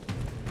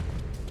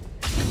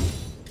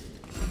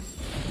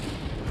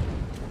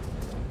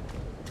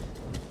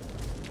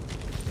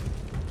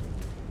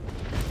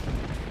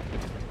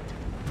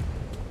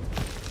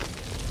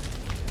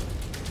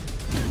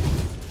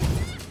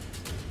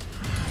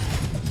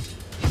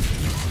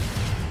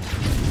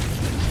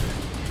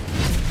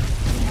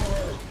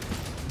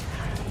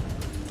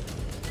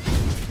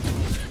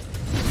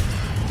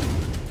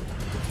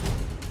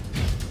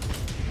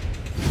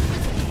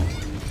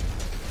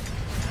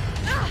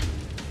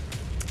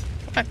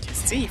 Ah,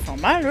 Christy, ils font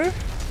mal, eux.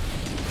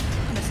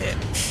 En effet.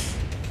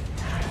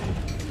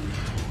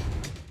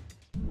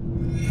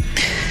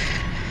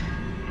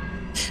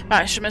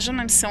 Ah, j'imagine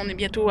même si on est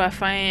bientôt à la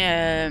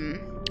fin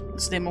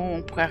du démo,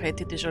 on pourrait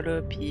arrêter déjà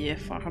là puis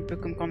faire un peu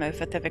comme qu'on avait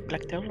fait avec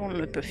l'acteur. On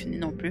l'a pas fini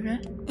non plus. Hein?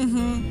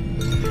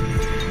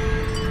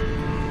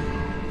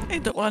 Et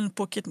de one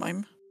pocket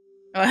même.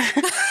 Ouais.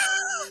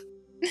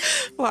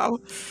 Wow.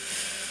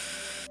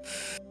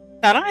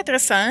 Ça a l'air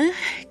intéressant,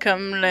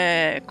 comme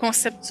le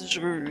concept du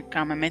jeu est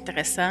quand même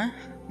intéressant,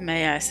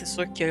 mais c'est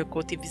sûr que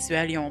côté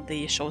visuel, ils ont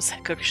des choses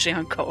à corriger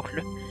encore,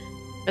 là.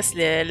 Parce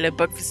que le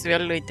bug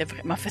visuel, là, était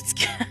vraiment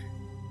fatigant.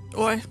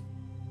 Ouais.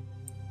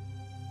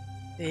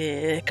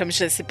 Et comme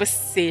je sais pas si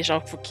c'est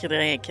genre,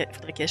 faudrait qu'il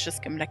y ait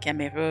juste comme la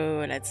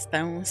caméra à la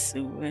distance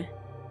ou...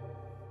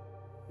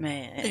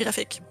 mais... Les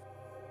graphiques.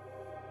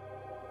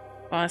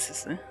 Ouais, c'est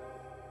ça.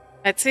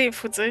 Ben, tu sais, il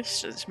faut dire,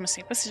 je me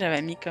souviens pas si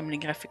j'avais mis comme les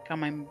graphiques quand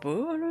même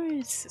bas, là.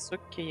 C'est sûr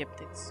qu'il y a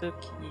peut-être ça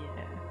qui...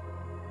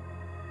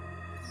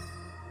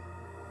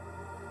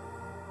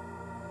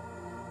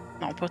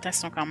 Non, pourtant, ils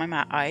sont quand même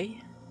à high.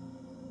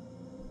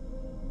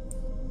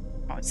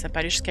 Bon, ça peut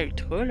aller jusqu'à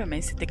ultra, là, mais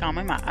c'était quand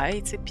même à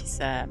high, tu sais, puis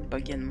ça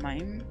buguait de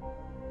même.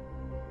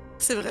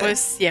 C'est vrai. Je sais pas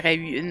s'il y aurait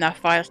eu une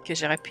affaire que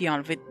j'aurais pu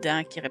enlever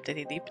dedans qui aurait peut-être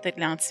aidé. Peut-être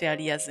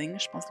l'anti-aliasing,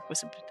 je pense que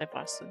c'est peut-être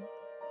pas ça.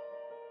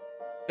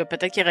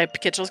 Peut-être qu'il y aurait pu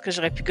quelque chose que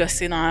j'aurais pu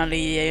gosser dans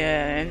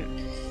les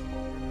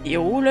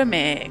vidéos, là,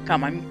 mais quand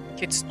même,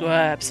 que tu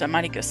dois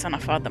absolument les gosser en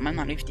affaire de même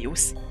dans les vidéos,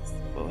 c'est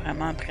pas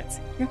vraiment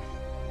pratique.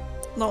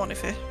 Non, en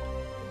effet.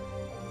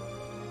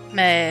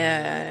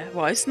 Mais,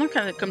 ouais, sinon,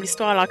 comme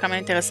l'histoire a l'air quand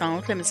même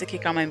intéressante, la musique est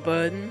quand même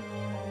bonne.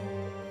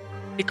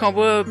 Les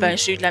combats, ben,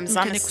 j'ai eu de la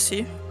misère. Les mécaniques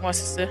aussi. Ouais,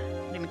 c'est ça.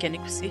 Les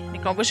mécaniques aussi. Les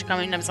combats, j'ai quand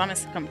même eu de la misère, mais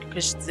c'est comme que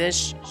je disais, je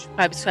suis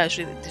pas habituée à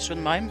jouer des jeux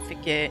de même, fait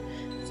que,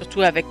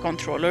 surtout avec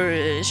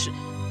controller, je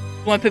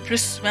joue un peu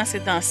plus souvent ces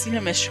temps-ci,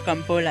 mais je suis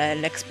comme pas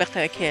l'experte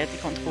avec des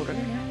contrôleurs.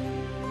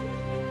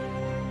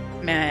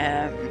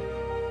 Mais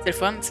c'est le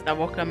fun, c'est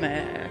d'avoir comme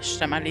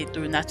justement les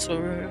deux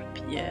natures.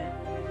 Puis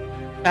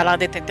ça a l'air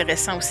d'être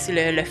intéressant aussi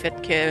le fait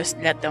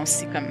que là-dedans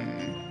aussi, comme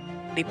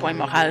des points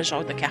moraux,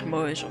 genre de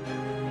karma, genre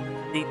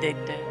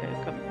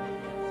d'être comme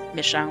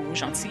méchant ou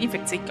gentil. Fait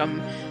que tu sais,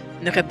 comme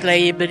une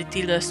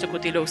replayability de ce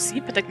côté-là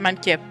aussi. Peut-être même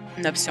qu'il y a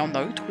une option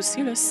neutre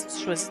aussi, là, si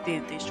tu choisis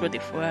des choix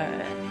des fois.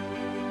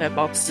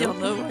 S'il y en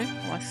a, ouais.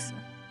 Ouais,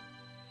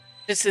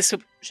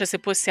 je sais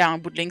pas si en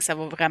bout de ligne ça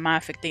va vraiment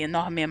affecter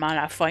énormément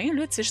la fin.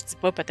 Là. Je dis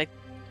pas peut-être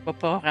qu'il va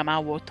pas vraiment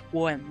avoir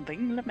 3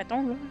 endings, là,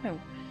 mettons. Là.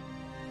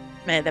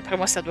 Mais d'après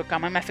moi, ça doit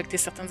quand même affecter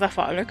certaines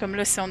affaires. Là. Comme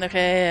là, si on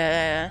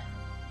aurait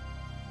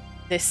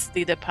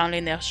décidé de prendre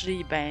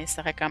l'énergie, ben,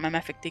 ça aurait quand même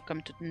affecté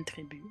comme toute une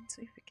tribu, tu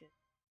sais. Fait que,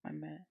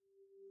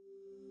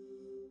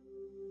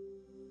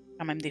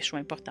 quand même des choix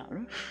importants, là.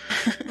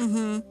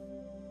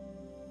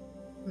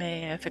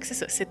 Mais, fait que c'est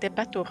ça, c'était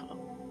Batora.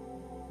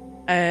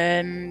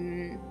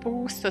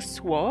 Pour ce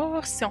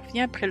soir, si on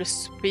finit après le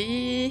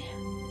souper,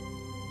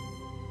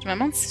 je me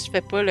demande si je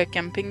fais pas le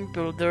camping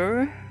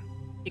builder,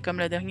 qui est comme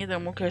le dernier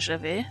démo que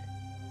j'avais.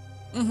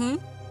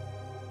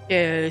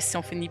 Si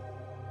on finit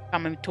quand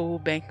même tôt,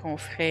 ben qu'on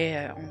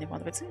ferait, on est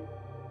vendredi,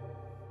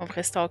 on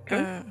ferait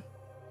Stalker.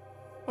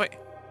 Ouais.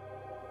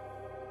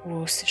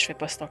 Ou si je fais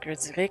pas Stalker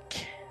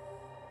direct,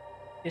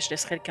 et je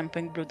laisserai le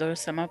camping builder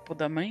seulement pour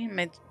demain,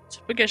 mais tu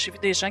sais que j'ai vu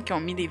des gens qui ont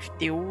mis des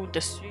vidéos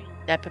dessus,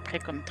 il est à peu près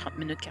comme 30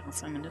 minutes,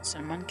 45 minutes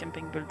seulement, le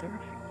camping builder.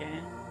 Fait que...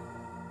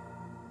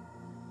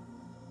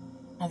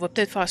 On va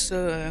peut-être faire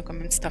ça comme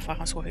une petite affaire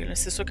en soirée. Là.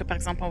 C'est sûr que par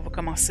exemple, on va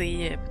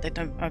commencer peut-être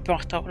un peu en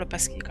retard là,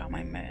 parce qu'il est quand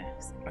même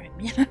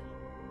 5h30. Là.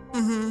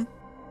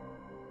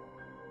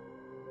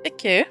 Fait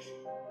que.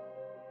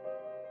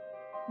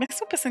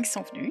 Merci aux personnes qui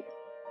sont venues.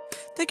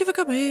 Thank you for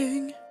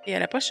coming. Et à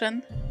la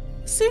prochaine.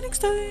 See you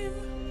next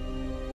time.